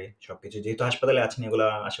টেস্ট করে সবকিছু। যেহেতু হাসপাতালে আছেন এগুলা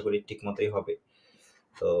আশা করি ঠিকমতোই হবে।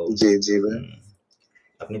 তো জি ভাই। হুম,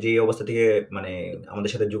 আপনি যে এই অবস্থা থেকে মানে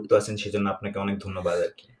আমাদের সাথে যুক্ত আছেন সেজন্য আপনাকে অনেক ধন্যবাদ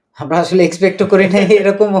আরকি। আমরা আসলে এক্সপেক্টও করি নাই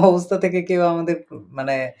এরকম অবস্থা থেকে কেউ আমাদের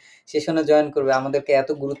মানে সেশনে জয়েন করবে। আমাদেরকে এত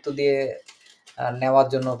গুরুত্ব দিয়ে নেওয়ার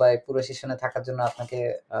জন্য বা এই পুরো সেশনে থাকার জন্য আপনাকে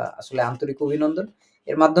আসলে আন্তরিক অভিনন্দন।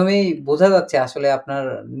 এর মাধ্যমেই বোঝা যাচ্ছে আসলে আপনার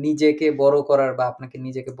নিজেকে বড় করার বা আপনাকে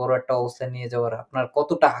নিজেকে বড় একটা অবস্থায় নিয়ে যাওয়ার আপনার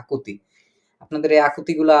কতটা আকুতি। আপনাদের এই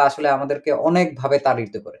আকুতিগুলা আসলে আমাদেরকে অনেকভাবে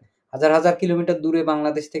তাড়িত করে। হাজার কিলোমিটার দূরে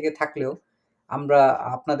বাংলাদেশ থেকে থাকলেও আমরা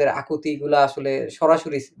আপনাদের আকুতিগুলা আসলে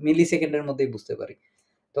সরাসরি মিলি সেকেন্ডের মধ্যেই বুঝতে পারি।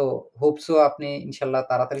 তো হোপ সো আপনি ইনশাআল্লাহ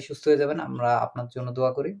তাড়াতাড়ি সুস্থ হয়ে যাবেন। আমরা আপনার জন্য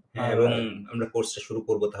দোয়া করি। হ্যাঁ, আর এবং আমরা কোর্সটা শুরু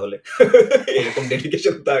করব তাহলে। এরকম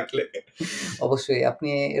ডেডিকেশন থাকলে। অবশ্যই আপনি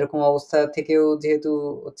এরকম অবস্থা থেকেও যেহেতু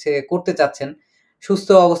হচ্ছে করতে চাচ্ছেন, সুস্থ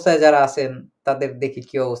অবস্থায় যারা আছেন তাদের দেখি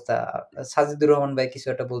কি অবস্থা? সাজিদুর রহমান ভাই কিছু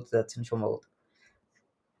একটা বলতে চাচ্ছেন সম্ভবত।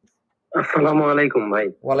 আসসালামু আলাইকুম ভাই।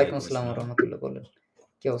 ওয়ালাইকুম ওয়ালাইকুম আসসালাম ওয়া আসসালাম। রাহমাতুল্লাহ বলেন।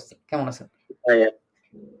 কি অবস্থা? কেমন আছেন? ভাই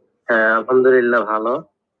হ্যাঁ, আলহামদুলিল্লাহ ভালো।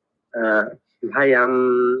 আ ভাই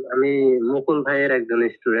আমি মুকুল ভাইয়ের একজন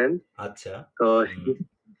স্টুডেন্ট। আচ্ছা। তো হুম।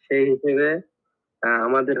 সেই হিসেবে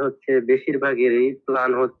আমাদের হচ্ছে বেশিরভাগেরই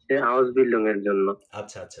প্ল্যান হচ্ছে হাউস বিল্ডিং এর জন্য।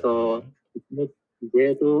 আচ্ছা, আচ্ছা। তো হুম।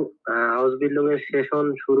 যেহেতু হাউস বিল্ডিং এর সেশন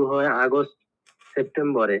শুরু হয় আগস্ট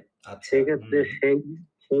সেপ্টেম্বরে, আচ্ছা সেক্ষেত্রে সেই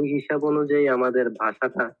সেই হিসাব অনুযায়ী আমাদের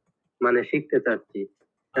ভাষাটা মানে শিখতে চাচ্ছি।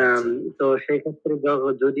 আচ্ছা তো সেক্ষেত্রে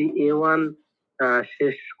যদি A1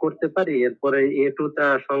 শেষ করতে পারি, এরপরে A2 টা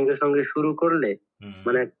সঙ্গে সঙ্গে শুরু করলে হুম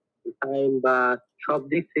মানে টাইম বা সব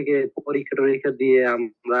দিক থেকে পরীক্ষা টরীক্ষা দিয়ে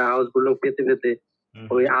আমরা হাউস বিল্ডিং পেতে পেতে হুম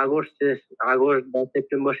ওই আগস্ট বা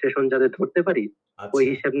সেপ্টেম্বর সেশন যাতে ধরতে পারি, ওই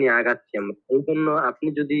আচ্ছা হিসাব নিয়ে আগাচ্ছি আমরা। এই জন্য আপনি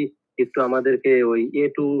যদি একটু আমাদেরকে ওই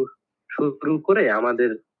A2 শুরু করে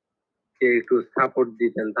আমাদেরকে একটু সাপোর্ট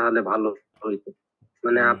দিতেন তাহলে ভালো হইতো।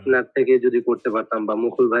 মানে হুম আপনার থেকে যদি করতে পারতাম বা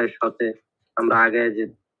মুকুল ভাইয়ের সাথে আমরা আগে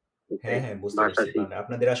যেতে হ্যাঁ, হ্যাঁ, বুঝতে ভাষা পারছি। মানে শিখতে।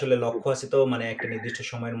 আপনাদের আসলে লক্ষ্য আছে তো মানে একটা নির্দিষ্ট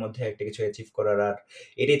সময়ের মধ্যে একটা কিছু অ্যাচিভ করার, আর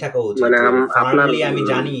এটাই থাকা উচিত মানে যে আপনার ফার্মলি আমি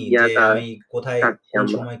জানি যে ইয়াটা আমি কোথায় চাচ্ছি কোন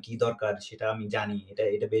আমরা। সময় কি দরকার সেটা আমি জানি।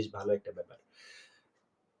 এটা বেশ ভালো একটা ব্যাপার।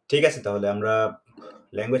 ঠিক আছে, তাহলে আমরা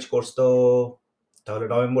ল্যাঙ্গুয়েজ কোর্স তো তাহলে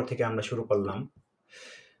নভেম্বর থেকে আমরা শুরু করলাম।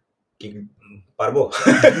 কি পারবো?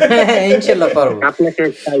 ইনশাল্লাহ পারবো। আপনাকে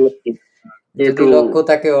চাই আর কি যদি একটু লক্ষ্য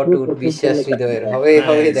থাকে অটুট, বিশ্বাস হৃদয়ের, হবে না,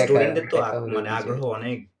 হবে দেখা স্টুডেন্টদের তো দেখা হবে মানে বুঝে। আগ্রহ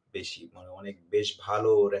অনেক বেশি, মানে অনেক বেশ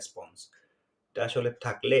ভালো রেসপন্স। এটা আসলে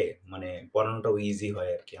থাকলে মানে পড়ানোটাও ইজি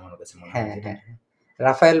হয় আরকি, আমার কাছে মনে হয় হ্যাঁ যেটা। হ্যাঁ হ্যাঁ।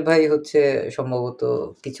 রাফায়েল ভাই হচ্ছে সম্ভবত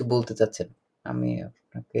কিছু বলতে চাচ্ছেন, আমি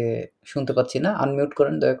আপনাকে শুনতে পাচ্ছি না, আনমিউট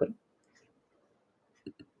করেন দয়া করে।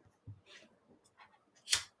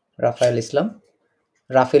 রাফায়েল ইসলাম,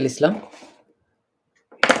 রাফেল ইসলাম।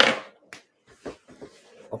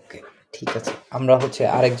 ওকে, ঠিক আছে। আমরা হচ্ছে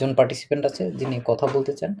আরেকজন পার্টিসিপেন্ট আছে যিনি কথা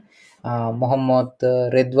বলতে চান, মোহাম্মদ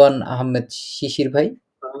রেদওয়ান আহমেদ শিশির ভাই।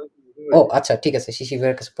 ও আচ্ছা, ঠিক আছে, শিশির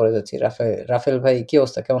ভাইয়ের কাছে পরে যাচ্ছি। রাফেল ভাই কি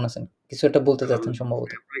অবস্থা, কেমন আছেন? কিছু একটা বলতে চাচ্ছেন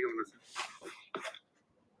সম্ভবত।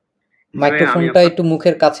 মাইক্রোফোনটা একটু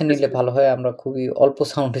মুখের কাছে নিলে ভালো হয়, আমরা খুবই অল্প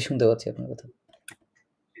সাউন্ডে শুনতে পাচ্ছি আপনার কথা।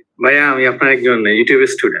 ভাইয়া আমি আপনার একজন ইউটিউব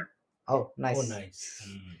স্টুডেন্ট। ও ও নাইস। নাইস।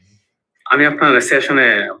 আমি আপনার সেশনে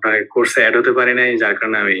আপনার কোর্সে অ্যাড হতে পারি নাই, যার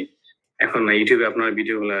কারণে আমি এখন ইউটিউবে আপনার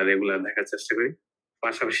ভিডিওগুলো রেগুলার দেখার চেষ্টা করি।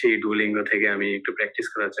 পাশাপাশি ডুওলিঙ্গো থেকে আমি একটু প্র্যাকটিস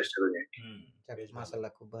করার চেষ্টা করি। বেশ ভালো।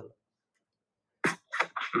 মাশাআল্লাহ, খুব ভালো।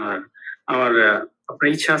 আর আমার আপনার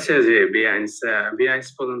ইচ্ছা আছে যে বিআইএনস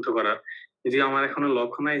পর্যন্ত করার, যদিও আমার এখনো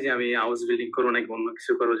লক্ষ্য নাই যে আমি হাউস বিল্ডিং করবো নাকি অন্য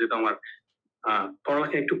কিছু করবো, যেহেতু আমার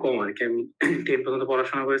পড়ালেখা একটু কম আর কি। আমি 10 পর্যন্ত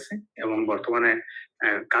পড়াশোনা করেছি এবং বর্তমানে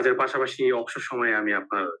কাজের পাশাপাশি অবসর সময়ে আমি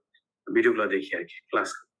আপনার ভিডিওগুলো দেখি আর কি, ক্লাস।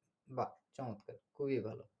 বাহ, চমৎকার, খুবই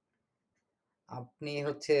ভালো। আপনি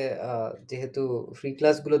হচ্ছে যেহেতু ফ্রি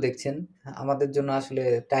ক্লাসগুলো দেখছেন, আমাদের জন্য আসলে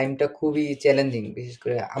টাইমটা খুবই চ্যালেঞ্জিং, বিশেষ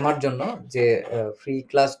করে আমার জন্য, যে ফ্রি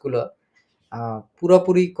ক্লাসগুলো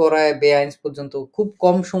পুরোপুরি করায় বেআইনস পর্যন্ত খুব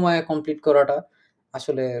কম সময়ে কমপ্লিট করাটা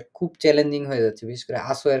আসলে খুব চ্যালেঞ্জিং হয়ে যাচ্ছে। বিশেষ করে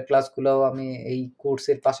আসোয়ের ক্লাসগুলোও আমি এই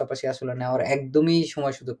কোর্সের পাশাপাশি আসলে নেওয়ার একদমই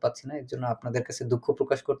সময় সুযোগ পাচ্ছি না। এর জন্য আপনাদের কাছে দুঃখ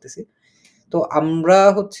প্রকাশ করতেছি। তো আমরা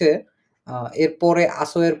হচ্ছে এরপরে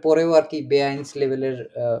আসোয়ের পরেও আর কি বেআইনস লেভেলের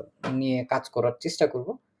নিয়ে কাজ করার চেষ্টা করব।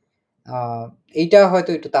 এইটা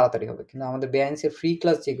হয়তো একটু তাড়াতাড়ি হবে, কিন্তু আমাদের বেআইনসের ফ্রি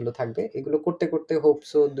ক্লাস যেগুলো থাকবে এগুলো করতে করতে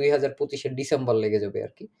হোপসো 2025-এর ডিসেম্বর লেগে যাবে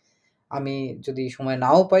আর কি। আমি যদি সময়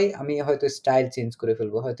নাও পাই, আমি হয়তো স্টাইল চেঞ্জ করে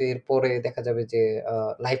ফেলবো। হয়তো এরপরে দেখা যাবে যে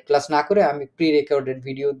লাইভ ক্লাস না করে আমি প্রি রেকর্ডেড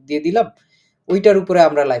ভিডিও দিয়ে দিলাম, ওইটার উপরে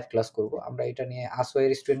আমরা লাইভ ক্লাস করব। আমরা এটা নিয়ে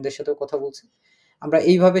আসোয়ের স্টুডেন্টদের সাথেও কথা বলছি। আমরা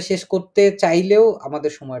এইভাবে শেষ করতে চাইলেও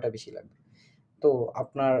আমাদের সময়টা বেশি লাগবে। তো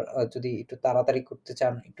আপনার যদি একটু তাড়াতাড়ি করতে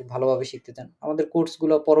চান, একটু ভালোভাবে শিখতে চান, আমাদের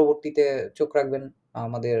কোর্সগুলো পরবর্তীতে চোখ রাখবেন।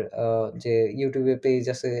 আমাদের যে ইউটিউবে পেজ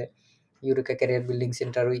আছে, ইউরেকা ক্যারিয়ার বিল্ডিং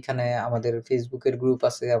সেন্টার, ওইখানে আমাদের ফেসবুকের গ্রুপ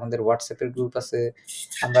আছে, আমাদের হোয়াটসঅ্যাপের গ্রুপ আছে।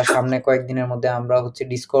 আমরা সামনে কয়েকদিনের মধ্যে আমরা হচ্ছে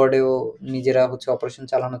ডিসকর্ডেও নিজেরা হচ্ছে অপারেশন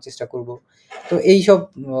চালানোর চেষ্টা করব। তো এইসব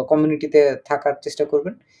কমিউনিটিতে থাকার চেষ্টা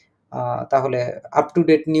করবেন। তাহলে আপ টু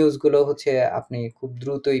ডেট নিউজগুলো হচ্ছে আপনি খুব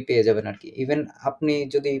দ্রুতই পেয়ে যাবেন আর কি। ইভেন আপনি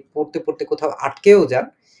যদি পড়তে পড়তে কোথাও আটকেও যান,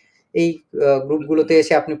 এই গ্রুপগুলোতে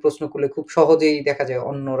এসে আপনি প্রশ্ন করলে খুব সহজেই দেখা যায়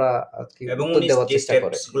অন্যরা আর কি এবং উত্তর উনি দেওয়ার যে চেষ্টা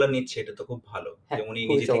করে। স্টেপস গুলো নিচ্ছে এটা তো খুব ভালো যে হ্যাঁ, উনি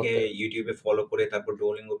খুবই নিজে থেকে চমৎকার। ইউটিউবে ফলো করে তারপর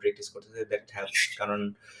ডুওলিঙ্গো প্র্যাকটিস করতেছে, দ্যাট হেল্পস। কারণ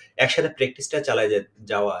একসাথে প্র্যাকটিসটা চালায়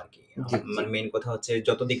যাওয়া আর কি। জি, জি। মানে মেইন কথা হচ্ছে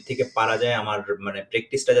যত দিক থেকে পারা যায় আমার মানে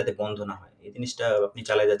প্র্যাকটিসটা যাতে বন্ধ না হয়, এই জিনিসটা আপনি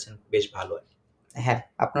চালায় যাচ্ছেন, বেশ ভালো আর কি। হ্যাঁ,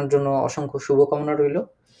 আপনার জন্য অসংখ্য শুভকামনা রইলো।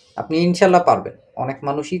 আপনি ইনশাআল্লাহ পারবেন। অনেক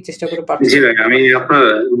মানুষই চেষ্টা করে পারছে। জি ভাই, আমি আপনার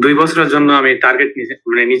 2 বছরের জন্য আমি টার্গেট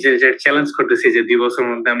মানে নিজের যে চ্যালেঞ্জ করতেছি যে 2 বছরের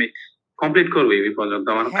মধ্যে আমি কমপ্লিট করবো এই পর্যন্ত।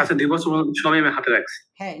 আমার হ্যাঁ, কাছে 2 বছর পর্যন্ত সময় আমি হাতে রাখছি।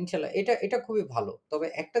 হ্যাঁ, ইনশাআল্লাহ এটা খুবই ভালো। তবে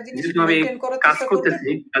একটা জিনিস যেহেতু আমি মেইনটেইন করার কাজ চেষ্টা করবেন। করতেছি,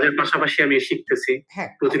 কাজের পাশাপাশি আমি শিখতেছি। হ্যাঁ,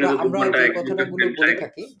 প্রতিনিয়ত 2 আমরা ঘন্টা যে 1 ঘন্টা কথাগুলো করে বলে try করি।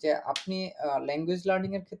 থাকি যে আপনি ল্যাঙ্গুয়েজ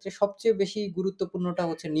লার্নিং এর ক্ষেত্রে সবচেয়ে বেশি গুরুত্বপূর্ণটা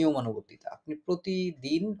হচ্ছে নিয়মানুবর্তিতা। আপনি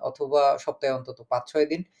প্রতিদিন অথবা সপ্তাহে অন্তত ৫-৬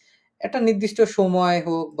 দিন একটা নির্দিষ্ট সময়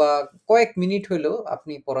হোক বা কয়েক মিনিট হলেও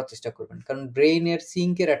আপনি পড়ার চেষ্টা করবেন, কারণ ব্রেইনের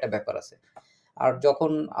সিঙ্কের একটা ব্যাপার আছে। আর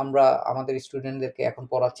যখন আমরা আমাদের স্টুডেন্টদেরকে এখন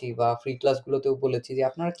পড়াচ্ছি বা ফ্রি ক্লাসগুলোতেও বলেছি যে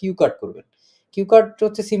আপনারা কিউ কার্ড করবেন। কিউ কার্ড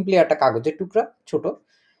হচ্ছে সিম্পলি একটা কাগজের টুকরা, ছোট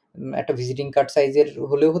একটা ভিজিটিং কার্ড সাইজের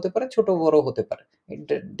হলেও হতে পারে, ছোট বড় হতে পারে, ইট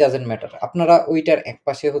ডাজেন্ট ম্যাটার। আপনারা ওইটার এক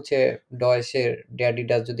পাশে হচ্ছে ডয়েসের ড্যাডি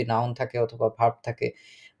ডাজ যদি নাউন থাকে অথবা ভার্ব থাকে,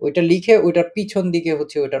 ওইটা লিখে ওইটার পিছন দিকে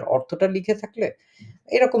হচ্ছে ওইটার অর্থটা লিখে থাকলে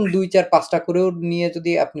এরকম ২, ৪, ৫টা করেও নিয়ে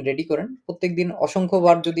যদি আপনি রেডি করেন, প্রত্যেকদিন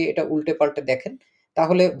অসংখ্যবার যদি এটা উল্টে পাল্টে দেখেন,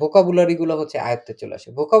 তাহলে ভোকাবুলারি গুলো হচ্ছে আয়ত্তে চলে আসে।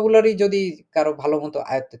 ভোকাবুলারি যদি কারো ভালো মতো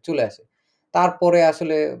আয়ত্তে চলে আসে, তারপরে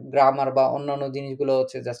আসলে গ্রামার বা অন্যান্য জিনিসগুলো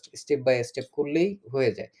হচ্ছে জাস্ট স্টেপ বাই স্টেপ করলেই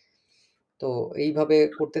হয়ে যায়। তো এইভাবে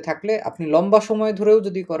করতে থাকলে আপনি লম্বা সময় ধরেও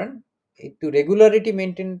যদি করেন, একটু রেগুলারিটি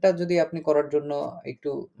মেইনটেইনটা যদি আপনি করার জন্য একটু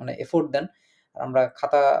মানে এফোর্ট দেন। আমরা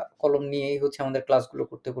খাতা কলম নিয়েই হচ্ছে আমাদের ক্লাসগুলো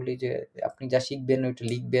করতে বলি যে আপনি যা শিখবেন ওইটা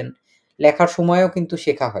লিখবেন। লেখার সময়ও কিন্তু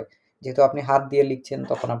শেখা হয়। যেহেতু আপনি হাত দিয়ে লিখছেন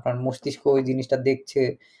তখন আপনার মস্তিষ্ক ওই জিনিসটা দেখছে,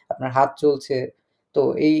 আপনার হাত চলছে। তো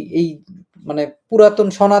এই মানে পুরাতন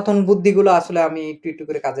সনাতন বুদ্ধিগুলো আসলে আমি একটু, একটু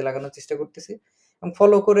করে কাজে লাগানোর চেষ্টা করতেছি। এবং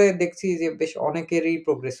ফলো করে দেখছি যে বেশ অনেকেরই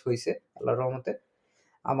প্রোগ্রেস হইছে আল্লাহর রহমতে।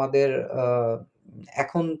 আমাদের আ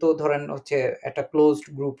এখন তো ধরেন হচ্ছে একটা ক্লোজড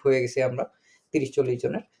গ্রুপ হয়ে গেছি আমরা ৩০-৪০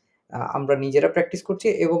 জনের। আমরা নিজেরা প্র্যাকটিস করছি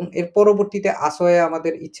এবং এর পরবর্তীতে আসোয়ে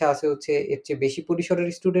আমাদের ইচ্ছা আছে হচ্ছে এর চেয়ে বেশি পরিসরের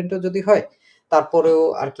স্টুডেন্টও যদি হয়, তারপরেও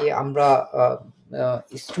আরকি আমরা আ আ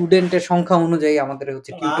স্টুডেন্টের সংখ্যা অনুযায়ী আমাদের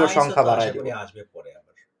হচ্ছে টিউটর আইএলটিএস সংখ্যা তো আশা বাড়ায় দিব। করি আসবে পরে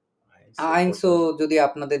আবার। আইএলটিএস করতে আইনসও হবে। যদি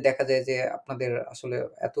আপনাদের দেখা যায় যে আপনাদের আসলে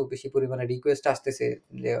এত বেশি পরিমাণে রিকোয়েস্ট আসতেছে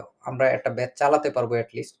যে আমরা একটা ব্যাচ চালাতে পারবো এট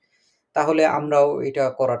লিস্ট, তাহলে আমরাও এটা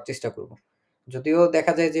করার চেষ্টা করব। যদিও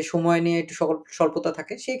দেখা যায় যে সময় নিয়ে একটু স্বল্পতা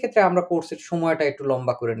থাকে, সেই ক্ষেত্রে আমরা কোর্সের সময়টা একটু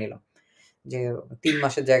লম্বা করে নিলাম। যে ৩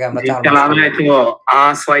 মাসের জায়গায় আমরা জি, ৪ তাহলে মাস আমি করলাম। হয়তো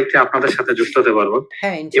আওয়াইতে আপনাদের সাথে যুক্ত হতে পারবো।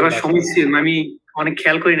 হ্যাঁ, এবার ইনশাল্লাহ আসবেন। শুনেছি, আমি অনেক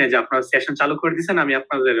খেয়াল করি না যে আপনারা সেশন চালু করে দিয়েছেন, আমি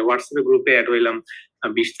আপনাদের হোয়াটসঅ্যাপ গ্রুপে অ্যাড হইলাম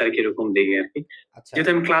 20 তারিখ এরকম দেখে আর কি। আচ্ছা। যেহেতু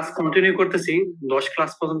আমি ক্লাস কন্টিনিউ করতেছি, 10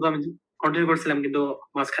 ক্লাস পর্যন্ত আমি কন্টিনিউ করছিলাম, কিন্তু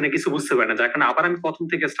মাঝখানে কিছু বুঝতে পারি না, যার কারণে আবার আমি প্রথম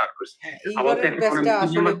থেকে স্টার্ট করছি। হ্যাঁ, আপাতত এইবারের এখন আমি ব্যাচটা 3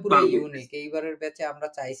 আসলে নাম্বার পুরা পার ইউনিক। করতেছি। এইবারের ব্যাচে আমরা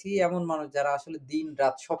চাইছি এমন মানুষ যারা আসলে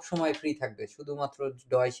দিন-রাত সবসময় ফ্রি থাকবে। শুধুমাত্র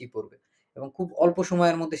ডয়েসই পড়বে এবং খুব অল্প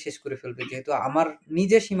সময়ের মধ্যে শেষ করে ফেলবে। যেহেতু আমার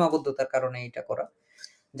নিজের সীমাবদ্ধতার কারণে এটা করা।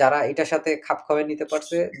 যারা এটার সাথে খাপ খাওয়ায় নিতে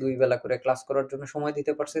পারছে, ২ বেলা করে ক্লাস করার জন্য সময়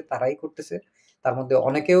দিতে পারছে, তারাই করতেছে। তার মধ্যে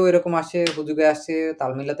অনেকেও এরকম আসে, হুজুগে আসছে,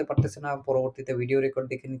 তাল মিলাতে পারতেছে না। পরবর্তীতে ভিডিও রেকর্ড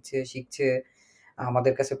দেখে নিচ্ছে, শিখছে।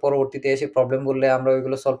 আমাদের কাছে পরবর্তীতে এসে প্রবলেম বললে আমরা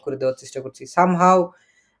ওইগুলো সলভ করে দেওয়ার চেষ্টা করছি। সামহাউ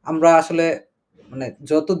আমরা আসলে মানে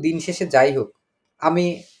যত দিন শেষে যাই হোক, আমি,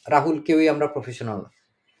 রাহুল কেউই আমরা প্রফেশনাল না।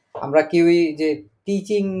 আমরা কেউই যে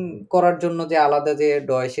টিচিং করার জন্য যে আলাদা যে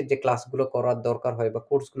ডয়েসের যে ক্লাসগুলো করার দরকার হয় বা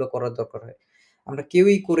কোর্সগুলো করার দরকার হয়, আমরা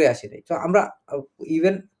কেউই করে আসি নাই। তো আমরা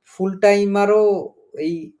ইভেন ফুল টাইমারও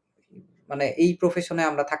এই মানে এই প্রফেশনে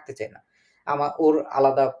আমরা থাকতে চাই না। ওর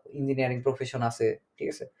আলাদা ইঞ্জিনিয়ারিং প্রফেশন আছে, ঠিক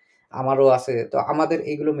আছে? আমারও আছে। তো আমাদের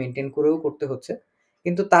এগুলো মেইনটেইন করেও করতে হচ্ছে।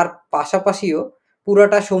 কিন্তু তার পাশাপাশিও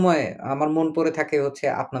পুরাটা সময় আমার মন পড়ে থাকে হচ্ছে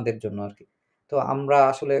আপনাদের জন্য আরকি। তো আমরা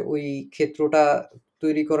আসলে ওই ক্ষেত্রটা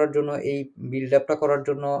তৈরি করার জন্য, এই বিল্ড আপটা করার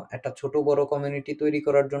জন্য, একটা ছোট বড় কমিউনিটি তৈরি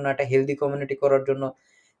করার জন্য, একটা হেলথি কমিউনিটি করার জন্য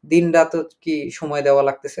দিন-রাত কি সময় দেওয়া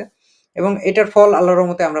লাগতেছে এবং এটার ফল আল্লাহর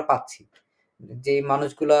রহমতে আমরা পাচ্ছি। যে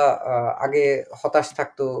মানুষগুলা আ আগে হতাশ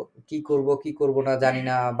থাকতো, কি করব, কি করব না জানি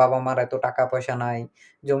না, বাবা-মার এত টাকা-পয়সা নাই,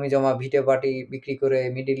 জমি-জমা ভিটে-বাড়ি বিক্রি করে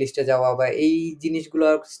মিডল ইস্টে যাওয়া বা এই জিনিসগুলা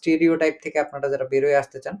স্টেরিওটাইপ থেকে আপনারা যারা বের হয়ে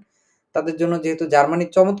আসতে চান, তাদের জন্য যেহেতু জার্মানি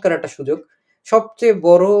চমৎকার একটা সুযোগ। সবচেয়ে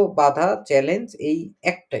বড় বাধা, চ্যালেঞ্জ এই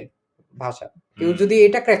একটাই, ভাষা। কেউ যদি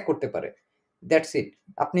এটা ক্র্যাক করতে পারে, দ্যাটস ইট।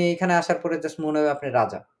 আপনি এখানে আসার পরে জাস্ট মনে হবে আপনি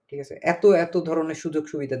রাজা। ঠিক আছে? এত ধরনের সুযোগ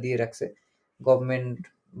সুবিধা দিয়ে রাখছে গভর্নমেন্ট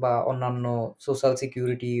বা অন্যান্য সোশ্যাল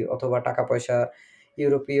সিকিউরিটি অথবা টাকা-পয়সা,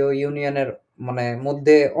 ইউরোপীয় ইউনিয়নের মানে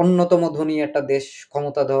মধ্যে অন্যতম ধনী একটা দেশ,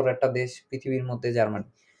 ক্ষমতাধর একটা দেশ পৃথিবীর মধ্যে জার্মানি।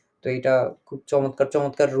 তো এইটা খুব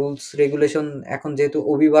চমৎকার রুলস রেগুলেশন এখন যেহেতু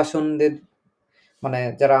অভিবাসনদের মানে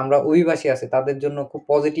যারা আমরা অভিবাসী আছি তাদের জন্য খুব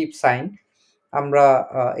পজিটিভ সাইন। আমরা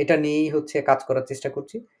এটা নিয়েই হচ্ছে কাজ করার চেষ্টা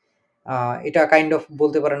করছি। আ এটা কাইন্ড অফ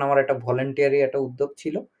বলতে পারেন আমার একটা ভলান্টিয়ারি একটা উদ্যোগ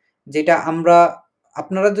ছিল। যেটা আমরা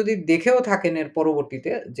আপনারা যদি দেখেও থাকেন এর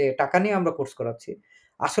পরবর্তীতে যে টাকা নিয়ে আমরা কোর্স করাচ্ছি।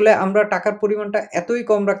 আসলে আমরা টাকার পরিমাণটা এতই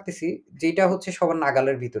কম রাখতেছি যেটা হচ্ছে সবার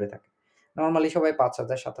নাগালের ভিতরে থাকে। নরমালি সবাই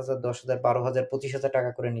 ৫,০০০, ৭,০০০, ১০,০০০, ১২,০০০, ২৫,০০০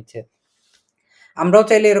 টাকা করে নিচ্ছে। আমরাও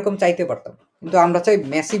চাইলে এরকম চাইতে পারতাম। কিন্তু আমরা চাই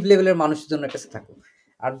ম্যাসিভ লেভেলের মানুষজনের কাছে থাকুক।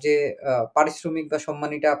 আর যে পারিশ্রমিক বা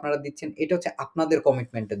সম্মানীটা আপনারা দিচ্ছেন এটা হচ্ছে আপনাদের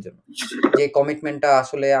কমিটমেন্টের জন্য। যে কমিটমেন্টটা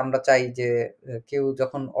আসলে আমরা চাই যে কেউ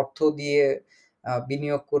যখন অর্থ দিয়ে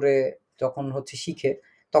বিনিয়োগ করে যখন হচ্ছে শিখে,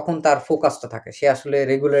 তখন তার ফোকাসটা থাকে, সে আসলে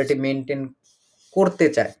রেগুলারিটি মেনটেন করতে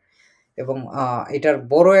চায়। এবং এটার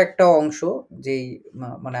বড় একটা অংশ যেই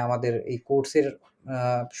মানে আমাদের এই কোর্সের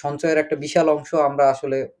সঞ্চয়ের একটা বিশাল অংশ আমরা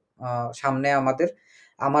আসলে সামনে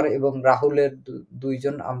আমার এবং রাহুলের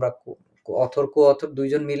দুইজন আমরা কো-অথর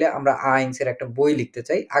দুইজন মিলে আমরা আইনসের একটা বই লিখতে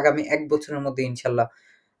চাই। আগামী ১ বছরের মধ্যে ইনশাল্লাহ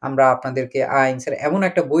আমরা আপনাদেরকে আইনসের এমন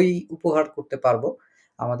একটা বই উপহার করতে পারবো।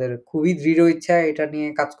 আমাদের খুবই দৃঢ় ইচ্ছা এটা নিয়ে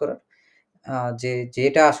কাজ করার।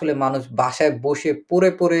 যেটা আসলে মানুষ বাসায় বসে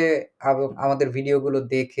পড়ে এবং আমাদের ভিডিওগুলো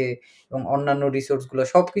দেখে এবং অন্যান্য রিসোর্সগুলো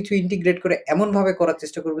সবকিছু ইন্টিগ্রেট করে এমনভাবে করার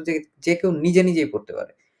চেষ্টা করব যে কেউ নিজেই পড়তে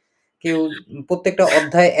পারে। কেউ প্রত্যেকটা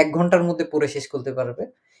অধ্যায় ১ ঘন্টার মধ্যে পড়ে শেষ করতে পারবে।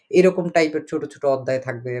 এরকম টাইপের ছোট, ছোট অধ্যায়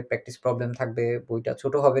থাকবে, প্র্যাকটিস প্রবলেম থাকবে। বইটা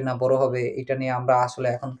ছোট হবে না বড় হবে এটা নিয়ে আমরা আসলে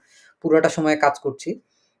এখন পুরোটা সময় কাজ করছি।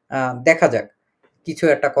 দেখা যাক কিছু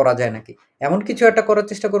একটা করা যায় নাকি। এমন কিছু একটা করার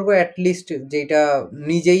চেষ্টা করব এট লিস্ট যেটা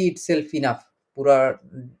নিজেই ইটসেলফ ইনাফ পুরা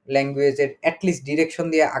ল্যাঙ্গুয়েজের এট লিস্ট ডিরেকশন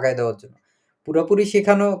দিয়ে আগায় দেওয়ার জন্য। পুরোপুরি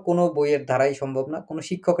শেখানো কোনো বইয়ের দ্বারাই সম্ভব না, কোনো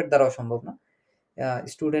শিক্ষকের দ্বারাও সম্ভব না।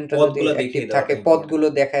 স্টুডেন্টরা যদি পথগুলো অ্যাক্টিভ দেখিয়ে থাকে, দেওয়াটা পথগুলো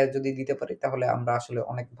ইম্পর্টেন্ট। দেখায় যদি দিতে পারি তাহলে আমরা আসলে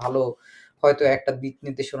অনেক ভালো হয়তো একটা দিক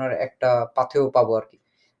নির্দেশনার একটা পাথেয় পাবো আরকি।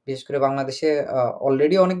 বিশেষ করে বাংলাদেশে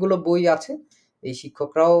অলরেডি অনেকগুলো বই আছে। এই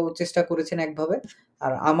শিক্ষকরাও চেষ্টা করেছেন একভাবে।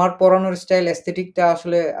 আর আমার পড়ানোর স্টাইল অ্যাস্থেটিকটা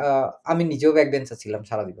আসলে আমি নিজেও ব্যাক বেঞ্চার ছিলাম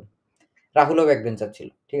সারা জীবন। রাহুলও ব্যাক বেঞ্চার ছিল।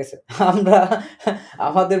 ঠিক আছে? আমরা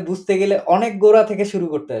আমাদের বুঝতে গেলে অনেক গোড়া থেকে শুরু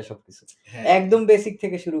করতে হয় সবকিছু। হ্যাঁ। একদম বেসিক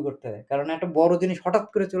থেকে শুরু করতে হয়। কারণ একটা বড় জিনিস হঠাৎ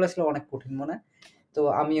করে চলে আসলে অনেক কঠিন মনে হয়। তো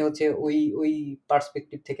আমি হচ্ছে ওই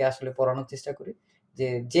পার্সপেক্টিভ থেকে আসলে পড়ানোর চেষ্টা করি।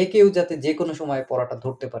 যে কেউ যাতে যেকোনো সময়ে পড়াটা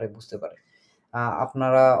ধরতে পারে, বুঝতে পারে।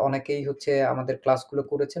 আপনারা অনেকেই হচ্ছে আমাদের ক্লাসগুলো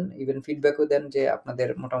করেছেন। ইভেন ফিডব্যাকও দেন যে আপনাদের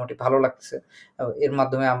মোটামুটি ভালো লাগতেছে। এর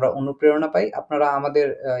মাধ্যমে আমরা অনুপ্রেরণা পাই। আপনারা আমাদের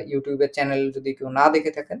YouTube এর চ্যানেল যদি কেউ না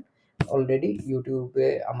দেখে থাকেন, অলরেডি YouTube এ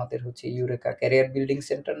আমাদের হচ্ছে ইউরেকা ক্যারিয়ার বিল্ডিং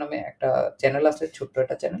সেন্টার নামে একটা চ্যানেল আছে, ছোট্ট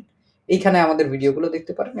একটা চ্যানেল। এইখানে আমাদের ভিডিওগুলো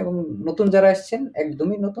দেখতে পারেন এবং নতুন যারা এসছেন,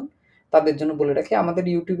 একদমই নতুন, তাদের জন্য বলে রাখি আমাদের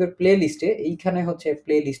YouTube এর প্লে লিস্টে এইখানে হচ্ছে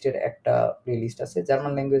প্লে লিস্টের একটা প্লে লিস্ট আছে,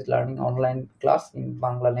 German language learning online class in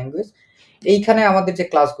Bangla language. এইখানে আমাদের যে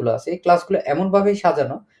ক্লাসগুলো আছে, এই ক্লাসগুলো এমনভাবেই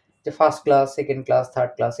সাজানো যে first class, second class,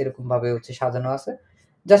 third class এরকমভাবে হচ্ছে সাজানো আছে।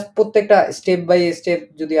 জাস্ট প্রত্যেকটা স্টেপ বাই স্টেপ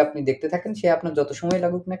যদি আপনি দেখতে থাকেন, সে আপনার যত সময়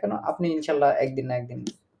লাগুক না কেন, আপনি ইনশাল্লাহ একদিন না একদিন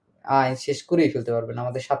আইনস শেষ করেই ফেলতে পারবেন।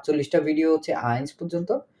 আমাদের ৪৭টা ভিডিও হচ্ছে আইনস পর্যন্ত।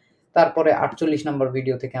 তারপরে ৪৮ নম্বর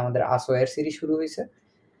ভিডিও থেকে আমাদের আসোয়ার সিরিজ শুরু হয়েছে।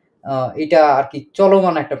 এটা আর কি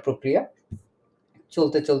চলমান একটা প্রক্রিয়া।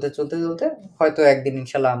 চলতে হয়তো একদিন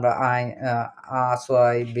ইনশাল্লাহ আমরা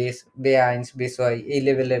আসোয়াই, বেআইনস, বেসওয়াই এই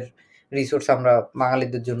লেভেলের রিসোর্স আমরা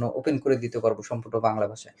বাঙালিদের জন্য ওপেন করে দিতে পারবো সম্পূর্ণ বাংলা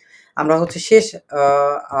ভাষায়। আমরা হচ্ছে শেষ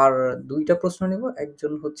আর ২টা প্রশ্ন নিব।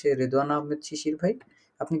 একজন হচ্ছে রেদওয়ান আহমেদ শিশির ভাই,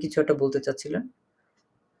 আপনি কিছু একটা বলতে চাচ্ছিলেন?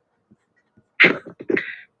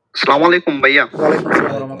 আসসালামু আলাইকুম ভাইয়া। ওয়ালাইকুম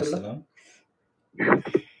আসসালাম ওয়া রাহমাতুল্লাহ।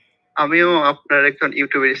 আমিও আপনার একজন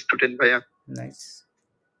ইউটিউবের স্টুডেন্ট ভাইয়া। নাইস,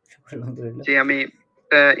 আলহামদুলিল্লাহ। যে আমি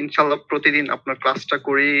ইনশাআল্লাহ প্রতিদিন আপনার ক্লাসটা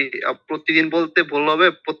করি। প্রতিদিন বলতে ভুল হবে,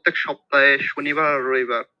 প্রত্যেক সপ্তাহে শনিবার আর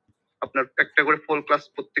রবিবার আপনার একটা করে ফুল ক্লাস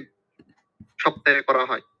প্রত্যেক সপ্তাহে করা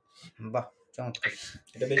হয়। বাহ, চমৎকার।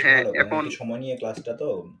 এটা বেশ হ্যাঁ, ভালো। এখন একটু সময় নিয়ে ক্লাসটা তো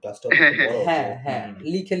হ্যাঁ, একটু বড়। হ্যাঁ,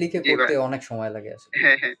 লিখে জি করতে ভাই। অনেক সময় লাগে আসলে।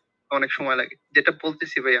 হ্যাঁ, অনেক সময় লাগে। যেটা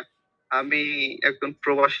বলতেছি ভাইয়া, আমি একজন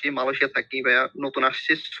প্রবাসী, মালয়েশিয়া থাকি ভাইয়া। নতুন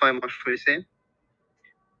আসছি, ৬ মাস হয়েছে।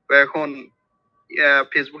 তো এখন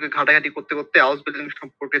ফেসবুকে ঘাটাঘাটি করতে হাউস বিল্ডিং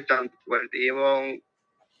সম্পর্কে জানতে পারি এবং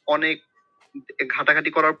অনেক ঘাটাঘাটি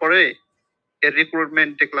করার পরে এর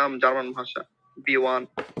রিক্রুটমেন্ট দেখলাম জার্মান ভাষা B1,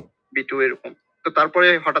 B2 এরকম। তো তারপরে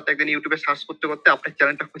হঠাৎ একদিন ইউটিউবে সার্চ করতে আপনার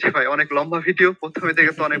চ্যানেলটা খুঁজে পাই। অনেক লম্বা ভিডিও। প্রথমে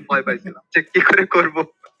দেখে তো অনেক ভয় পাইছিলাম যে কি করে করব।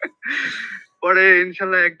 পরে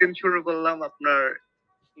ইনশাল্লাহ একদিন শুরু করলাম আপনার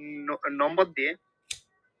নম্বর দিয়ে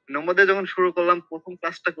যখন শুরু করলাম, প্রথম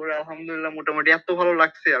ক্লাসটা করে আলহামদুলিল্লাহ মোটামুটি এত ভালো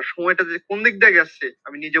লাগছে, আর সময়টা যে কোন দিক দিয়ে গেছে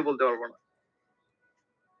আমি নিজেও বলতে পারবো না।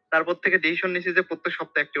 তারপর থেকে ডিসিশন নিয়েছি যে প্রত্যেক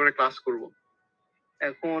সপ্তাহে একটি করে ক্লাস করব।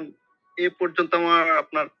 এখন এ পর্যন্ত আমার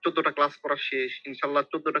আপনার 14টা ক্লাস করা শেষ। ইনশাল্লাহ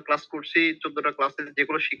 14টা ক্লাস করছি। 14টা ক্লাসে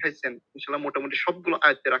যেগুলো শিখাইছেন ইনশাল্লাহ মোটামুটি সবগুলো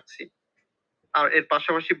আয়ত্তে রাখছি। আর এর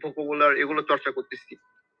পাশাপাশি ভোকাবুলার এগুলো চর্চা করতেছি।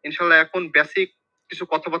 ইনশাল্লাহ এখন বেসিক কিছু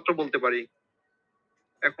কথাবার্তা বলতে পারি।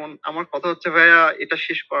 এখন আমার কথা হচ্ছে ভাইয়া, এটা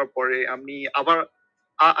শেষ করার পরে আমি আবার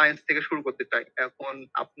আইনস থেকে শুরু করতে চাই। এখন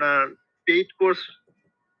আপনার পেইড কোর্স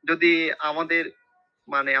যদি আমাদের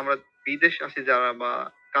মানে আমরা বিদেশ আছি যারা বা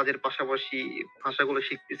কাজের পাশাপাশি ভাষাগুলো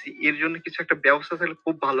শিখতেছি, এর জন্য কিছু একটা ব্যবস্থা থাকলে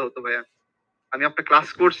খুব ভালো হতো ভাইয়া। আমি আপনার ক্লাস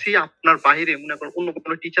করছি, আপনার বাইরে মনে করেন অন্য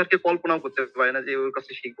কোনো টিচারকে কল্পনাও করতে পারি না যে ওর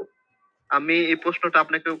কাছে শিখবো। আমি এই প্রশ্নটা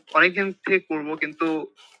আপনাকে অনেকদিন থেকে করবো, কিন্তু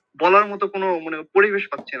বলার মতো কোনো মানে পরিবেশ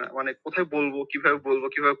পাচ্ছি না, মানে কোথায় বলবো,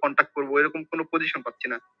 কিভাবে কন্টাক্ট করবো, এরকম কোনো পজিশন পাচ্ছি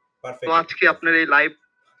না। তো আজকে আপনার এই লাইভ,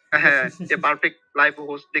 হ্যাঁ, যে পারফেক্ট লাইভ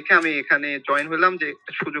হোস্ট দেখে আমি এখানে জয়েন হলাম, যে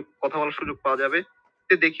একটা সুযোগ, কথা বলার সুযোগ পাওয়া যাবে।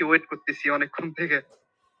 তো দেখি, ওয়েট করতেছি অনেকক্ষণ থেকে,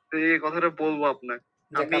 তো এই কথাটা বলবো আপনার।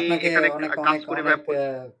 যাক, আমি আপনাকে এখানে অনেক কাজ অনেক করি অনেক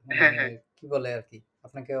মানে হ্যাঁ, হ্যাঁ, কি বলে আর কি,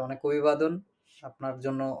 আপনাকে অনেক অভিবাদন। আপনার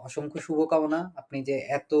জন্য অসংখ্য শুভকামনা। আপনি যে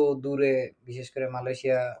এত দূরে, বিশেষ করে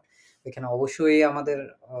মালয়েশিয়া, এখানে অবশ্যই আমাদের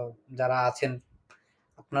যারা আছেন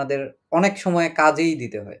আপনাদের অনেক সময় কাজেই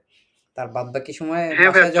দিতে হয়, তার বাদ বাকি সময়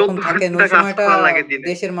হ্যাঁ ভাইয়া, বাসায় যখন 14 থাকেন ওই ঘন্টা কাজ সময়টা করা লাগে দিনে।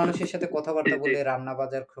 দেশের মানুষের সাথে কথাবার্তা জি, জি। বলে, রান্না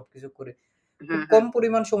বাজার সবকিছু করে খুব হুম, কম হুম।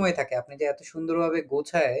 পরিমাণ সময় থাকে। আপনি যে এত সুন্দরভাবে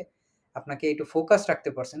গোছায় আপনাকে একটু ফোকাস রাখতে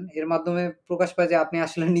পারছেন, এর মাধ্যমে প্রকাশ পায় যে আপনি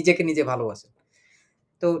আসলে নিজেকে নিজে ভালোবাসেন।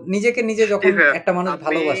 তো নিজেকে নিজে জি যখন ভাইয়া, একটা মানুষ আমি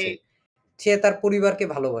ভালোবাসে, সে তার পরিবারকে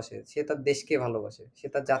ভালোবাসে, সে তার দেশকে ভালোবাসে, সে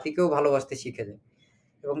তার জাতিকেও ভালোবাসতে শিখে যায়।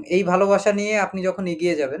 এবং এই ভালোবাসা নিয়ে আপনি যখন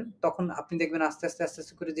এগিয়ে যাবেন, তখন আপনি দেখবেন আস্তে আস্তে আস্তে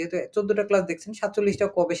আস্তে করে, যেহেতু 14টা ক্লাস দেখছেন, 47টা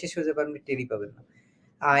কবে শেষ হয়ে যাবে আপনি টেরই পাবেন না।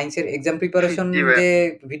 আইনসের এক্সাম প্রিপারেশন জি ভাইয়া, যে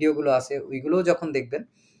ভিডিওগুলো আছে ওইগুলোও যখন দেখবেন,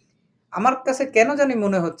 আমার কাছে কেন জানি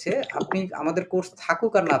মনে হচ্ছে আপনি, আমাদের কোর্স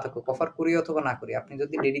থাকুক আর না থাকুক, অফার করি অথবা না করি, আপনি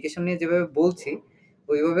যদি ডেডিকেশন নিয়ে যেভাবে বলছি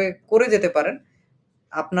ওইভাবে করে যেতে পারেন,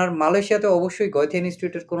 আপনার মালয়েশিয়াতে অবশ্যই গয়থে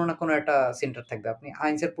ইনস্টিটিউটের কোনো না কোনো একটা সেন্টার থাকবে। আপনি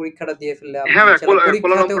আইনসের পরীক্ষাটা দিয়ে ফেললে আপনি হ্যাঁ ভাইয়া, ইনশাআল্লাহ পরীক্ষাতেও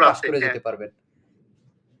কোলালামপুর পাস আছে, করে হ্যাঁ। যেতে পারবেন।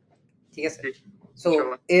 ঠিক আছে? জি, সো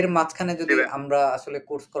ইনশাল্লাহ। এর মাঝখানে জি যদি ভাইয়া। আমরা আসলে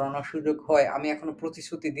কোর্স করানোর সুযোগ হয়, আমি এখনো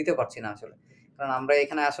প্রতিশ্রুতি দিতে পারছি না আসলে। কারণ আমরা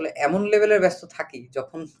এখানে আসলে এমন লেভেলের ব্যস্ত থাকি,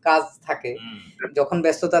 যখন কাজ থাকে, যখন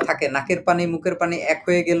ব্যস্ততা থাকে, নাকের পানি মুখের পানি এক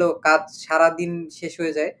হয়ে গেলেও কাজ সারাদিন শেষ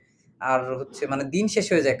হয়ে যায়। আর হচ্ছে মানে দিন শেষ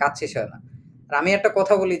হয়ে যায়, কাজ শেষ হয় না। আর আমি একটা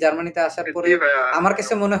কথা বলি, জার্মানিতে আসার পরে জি ভাইয়া, আমার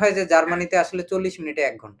কাছে মনে হয় যে জার্মানিতে আসলে 40 মিনিটে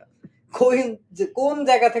 1 ঘন্টা। কোন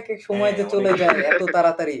জায়গা থেকে সময় যে হ্যাঁ, চলে অনেক যায় এত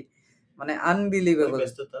তাড়াতাড়ি, মানে ওই আনবিলিভেবল।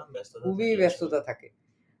 ব্যস্ততা খুবই থাকে আসলে। ব্যস্ততা থাকে।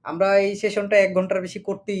 আমরা এই সেশনটা ১ ঘন্টার বেশি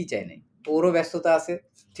করতেই চাই নাই। ওরও ব্যস্ততা আছে।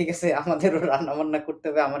 ঠিক আছে? আমাদেরও রান্না-বান্না করতে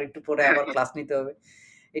হবে। আমার একটু পরে আবার ক্লাস নিতে হবে।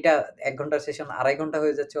 এটা ১ ঘন্টার সেশন ২.৫ ঘন্টা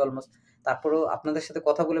হয়ে যাচ্ছে অলমোস্ট। তারপরেও আপনাদের সাথে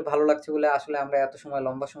কথা বলে ভালো লাগছে বলে আসলে আমরা এত সময়,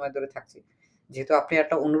 লম্বা সময় ধরে থাকছি। যেহেতু আপনি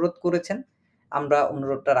একটা অনুরোধ করেছেন, আমরা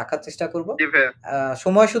অনুরোধটা রাখার চেষ্টা করব। জি ভাইয়া,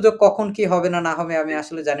 সময় সুযোগ কখন কি হবে না না হবে আমি জি।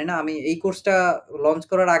 আসলে জানি না। আমি এই কোর্সটা লঞ্চ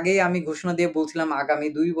করার আগেই আমি ঘোষণা দিয়ে বলছিলাম আগামী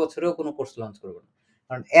 ২ বছরেও কোনো কোর্স লঞ্চ করব না।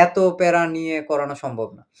 কারণ এত প্যারা নিয়ে করানো সম্ভব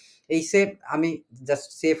না। এই সে আমি জাস্ট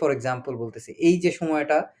ফর এক্সাম্পল বলতেছি। এই যে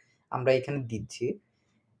সময়টা আমরা এখানে দিচ্ছি,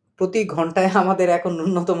 প্রতি ঘন্টায় আমাদের এখন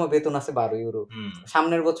ন্যূনতম বেতন আছে ১২ ইউরো।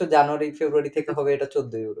 সামনের বছর জানুয়ারি, ফেব্রুয়ারি থেকে হবে এটা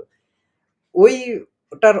 ১৪ ইউরো।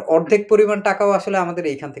 ওটার অর্ধেক পরিমাণ টাকাও আসলে আমাদের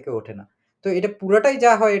এইখান থেকে ওঠে না। তো এটা পুরাটাই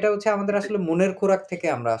যা হয় এটা হচ্ছে আমাদের আসলে মনের খোরাক থেকে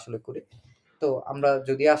আমরা আসলে করি। তো আমরা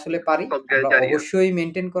যদি আসলে পারি, সদগায়ে আমরা জারিয়া। অবশ্যই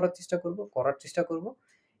মেইনটেইন করার চেষ্টা করব।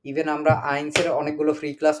 ইভেন আমরা আইনসের অনেকগুলো ফ্রি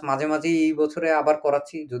ক্লাস মাঝে, মাঝেই এই বছরে আবার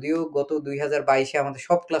করাচ্ছি। যদিও গত ২০২২ এ আমাদের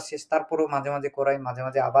সব ক্লাস শেষ। তারপরেও মাঝে, মাঝে করাই। মাঝে,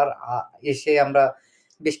 মাঝে আবার এসে আমরা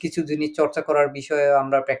বেশ কিছু জিনিস চর্চা করার বিষয়ে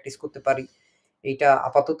আমরা প্র্যাকটিস করতে পারি। এইটা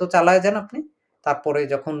আপাতত চালায় যান আপনি। তারপরে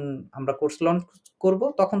যখন আমরা কোর্স লঞ্চ করব,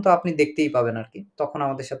 তখন তো আপনি দেখতেই পাবেন আরকি। তখন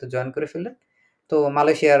আমাদের সাথে জয়েন করে ফেললেন। তো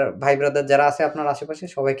মালয়েশিয়ার ভাই ব্রাদার যারা আছে আপনার আশেপাশে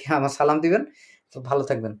সবাইকে আমার সালাম দিবেন। তো ভালো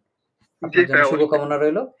থাকবেন। জি আপনার জন্য ভাইয়া, অবশ্যই। শুভকামনা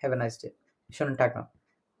রইলো। Have a nice day. শোনেন টাকা।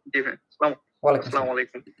 জি ভাইয়া, ওয়ালাইকুম আসসালামু আসসালাম।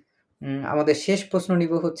 আলাইকুম। আমাদের শেষ প্রশ্ন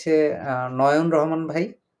নিব হচ্ছে নয়ন রহমান ভাই।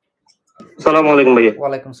 সালাম আলাইকুম ভাইয়া।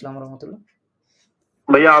 ওয়ালাইকুম আসসালাম ওয়া রাহমাতুল্লাহ।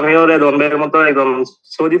 ভাইয়া আমিও রেদন ভাইয়ের মতো একদম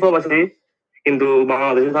সৌদি প্রবাসী, কিন্তু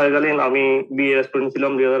বাংলাদেশে থাকাকালীন আমি বিএ স্টুডেন্ট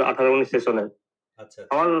ছিলাম 2018-19 সেশনে। আচ্ছা,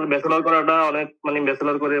 আমার ব্যাচেলর করাটা অনেক, মানে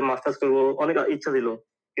ব্যাচেলর করে মাস্টার্স করবো অনেক ইচ্ছা ছিল,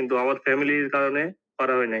 কিন্তু আমার ফ্যামিলির কারণে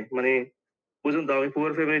পারা হয় নাই। মানে বুঝুন তো, আমি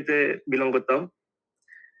পুয়ার ফ্যামিলিতে বিলং করতাম।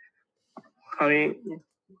 আমি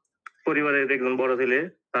পরিবারের একজন বড় ছেলে,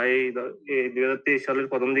 তাই 2023 সালের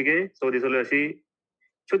প্রথম দিকে সৌদি চলে আসি,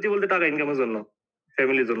 সত্যি বলতে টাকা ইনকামের জন্য,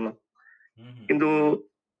 ফ্যামিলির জন্য। কিন্তু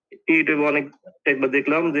ইউটিউবে অনেক একবার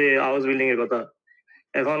দেখলাম যে হাউস বিল্ডিং এর কথা।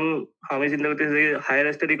 এখন আমি চিন্তা করতেছি যে হায়ার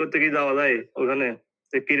স্টাডি করতে কি যাওয়া যায় ওখানে,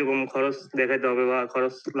 যে কিরকম খরচ দেখাইতে হবে বা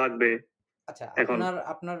খরচ লাগবে। আচ্ছা, এখন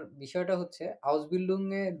আপনার বিষয়টা হচ্ছে হাউস বিল্ডিং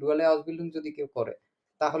এ, ডুয়ালে হাউস বিল্ডিং যদি কেউ করে,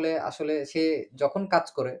 তাহলে আসলে সে যখন কাজ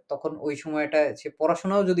করে তখন ওই সময়টা সে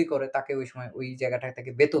পড়াশোনাও যদি করে, তাকে ওই সময় ওই জায়গাটায়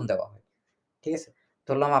তাকে বেতন দেওয়া হয়। ঠিক আছে?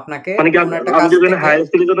 ধরলাম আপনাকে মানে কি কোনো একটা আমি কাজ কি ওখানে থেকে, হায়ার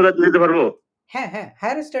স্টাডির জন্য যেতে পারবো? হ্যাঁ, হ্যাঁ,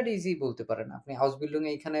 হায়ার স্টাডিজই বলতে পারেন। আপনি হাউস বিল্ডিং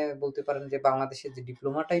এ এখানে বলতে পারেন যে বাংলাদেশের যে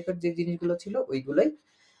ডিপ্লোমা টাইপের যে জিনিসগুলো ছিল ওইগুলাই।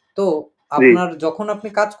 তো জি। আপনার যখন আপনি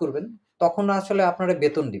কাজ করবেন তখন আসলে আপনারে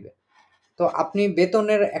বেতন দিবে। তো আপনি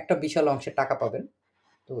বেতনের একটা বিশাল অংশের টাকা পাবেন।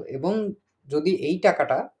 তো এবং যদি এই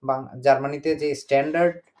টাকাটা জার্মানিতে যে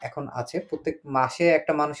স্ট্যান্ডার্ড এখন আছে, প্রত্যেক মাসে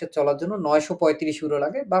একটা মানুষের চলার জন্য ৯৩৫ ইউরো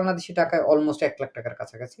লাগে। বাংলাদেশী টাকায় অলমোস্ট ১,০০,০০০ টাকার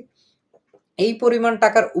কাছাকাছি। এই পরিমাণ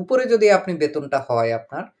টাকার উপরে যদি আপনি বেতনটা হয়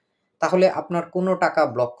আপনার, তাহলে আপনার কোনো টাকা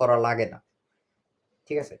ব্লক করা লাগে না।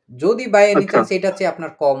 ঠিক আছে? যদি বাই এনি আচ্ছা চান্স এটার চেয়ে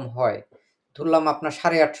আপনার কম হয়, ধরলাম আপনার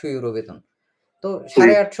 850 ইউরো বেতন। তো জি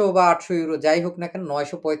 850 বা 800 ইউরো যাই হোক না কেন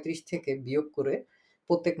 935 থেকে বিয়োগ করে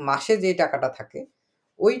প্রত্যেক মাসে যে টাকাটা থাকে,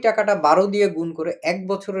 ওই টাকাটা 12 দিয়ে গুণ করে ১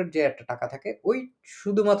 বছরের যে একটা টাকা থাকে, ওই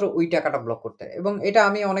শুধুমাত্র ওই টাকাটা ব্লক করতে হয়। এবং এটা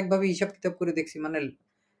আমি অনেকভাবে হিসাব কিতাব করে দেখছি, মানে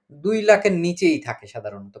 2 লাখের নিচেই থাকে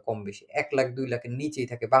সাধারণত কম বেশি। ১ লাখ 2 লাখের নিচেই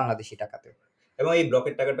থাকে বাংলাদেশী টাকাতে। এবং এই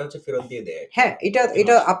ব্লকের টাকাটা হচ্ছে ফেরত দিয়ে দেয় আরকি হ্যাঁ, এটা প্রতি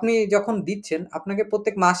এটা মাসে। আপনি যখন দিচ্ছেন, আপনাকে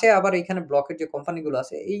প্রত্যেক মাসে আবার এইখানে ব্লকের যে কোম্পানিগুলো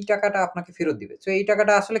আছে, এই টাকাটা আপনাকে ফেরত দিবে। সো এই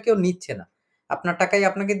টাকাটা আসলে কেউ নিচ্ছে না। আপনার টাকাই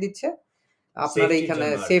আপনাকে দিচ্ছে। আপনার সেফটির এইখানে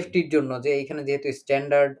জন্য আরকি। সেফটির জন্য যে এইখানে যেহেতু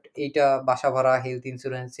স্ট্যান্ডার্ড এইটা বাসা ভাড়া, হেলথ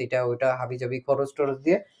ইন্সুরেন্স এটা ওইটা হাবিজাবি খরচ-টরচ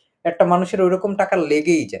দিয়ে একটা মানুষের ঐরকম টাকা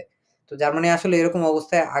লেগেই যায়। তো জার্মানি আসলে এরকম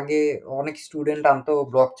অবস্থায় আগে অনেক স্টুডেন্ট আনতো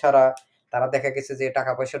ব্লক ছাড়া। তারা দেখা গেছে যে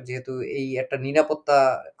টাকা পয়সার যেহেতু এই একটা নিরাপত্তা,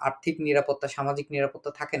 আর্থিক নিরাপত্তা, সামাজিক নিরাপত্তা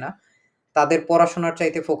থাকে না। তাদের পড়াশোনার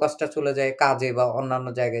চাইতে ফোকাসটা চলে যায় কাজে বা অন্যান্য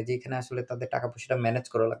জায়গায় যেখানে আসলে তাদের টাকা পয়সাটা ম্যানেজ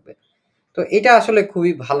করা লাগবে। তো এটা আসলে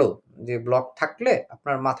খুবই ভালো যে ব্লক থাকলে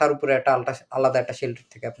আপনার মাথার উপরে একটা আলাদা একটা শেল্টার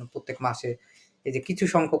থেকে আপনি প্রত্যেক মাসে এই যে কিছু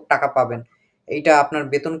সংখ্যক টাকা পাবেন। এইটা আপনার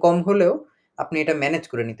বেতন কম হলেও আপনি এটা ম্যানেজ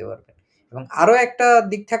করে নিতে পারবেন। এবং আরো একটা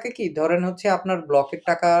দিক থাকে কি, ধরেন হচ্ছে আপনার ব্লকের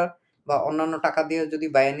টাকা বা অন্যান্য টাকা দিয়ে যদি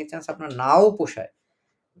বাই এনি চান্স আপনার নাও পোষায়,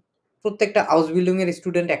 প্রত্যেকটা হাউস বিল্ডিং এর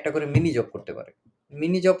স্টুডেন্ট একটা করে মিনি জব করতে পারে।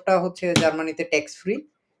 মিনি জবটা হচ্ছে জার্মানিতে ট্যাক্স ফ্রি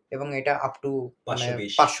এবং এটা আপ টু মানে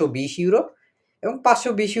 520 520 ইউরো। এবং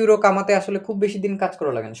 520 ইউরো কামাতে আসলে খুব বেশি দিন কাজ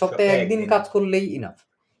করা লাগে না। সপ্তাহে সপ্তাহে 1 দিন 1 দিন। কাজ করলেই ইনাফ।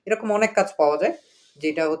 এরকম অনেক কাজ পাওয়া যায়।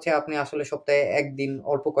 যেটা হচ্ছে আপনি আসলে সপ্তাহে 1 দিন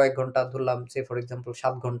অল্প কয়েক ঘন্টা, ধরলাম সে ফর এক্সাম্পল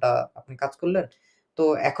 7 ঘন্টা আপনি কাজ করলেন। তো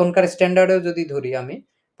এখনকার স্ট্যান্ডার্ডেও যদি ধরি আমি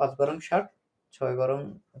 ৫ বারং ৬০, ৬ বারং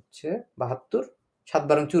হচ্ছে ৭২, ৭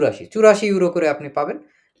 বারং ৮৪। ৮৪ ইউরো করে আপনি পাবেন।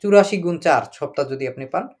 ৮৪ গুণ ৪ সপ্তাহ যদি আপনি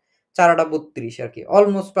পান, ৪ আটা ৩২ আরকি।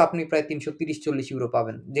 অলমোস্ট আপনি প্রায় ৩৩০-৪০ ইউরো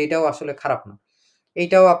পাবেন। যেটাও আসলে খারাপ না।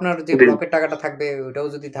 এইটাও আপনার যে জি ব্লকের টাকাটা থাকবে ওইটাও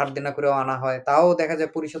যদি ধার দেনা করেও আনা হয়, তাও দেখা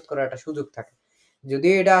যায় পরিশোধ করার একটা সুযোগ থাকে।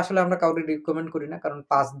 যদিও এটা আসলে আমরা কাউকে রিকমেন্ড করি না। কারণ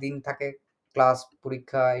 ৫ দিন থাকে ক্লাস,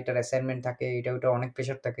 পরীক্ষা, এটার অ্যাসাইনমেন্ট থাকে, এটা ওটা অনেক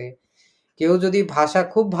প্রেশার থাকে। কেউ যদি ভাষা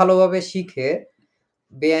খুব ভালোভাবে শিখে,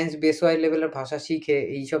 বেআইনস বেসওয়াই লেভেলের ভাষা শিখে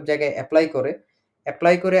এইসব জায়গায়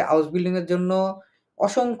এপ্লাই করে হাউস বিল্ডিং এর জন্য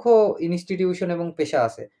অসংখ্য ইনস্টিটিউশন এবং পেশা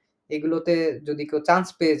আছে। এগুলোতে যদি কেউ চান্স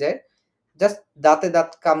পেয়ে যায়, জাস্ট দাঁতে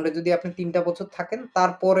দাঁত কামড়ে যদি আপনি ৩ টা বছর থাকেন,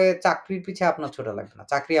 তারপরে চাকরির পিছে আপনার ছোটা লাগবে না।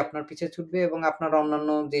 চাকরি আপনার পিছে ছুটবে এবং আপনার অন্যান্য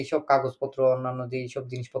যেইসব কাগজপত্র, অন্যান্য যেইসব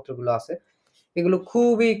জিনিসপত্রগুলো আছে, এগুলো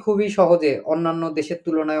খুবই সহজে অন্যান্য দেশের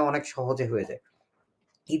তুলনায় অনেক সহজে হয়ে যায়।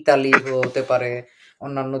 ইতালি হতে পারে,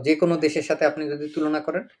 অন্যান্য যেকোনো দেশের সাথে আপনি যদি তুলনা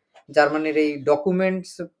করেন, জার্মানির এই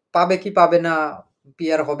ডকুমেন্টস পাবে কি পাবে না,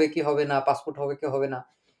 পিআর হবে কি হবে না, পাসপোর্ট হবে কি হবে না,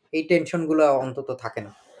 এই টেনশনগুলো অন্তত থাকে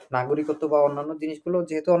না। নাগরিকত্ব বা অন্যান্য জিনিসগুলো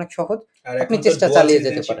যেহেতু অনেক সহজ, আর আপনি এখন তো চেষ্টা ডুয়াল চালিয়ে যেতে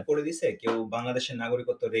সিটিজেনশিপ পারেন। করে দিছে। কেউ বাংলাদেশের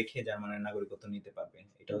নাগরিকত্ব রেখে জার্মানির নাগরিকত্ব নিতে পারবে।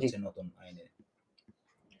 এটা জি। হচ্ছে নতুন আইনে।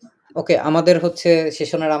 ওকে, আমাদের হচ্ছে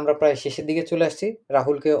সেশনের আমরা প্রায় শেষের দিকে চলে আসছি।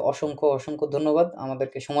 রাহুলকে অসংখ্য ধন্যবাদ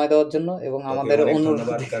আমাদেরকে সময় দেওয়ার জন্য এবং তোকে আমাদের অনেক অনুরোধ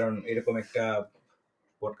ধন্যবাদ। কারণ এরকম একটা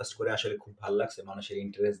পডকাস্ট করে আসলে খুব ভাল লাগছে। মানুষের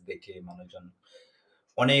ইন্টারেস্ট দেখে মানুষজন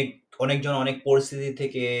অনেকজন অনেক পরিস্থিতি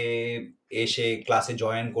থেকে এসে ক্লাসে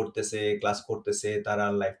জয়েন করতেছে, ক্লাস করতেছে। তারা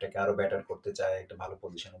লাইফটাকে আরো বেটার করতে চায়, একটা ভালো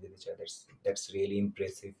পজিশনে যেতে চায়। That's really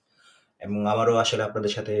impressive. এবং আমারও আসলে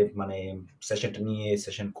আপনাদের সাথে মানে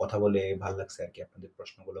সেশন কথা বলে ভাল লাগছে আরকি। আপনাদের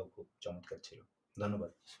প্রশ্নগুলোও খুব চমৎকার ছিল।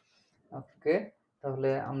 ধন্যবাদ। ওকে, তাহলে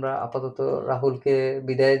আমরা আপাতত রাহুলকে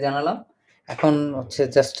বিদায় জানালাম। এখন হচ্ছে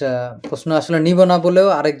জাস্ট প্রশ্ন আসলে নিব না বলেও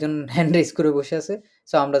আরেকজন হ্যান্ড রেজ করে বসে আছে।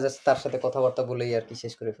 সো আমরা জাস্ট তার সাথে কথাবার্তা বলেই আর কি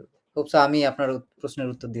শেষ করে ফেলবো। হোপ সো আমি আপনার প্রশ্নের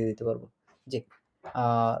উত্তর দিয়ে দিতে পারবো। জি,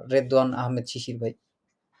 রেদওয়ান আহমেদ শিশির ভাই।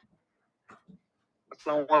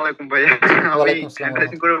 আসসালামু আলাইকুম ভাইয়া। আমি ওয়ালাইকুম আসসালাম হ্যান্ড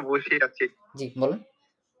রাইজিং করে বসে আছি। জি বলেন।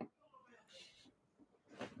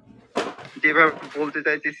 যেভাবে বলতে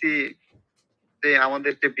চাইতেছি যে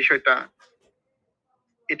আমাদের যে বিষয়টা,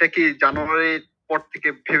 এটা কি জানুয়ারির পর থেকে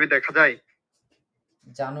ভেবে দেখা যায়?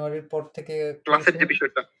 জানুয়ারির পর থেকে ক্লাসের যে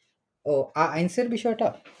বিষয়টা, ও আইনসের বিষয়টা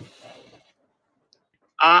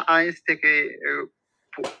আইএস থেকে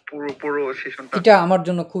পুরো সেশনটা। এটা আমার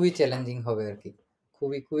জন্য খুবই চ্যালেঞ্জিং হবে আর কি।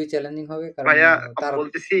 খুবই চ্যালেঞ্জিং হবে কারণ ভাইয়া তার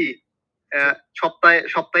বলতেছি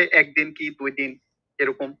সপ্তাহে 1 দিন কি 2 দিন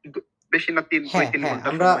এরকম, বেশি না 2-3 হ্যাঁ, ঘন্টা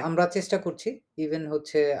আমরা সময়। আমরা চেষ্টা করছি। ইভেন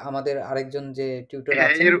হচ্ছে আমাদের আরেকজন যে টিউটর হ্যাঁ,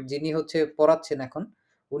 আছেন, যিনি হচ্ছে পড়াচ্ছেন এখন,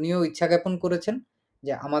 উনিও ইচ্ছা জ্ঞাপন করেছেন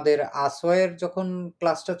যে আমাদের আসওয়ের যখন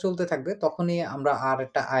ক্লাসটা চলতে থাকবে তখনই আমরা আর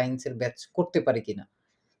একটা আইনসের ব্যাচ করতে পারি কিনা।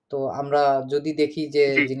 তো আমরা যদি দেখি যে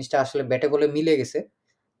জি জিনিসটা আসলে ব্যাটে বলে মিলে গেছে,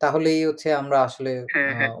 তাহলেই হচ্ছে আমরা আসলে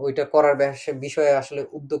হ্যাঁ ওইটা করার বিষয়ে আসলে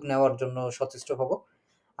উদ্যোগ নেওয়ার জন্য সচেষ্ট হব।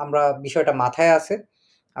 আমরা বিষয়টা মাথায় আছে।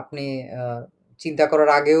 আপনি চিন্তা করার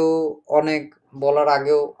আগেও অনেক বলার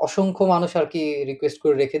আগেও অসংখ্য মানুষ আরকি রিকোয়েস্ট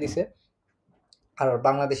করে রেখে দিছে। আর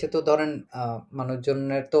বাংলাদেশে তো ধরেন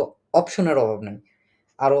মানুষজনের তো অপশনের অভাব নাই।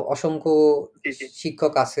 আরো অসংখ্য জি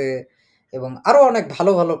শিক্ষক আছে এবং আরো অনেক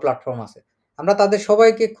ভালো, ভালো প্ল্যাটফর্ম আছে। আমরা তাদের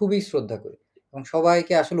সবাইকে খুবই শ্রদ্ধা করি এবং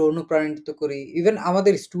সবাইকে আসলে অনুপ্রাণিত করি। ইভেন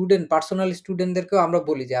আমাদের পার্সোনাল স্টুডেন্টদেরকেও আমরা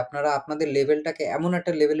বলি যে, "আপনারা আপনাদের লেভেলটাকে এমন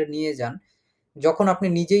একটা লেভেলে নিয়ে যান, যখন আপনি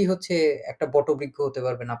নিজেই হচ্ছে একটা বটবৃক্ষ হতে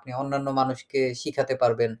পারবেন। আপনি অন্যান্য মানুষকে শিখাতে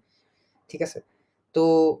পারবেন।" ঠিক আছে? তো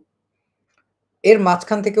এর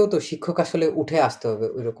মাঝখান থেকেও তো শিক্ষক আসলে উঠে আসতে হবে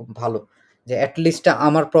ঐরকম ভালো। যে এট লিস্ট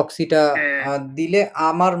আমার প্রক্সিটা হ্যাঁ দিলে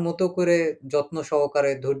আমার মতো করে যত্ন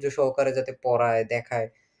সহকারে, ধৈর্য সহকারে যাতে পড়ায়, দেখায়।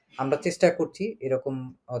 আমরা চেষ্টা করছি এরকম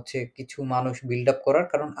হচ্ছে কিছু মানুষ বিল্ড আপ করার।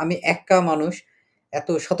 কারণ আমি একা মানুষ, এত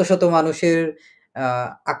শত, শত মানুষের আ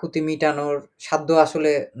আকুতি মিটানোর সাধ্য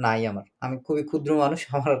আসলে নাই আমার। আমি খুবই ক্ষুদ্র মানুষ।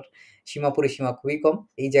 আমার সীমা-পরিসীমা খুবই কম।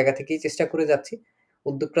 এই জায়গা থেকেই চেষ্টা করে যাচ্ছি।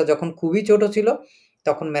 উদ্যোগটা যখন খুবই ছোট ছিল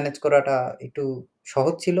তখন ম্যানেজ করাটা একটু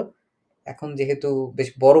সহজ ছিল। এখন যেহেতু বেশ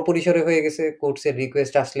বড় পরিসরে হয়ে গেছে, কোর্সের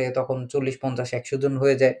রিকোয়েস্ট আসলে তখন ৪০, ৫০, ১০০ জন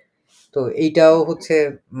হয়ে যায়। তো এইটাও হচ্ছে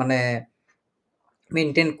মানে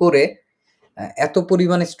মেইনটেইন করে এত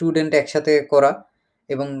পরিমাণে স্টুডেন্ট একসাথে করা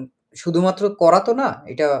এবং শুধুমাত্র করা তো না,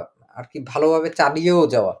 এটা আরকি ভালোভাবে চালিয়েও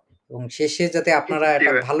যাওয়া এবং শেষে যাতে আপনারা জি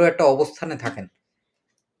ভাই ভালো একটা অবস্থানে থাকেন।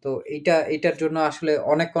 তো এইটার জন্য আসলে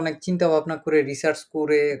অনেক, অনেক চিন্তা ভাবনা করে, রিসার্চ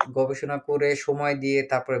করে, গবেষণা করে, সময় দিয়ে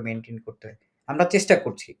তারপরে মেইনটেইন করতে হয়। আমরা চেষ্টা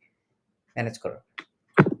করছি ম্যানেজ করার।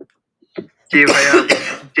 জি ভাইয়া,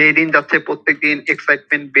 যেই দিন যাচ্ছে প্রত্যেকদিন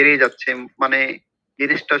এক্সাইটমেন্ট বেড়েই যাচ্ছে। মানে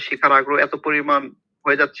জিনিসটা শেখার আগ্রহ এত পরিমাণ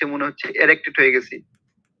হয়ে যাচ্ছে, মনে হচ্ছে অ্যাডিক্টেড হয়ে গেছি।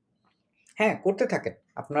 হ্যাঁ, করতে থাকেন।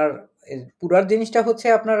 আপনার পুরার জিনিসটা হচ্ছে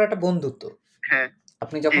আপনার একটা বন্ধুত্ব। হ্যাঁ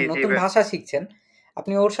আপনি জি যখন জি নতুন ভাইয়া ভাষা শিখছেন,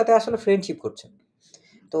 আপনি ওর সাথে আসলে ফ্রেন্ডশিপ করছেন।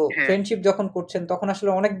 তো হ্যাঁ ফ্রেন্ডশিপ যখন করছেন তখন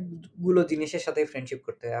আসলে অনেকগুলো জিনিসের সাথে ফ্রেন্ডশিপ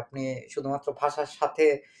করতে হয়। আপনি শুধুমাত্র ভাষার সাথে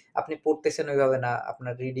আপনি পড়তেছেন ওইভাবে না।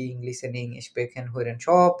 আপনার রিডিং, লিসেনিং, স্পোকেন, হইরেন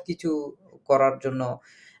সবকিছু করার জন্য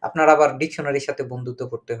আপনার আবার ডিকশনারির সাথে বন্ধুত্ব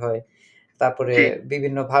করতে হয়। তারপরে জি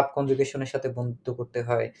বিভিন্ন ভার্ব কনজুগেশন এর সাথে বন্ধুত্ব করতে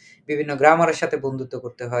হয়। বিভিন্ন গ্রামারের সাথে বন্ধুত্ব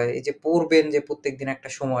করতে হয়। এই যে পড়বেন যে প্রত্যেকদিন একটা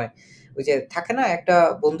সময়, ওই যে থাকে না একটা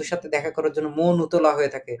বন্ধুর সাথে দেখা করার জন্য মন উতলা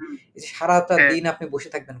হয়ে থাকে। হুম, এই যে সারাটা হ্যাঁ দিন আপনি বসে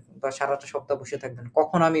থাকবেন বা সারাটা সপ্তাহ বসে থাকবেন।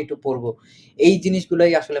 কখন আমি একটু পড়বো? এই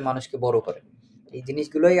জিনিসগুলাই আসলে মানুষকে বড় করে। এই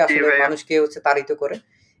জিনিসগুলাই জি আসলে ভাইয়া মানুষকে হচ্ছে তাড়িত করে।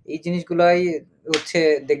 এই জিনিসগুলাই হচ্ছে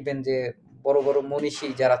দেখবেন যে বড়, বড় মনীষী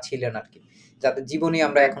যারা ছিলেন আরকি, যাদের জীবনী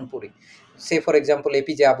আমরা এখন পড়ি। সে for example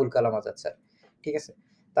APJ Abul Kalam Azad sir. ঠিক আছে?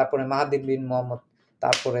 তারপরে মাহাথির বিন মোহাম্মদ,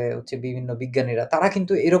 তারপরে হচ্ছে বিভিন্ন বিজ্ঞানীরা। তারা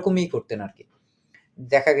কিন্তু এরকমই করতেন আরকি।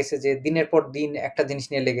 দেখা গেছে যে দিনের পর দিন একটা জিনিস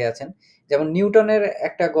নিয়ে লেগে আছেন। যেমন নিউটনের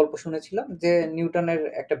একটা গল্প শুনেছিলাম যে নিউটনের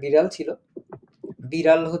একটা বিড়াল ছিল।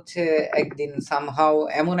 বিড়াল হচ্ছে একদিন সামহাউ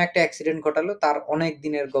এমন একটা অ্যাক্সিডেন্ট ঘটালো তার অনেক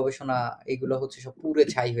দিনের গবেষণা এগুলো হচ্ছে সব পুড়ে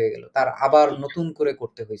ছাই হয়ে গেল। তার আবার নতুন করে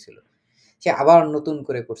করতে হয়েছিল। সে আবার নতুন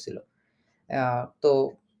করে করছিল। তো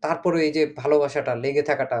তারপরে এই যে ভালোবাসাটা, লেগে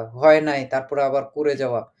থাকাটা, হয় নাই তারপরে আবার করে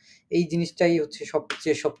যাওয়া, এই জিনিসটাই হচ্ছে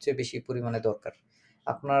সবচেয়ে, সবচেয়ে বেশি পরিমাণে দরকার।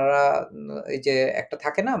 আপনারা এই যে একটা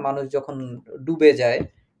থাকে না মানুষ যখন ডুবে যায়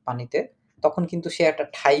পানিতে, তখন কিন্তু সে একটা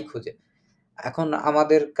ঠাঁই খোঁজে। এখন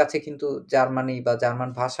আমাদের কাছে কিন্তু জার্মানি বা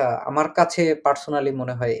জার্মান ভাষা আমার কাছে পার্সোনালি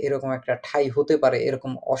মনে হয় এরকম একটা ঠাঁই হতে পারে।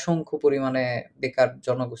 এরকম অসংখ্য পরিমাণে বেকার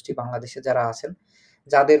জনগোষ্ঠী বাংলাদেশে যারা আছেন,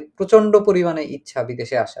 যাদের প্রচন্ড পরিমাণে ইচ্ছা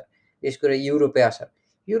বিদেশে আসার, বিশেষ করে ইউরোপে আসার।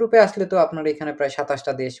 ইউরোপে আসলে তো আপনার এখানে প্রায় ২৭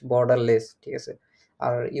 টা দেশ বর্ডারলেস, ঠিক আছে?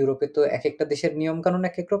 আর ইউরোপে তো একেকটা দেশের নিয়মকানুন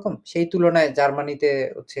একেক রকম। সেই তুলনায় জার্মানিতে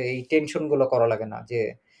হচ্ছে এই টেনশন গুলো করা লাগে না যে,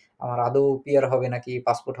 আমার আদৌ পিআর হবে নাকি,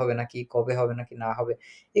 পাসপোর্ট হবে নাকি, কবে হবে নাকি না হবে।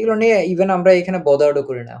 এগুলো নিয়ে ইভেন আমরা এখানে বদার্ড ও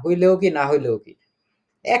করি না। হইলেও কি না হইলেও কি।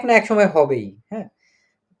 এক না এক সময় হবেই। হ্যাঁ?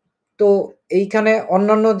 তো এইখানে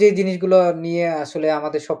অন্যান্য যে জিনিসগুলো নিয়ে আসলে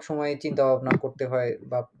আমাদের সবসময় চিন্তা ভাবনা করতে হয়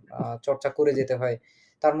বা চর্চা করে যেতে হয়,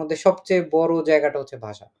 তার মধ্যে সবচেয়ে বড় জায়গাটা হচ্ছে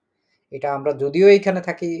ভাষা। এটা আমরা যদিও এইখানে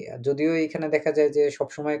থাকি, যদিও এইখানে দেখা যায় যে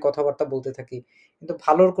সবসময় কথাবার্তা বলতে থাকি, কিন্তু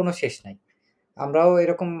ভালোর কোনো শেষ নাই। আমরাও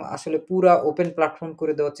এরকম আসলে পুরা ওপেন প্ল্যাটফর্ম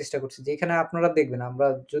করে দেওয়ার চেষ্টা করছি। যেখানে আপনারা দেখবেন আমরা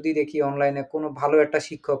যদি দেখি অনলাইনে কোনো ভালো একটা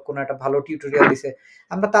শিক্ষক কোনো একটা ভালো টিউটোরিয়াল দিছে,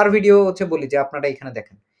 আমরা তার ভিডিও হচ্ছে বলি যে আপনারা এখানে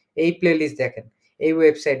দেখেন। এই প্লেলিস্ট দেখেন, এই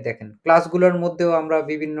ওয়েবসাইট দেখেন। ক্লাসগুলোর মধ্যেও আমরা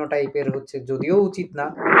বিভিন্ন টাইপের হচ্ছে যদিও উচিত না,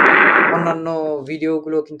 অন্যান্য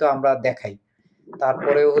ভিডিওগুলো কিন্তু আমরা দেখাই।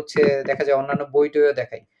 তারপরেও হচ্ছে দেখা যায় অন্যান্য বই-টইও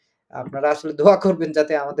দেখাই। আপনারা আসলে দোয়া করবেন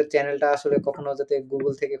যাতে আমাদের চ্যানেলটা আসলে কখনো যাতে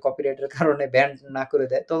গুগল থেকে কপিরাইটের কারণে ব্যান না করে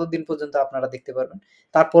দেয়, ততদিন পর্যন্ত আপনারা দেখতে পারবেন।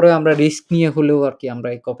 তারপরেও আমরা রিস্ক নিয়ে হলেও আরকি আমরা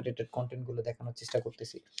এই কপিরাইটেড কনটেন্ট গুলো দেখানোর চেষ্টা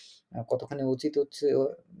করতেছি। কতখানি উচিত হচ্ছে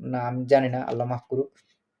না আমি জানি না, আল্লাহ মাফ করুক।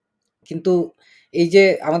 কিন্তু এই যে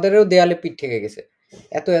আমাদেরও দেয়ালে পিঠ ঠেকে গেছে।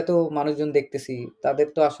 এত মানুষজন দেখতেছি, তাদের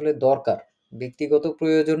তো আসলে দরকার। ব্যক্তিগত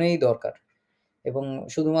প্রয়োজনেই দরকার। এবং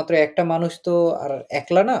শুধুমাত্র একটা মানুষ তো আর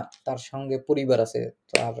একলা না, তার সঙ্গে পরিবার আছে।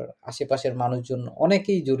 তার আশেপাশের মানুষজন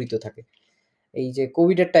অনেকেই জড়িত থাকে। এই যে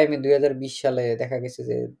কোভিডের টাইমে ২০২০ সালে দেখা গেছে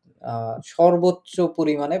যে সর্বোচ্চ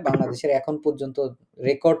পরিমাণে বাংলাদেশের এখন পর্যন্ত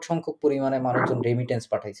রেকর্ড সংখ্যক পরিমাণে মানুষজন রেমিটেন্স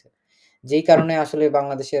পাঠাইছে। যেই কারণে আসলে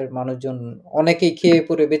বাংলাদেশের মানুষজন অনেকেই খেয়ে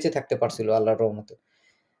পরে বেঁচে থাকতে পারছিল আল্লাহর রহমতে।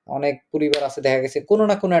 অনেক পরিবার আছে দেখা গেছে কোনো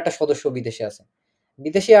না কোনো একটা সদস্য বিদেশে আছে।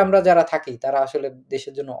 বিদেশে আমরা যারা থাকি তারা আসলে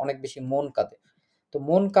দেশের জন্য অনেক বেশি মন কাঁদে। তো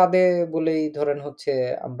মন কাঁদে বলেই ধরেন হচ্ছে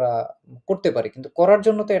আমরা করতে পারি। কিন্তু করার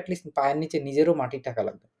জন্য তো এটলিস্ট পায়ের নিচে নিজেরও মাটির টাকা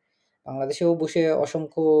লাগবে। বাংলাদেশেও বসে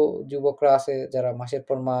অসংখ্য যুবকরা আছে যারা মাসের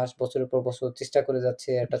পর মাস, বছরের পর বছর চেষ্টা করে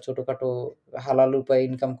যাচ্ছে একটা ছোটখাটো হালাল উপায়ে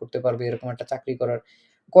ইনকাম করতে পারবে এরকম একটা চাকরি করার।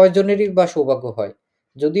 কয়জনেরই বা সৌভাগ্য হয়?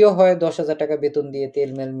 যদিও হয় ৳১০,০০০ বেতন দিয়ে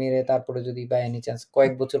তেল-মেল মেরে তারপরে যদি বাই এনি চান্স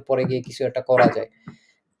কয়েক বছর পরে গিয়ে কিছু একটা করা যায়,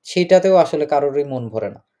 সেইটাতেও আসলে কারোরই মন ভরে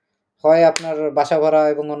না। হয় আপনার বাসা ভাড়া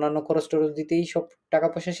এবং অন্যান্য খরচ-টরচ দিতেই সব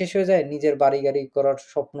টাকা-পয়সা শেষ হয়ে যায়, নিজের বাড়ি-গাড়ি করার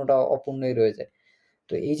স্বপ্নটা অপূর্ণই রয়ে যায়।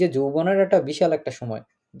 তো এই যে যৌবনের একটা বিশাল একটা সময়,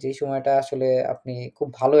 যেই সময়টা আসলে আপনি খুব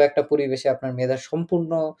ভালো একটা পরিবেশে আপনার মেধার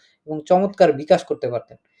সম্পূর্ণ এবং চমৎকার বিকাশ করতে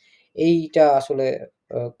পারতেন। এইটা আসলে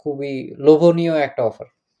খুবই লোভনীয় একটা offer.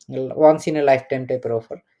 Once in a life time টাইপের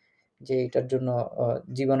অফার। যে এটার জন্য আ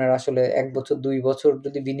জীবনের আসলে ১ বছর ২ বছর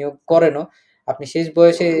যদি বিনিয়োগ করেনও, আপনি শেষ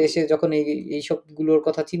বয়সে এসে যখন এইসবগুলোর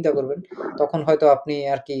কথা চিন্তা করবেন, তখন হয়তো আপনি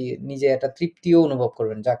আরকি নিজে একটা তৃপ্তিও অনুভব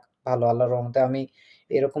করবেন। যাক ভালো আল্লাহর রহমতে আমি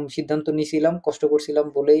এরকম সিদ্ধান্ত নিছিলাম, কষ্ট করছিলাম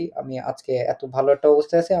বলেই আমি আজকে এত ভালো একটা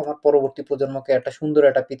অবস্থায় আছি। আমার পরবর্তী প্রজন্মকে একটা সুন্দর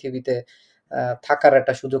একটা পৃথিবীতে থাকার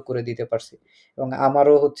একটা সুযোগ করে দিতে পারছি। এবং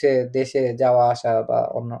আমারও হচ্ছে দেশে যাওয়া আসা বা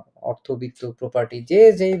অন্য অর্থবিত্ত প্রপার্টি যে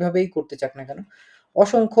যেইভাবেই করতে চাক না কেন,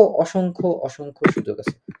 অসংখ্য সুযোগ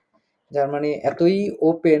আছে। জার্মানি এতই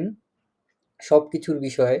ওপেন সবকিছুর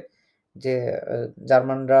বিষয়ে যে আ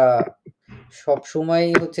জার্মানরা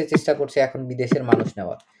সবসময়ই হচ্ছে চেষ্টা করছে এখন বিদেশের মানুষ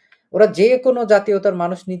নেওয়ার। ওরা যেকোনো জাতীয়তার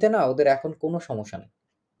মানুষ নিতে না ওদের এখন কোনো সমস্যা নেই।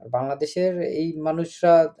 আর বাংলাদেশের এই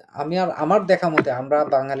মানুষরা আমার দেখা মতে আমরা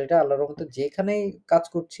বাঙালিরা আল্লাহর রহমতে যেখানেই কাজ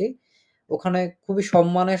করছি, ওখানে খুবই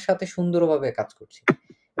সম্মানের সাথে সুন্দরভাবে কাজ করছি।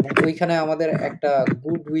 এবং ওইখানে আমাদের একটা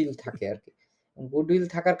গুডউইল থাকে আরকি। গুডউইল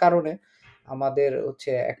থাকার কারণে আমাদের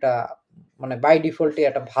হচ্ছে একটা মানে বাই ডিফল্টই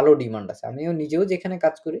একটা ভালো ডিমান্ড আছে। আমিও নিজেও যেখানে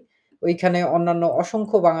কাজ করি, ওইখানে অন্যান্য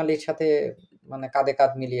অসংখ্য বাঙালির সাথে মানে কাঁধে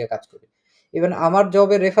কাঁধ মিলিয়ে কাজ করি। ইভেন আমার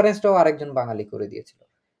জবের রেফারেন্সটাও আরেকজন বাঙালি করে দিয়েছিল।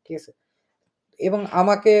 ঠিক আছে? এবং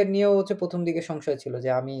আমাকে নিয়েও হচ্ছে ১ম দিকে সংশয় ছিল যে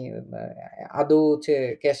আমি আদৌ হচ্ছে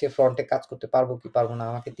ক্যাশে ফ্রন্টে কাজ করতে পারবো কি পারবো না।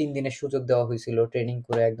 আমাকে ৩ দিনের সুযোগ দেওয়া হয়েছিল ট্রেনিং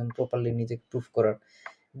করে একদম প্রপারলি নিজেকে প্রুফ করার।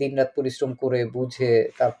 দিনরাত পরিশ্রম করে বুঝে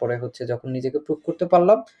তারপরে হচ্ছে যখন নিজেকে প্রুভ করতে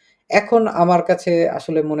পারলাম, এখন আমার কাছে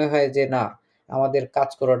আসলে মনে হয় যে না, আমাদের কাজ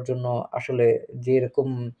করার জন্য আসলে যেরকম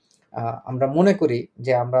আ আমরা মনে করি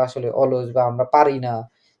যে আমরা আসলে অলস বা আমরা পারি না,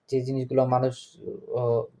 যে জিনিসগুলো মানুষ অ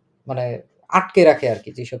মানে আটকে রাখে আরকি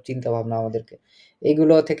যেসব চিন্তাভাবনা আমাদেরকে।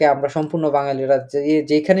 এগুলো থেকে আমরা সম্পূর্ণ বাঙালিরা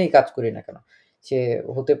যেখানেই কাজ করি না কেন, সে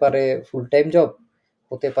হতে পারে ফুল টাইম জব,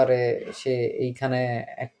 হতে পারে সে এইখানে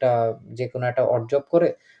একটা যেকোনো একটা অড জব করে,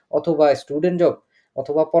 অথবা স্টুডেন্ট জব,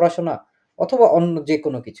 অথবা পড়াশোনা, অথবা অন্য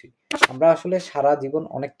যেকোনো কিছুই। আমরা আসলে সারা জীবন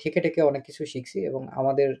অনেক ঠেকে অনেক কিছু শিখছি এবং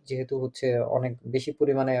আমাদের যেহেতু হচ্ছে অনেক বেশি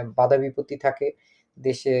পরিমাণে বাধা বিপত্তি থাকে,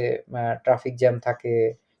 দেশে ট্রাফিক জ্যাম থাকে,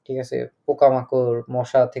 ঠিক আছে? পোকামাকড়,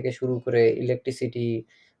 মশা থেকে শুরু করে ইলেকট্রিসিটি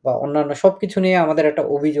বা অন্যান্য সবকিছু নিয়ে আমাদের একটা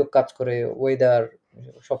অভিযোগ কাজ করে। ওয়েদার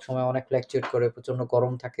সবসময় অনেক ফ্লাকচুয়েট করে, প্রচন্ড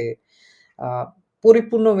গরম থাকে। আ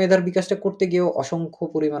পরিপূর্ণ মেধার বিকাশটা করতে গিয়েও অসংখ্য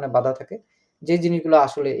পরিমাণে বাধা থাকে। যে জিনিসগুলো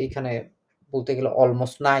আসলে এইখানে বলতে গেলে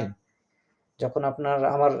অলমোস্ট নাই। যখন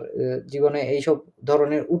আমার জীবনে এইসব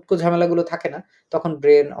ধরনের উটকো ঝামেলাগুলো থাকে না, তখন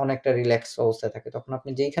ব্রেইন অনেকটা রিল্যাক্স অবস্থায় থাকে। তখন আপনি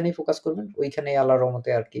যেইখানেই ফোকাস করবেন, ওইখানেই আল্লাহর রহমতে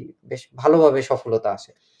আরকি বেশ ভালোভাবে সফলতা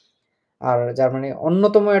আসে। আর জার্মানির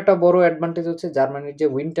অন্যতম একটা বড় অ্যাডভান্টেজ হচ্ছে জার্মানির যে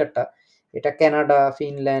উইন্টারটা, এটা Canada,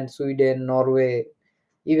 Finland, Sweden, Norway,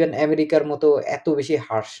 even আমেরিকার মতো এত বেশি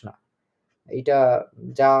হার্শ না। এইটা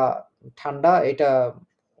যা ঠান্ডা এটা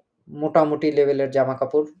মোটামুটি লেভেলের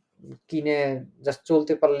জামাকাপড় কিনে জাস্ট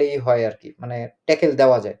চলতে পারলেই হয় আরকি। মানে ট্যাকেল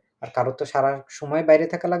দেওয়া যায়। আর কারো তো সারা সময় বাইরে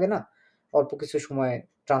থাকা লাগে না। অল্প কিছু সময়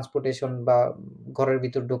ট্রান্সপোর্টেশন বা ঘরের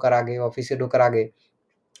ভিতর ঢোকার আগে, অফিসে ঢোকার আগে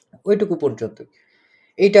ওইটুকু পর্যন্তই।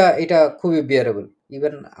 এটা খুবই বিয়ারেবল।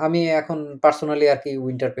 ইভেন আমি এখন পার্সোনালি আরকি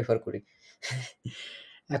উইন্টার প্রেফার করি।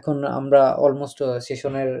 এখন আমরা অলমোস্ট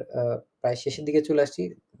সেশনের প্রায় শেষের দিকে চলে আসছি।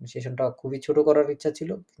 সেশনটা খুবই ছোট করার ইচ্ছা ছিল,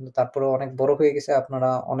 কিন্তু তারপরেও অনেক বড় হয়ে গেছে। আপনারা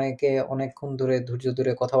অনেকে অনেকক্ষণ ধরে ধৈর্য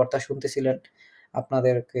ধরে কথাবার্তা শুনতেছিলেন।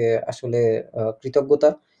 আপনাদেরকে আসলে কৃতজ্ঞতা।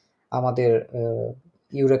 আমাদের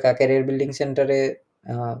ইউরেকা ক্যারিয়ার বিল্ডিং সেন্টারে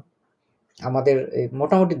আমাদের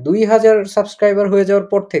মোটামুটি 2000 সাবস্ক্রাইবার হয়ে যাওয়ার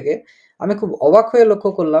পর থেকে আমি খুব অবাক হয়ে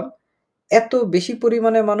লক্ষ্য করলাম, এত বেশি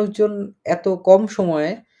পরিমাণে মানুষজন এত কম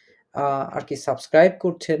সময়ে আর কি সাবস্ক্রাইব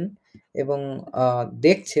করছেন এবং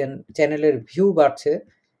দেখছেন, চ্যানেলের ভিউ বাড়ছে।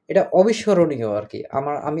 এটা অবিস্মরণীয় আর কি।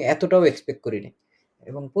 আমি এতটাও এক্সপেক্ট করিনি।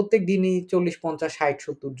 এবং প্রত্যেক দিনই 40, 50, 60,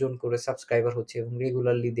 70 জন করে সাবস্ক্রাইবার হচ্ছে এবং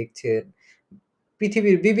রেগুলারলি দেখছেন।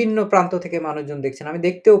 পৃথিবীর বিভিন্ন প্রান্ত থেকে মানুষজন দেখছেন। আমি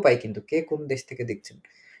দেখতেও পাই কিন্তু কে কোন দেশ থেকে দেখছেন।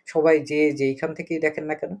 সবাই যেইখান থেকেই দেখেন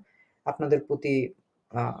না কেন, আপনাদের প্রতি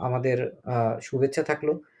আমাদের শুভেচ্ছা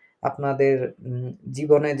থাকলো। আপনাদের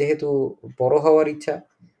জীবনে যেহেতু বড় হওয়ার ইচ্ছা,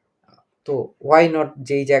 তো why not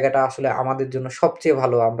যেই জায়গাটা আসলে আমাদের জন্য সবচেয়ে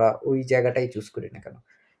ভালো, আমরা ওই জায়গাটাই চুজ করি না কেন?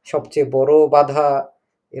 সবচেয়ে বড় বাধা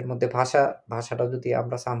এর মধ্যে ভাষাটা যদি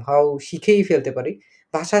আমরা somehow শিখেই ফেলতে পারি।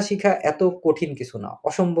 ভাষা শিখা এত কঠিন কিছু না,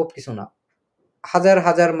 অসম্ভব কিছু না। হাজার,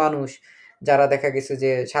 হাজার মানুষ যারা দেখা গেছে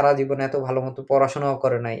যে সারা জীবনে এত ভালো মতো পড়াশোনাও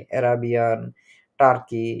করে নাই। অ্যারাবিয়ান,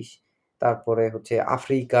 টার্কিশ, তারপরে হচ্ছে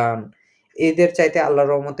আফ্রিকান, এদের চাইতে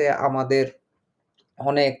আল্লাহর রহমতে আমাদের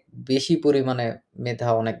অনেক বেশি পরিমাণে মেধা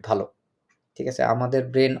অনেক ভালো। ঠিক আছে? আমাদের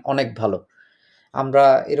ব্রেন অনেক ভালো। আমরা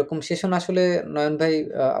এরকম সেশন আসলে নয়ন ভাই,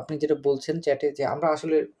 আপনি যেটা বলছেন চ্যাটে, যে আমরা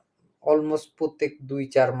আসলে অলমোস্ট প্রত্যেক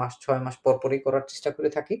 2-4 মাস 6 মাস পরপরই করার চেষ্টা করে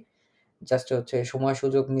থাকি। জাস্ট হচ্ছে সময়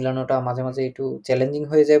সুযোগ মিলানোটা মাঝে, মাঝে একটু চ্যালেঞ্জিং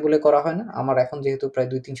হয়ে যায় বলে করা হয় না। আমার এখন যেহেতু প্রায়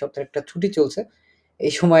 2-3 সপ্তাহের একটা ছুটি চলছে,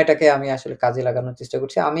 এই সময়টাকে আমি আসলে কাজে লাগানোর চেষ্টা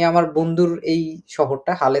করছি। আমি আমার বন্ধুর এই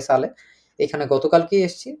শহরটা হালে সালে, এখানে গতকালকেই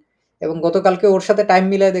এসেছি এবং গতকালকে ওর সাথে টাইম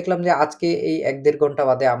মিলায়ে দেখলাম যে আজকে এই 1-1.5 ঘন্টা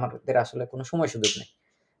বাদে আমাদের আসলে কোনো সময় সুযোগ নেই।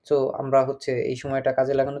 সো আমরা হচ্ছে এই সময়টা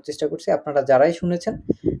কাজে লাগানোর চেষ্টা করছি। আপনারা যারাই শুনেছেন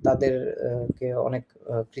তাদের কে অনেক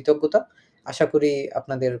কৃতজ্ঞতা। আশা করি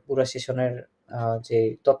আপনাদের পুরা সেশনের যে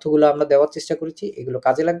তথ্যগুলো আমরা দেওয়ার চেষ্টা করেছি এগুলো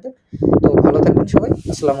কাজে লাগবে। তো ভালো থাকবেন সবাই।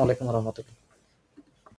 আসসালামু আলাইকুম ওয়া রাহমাতুল্লাহ।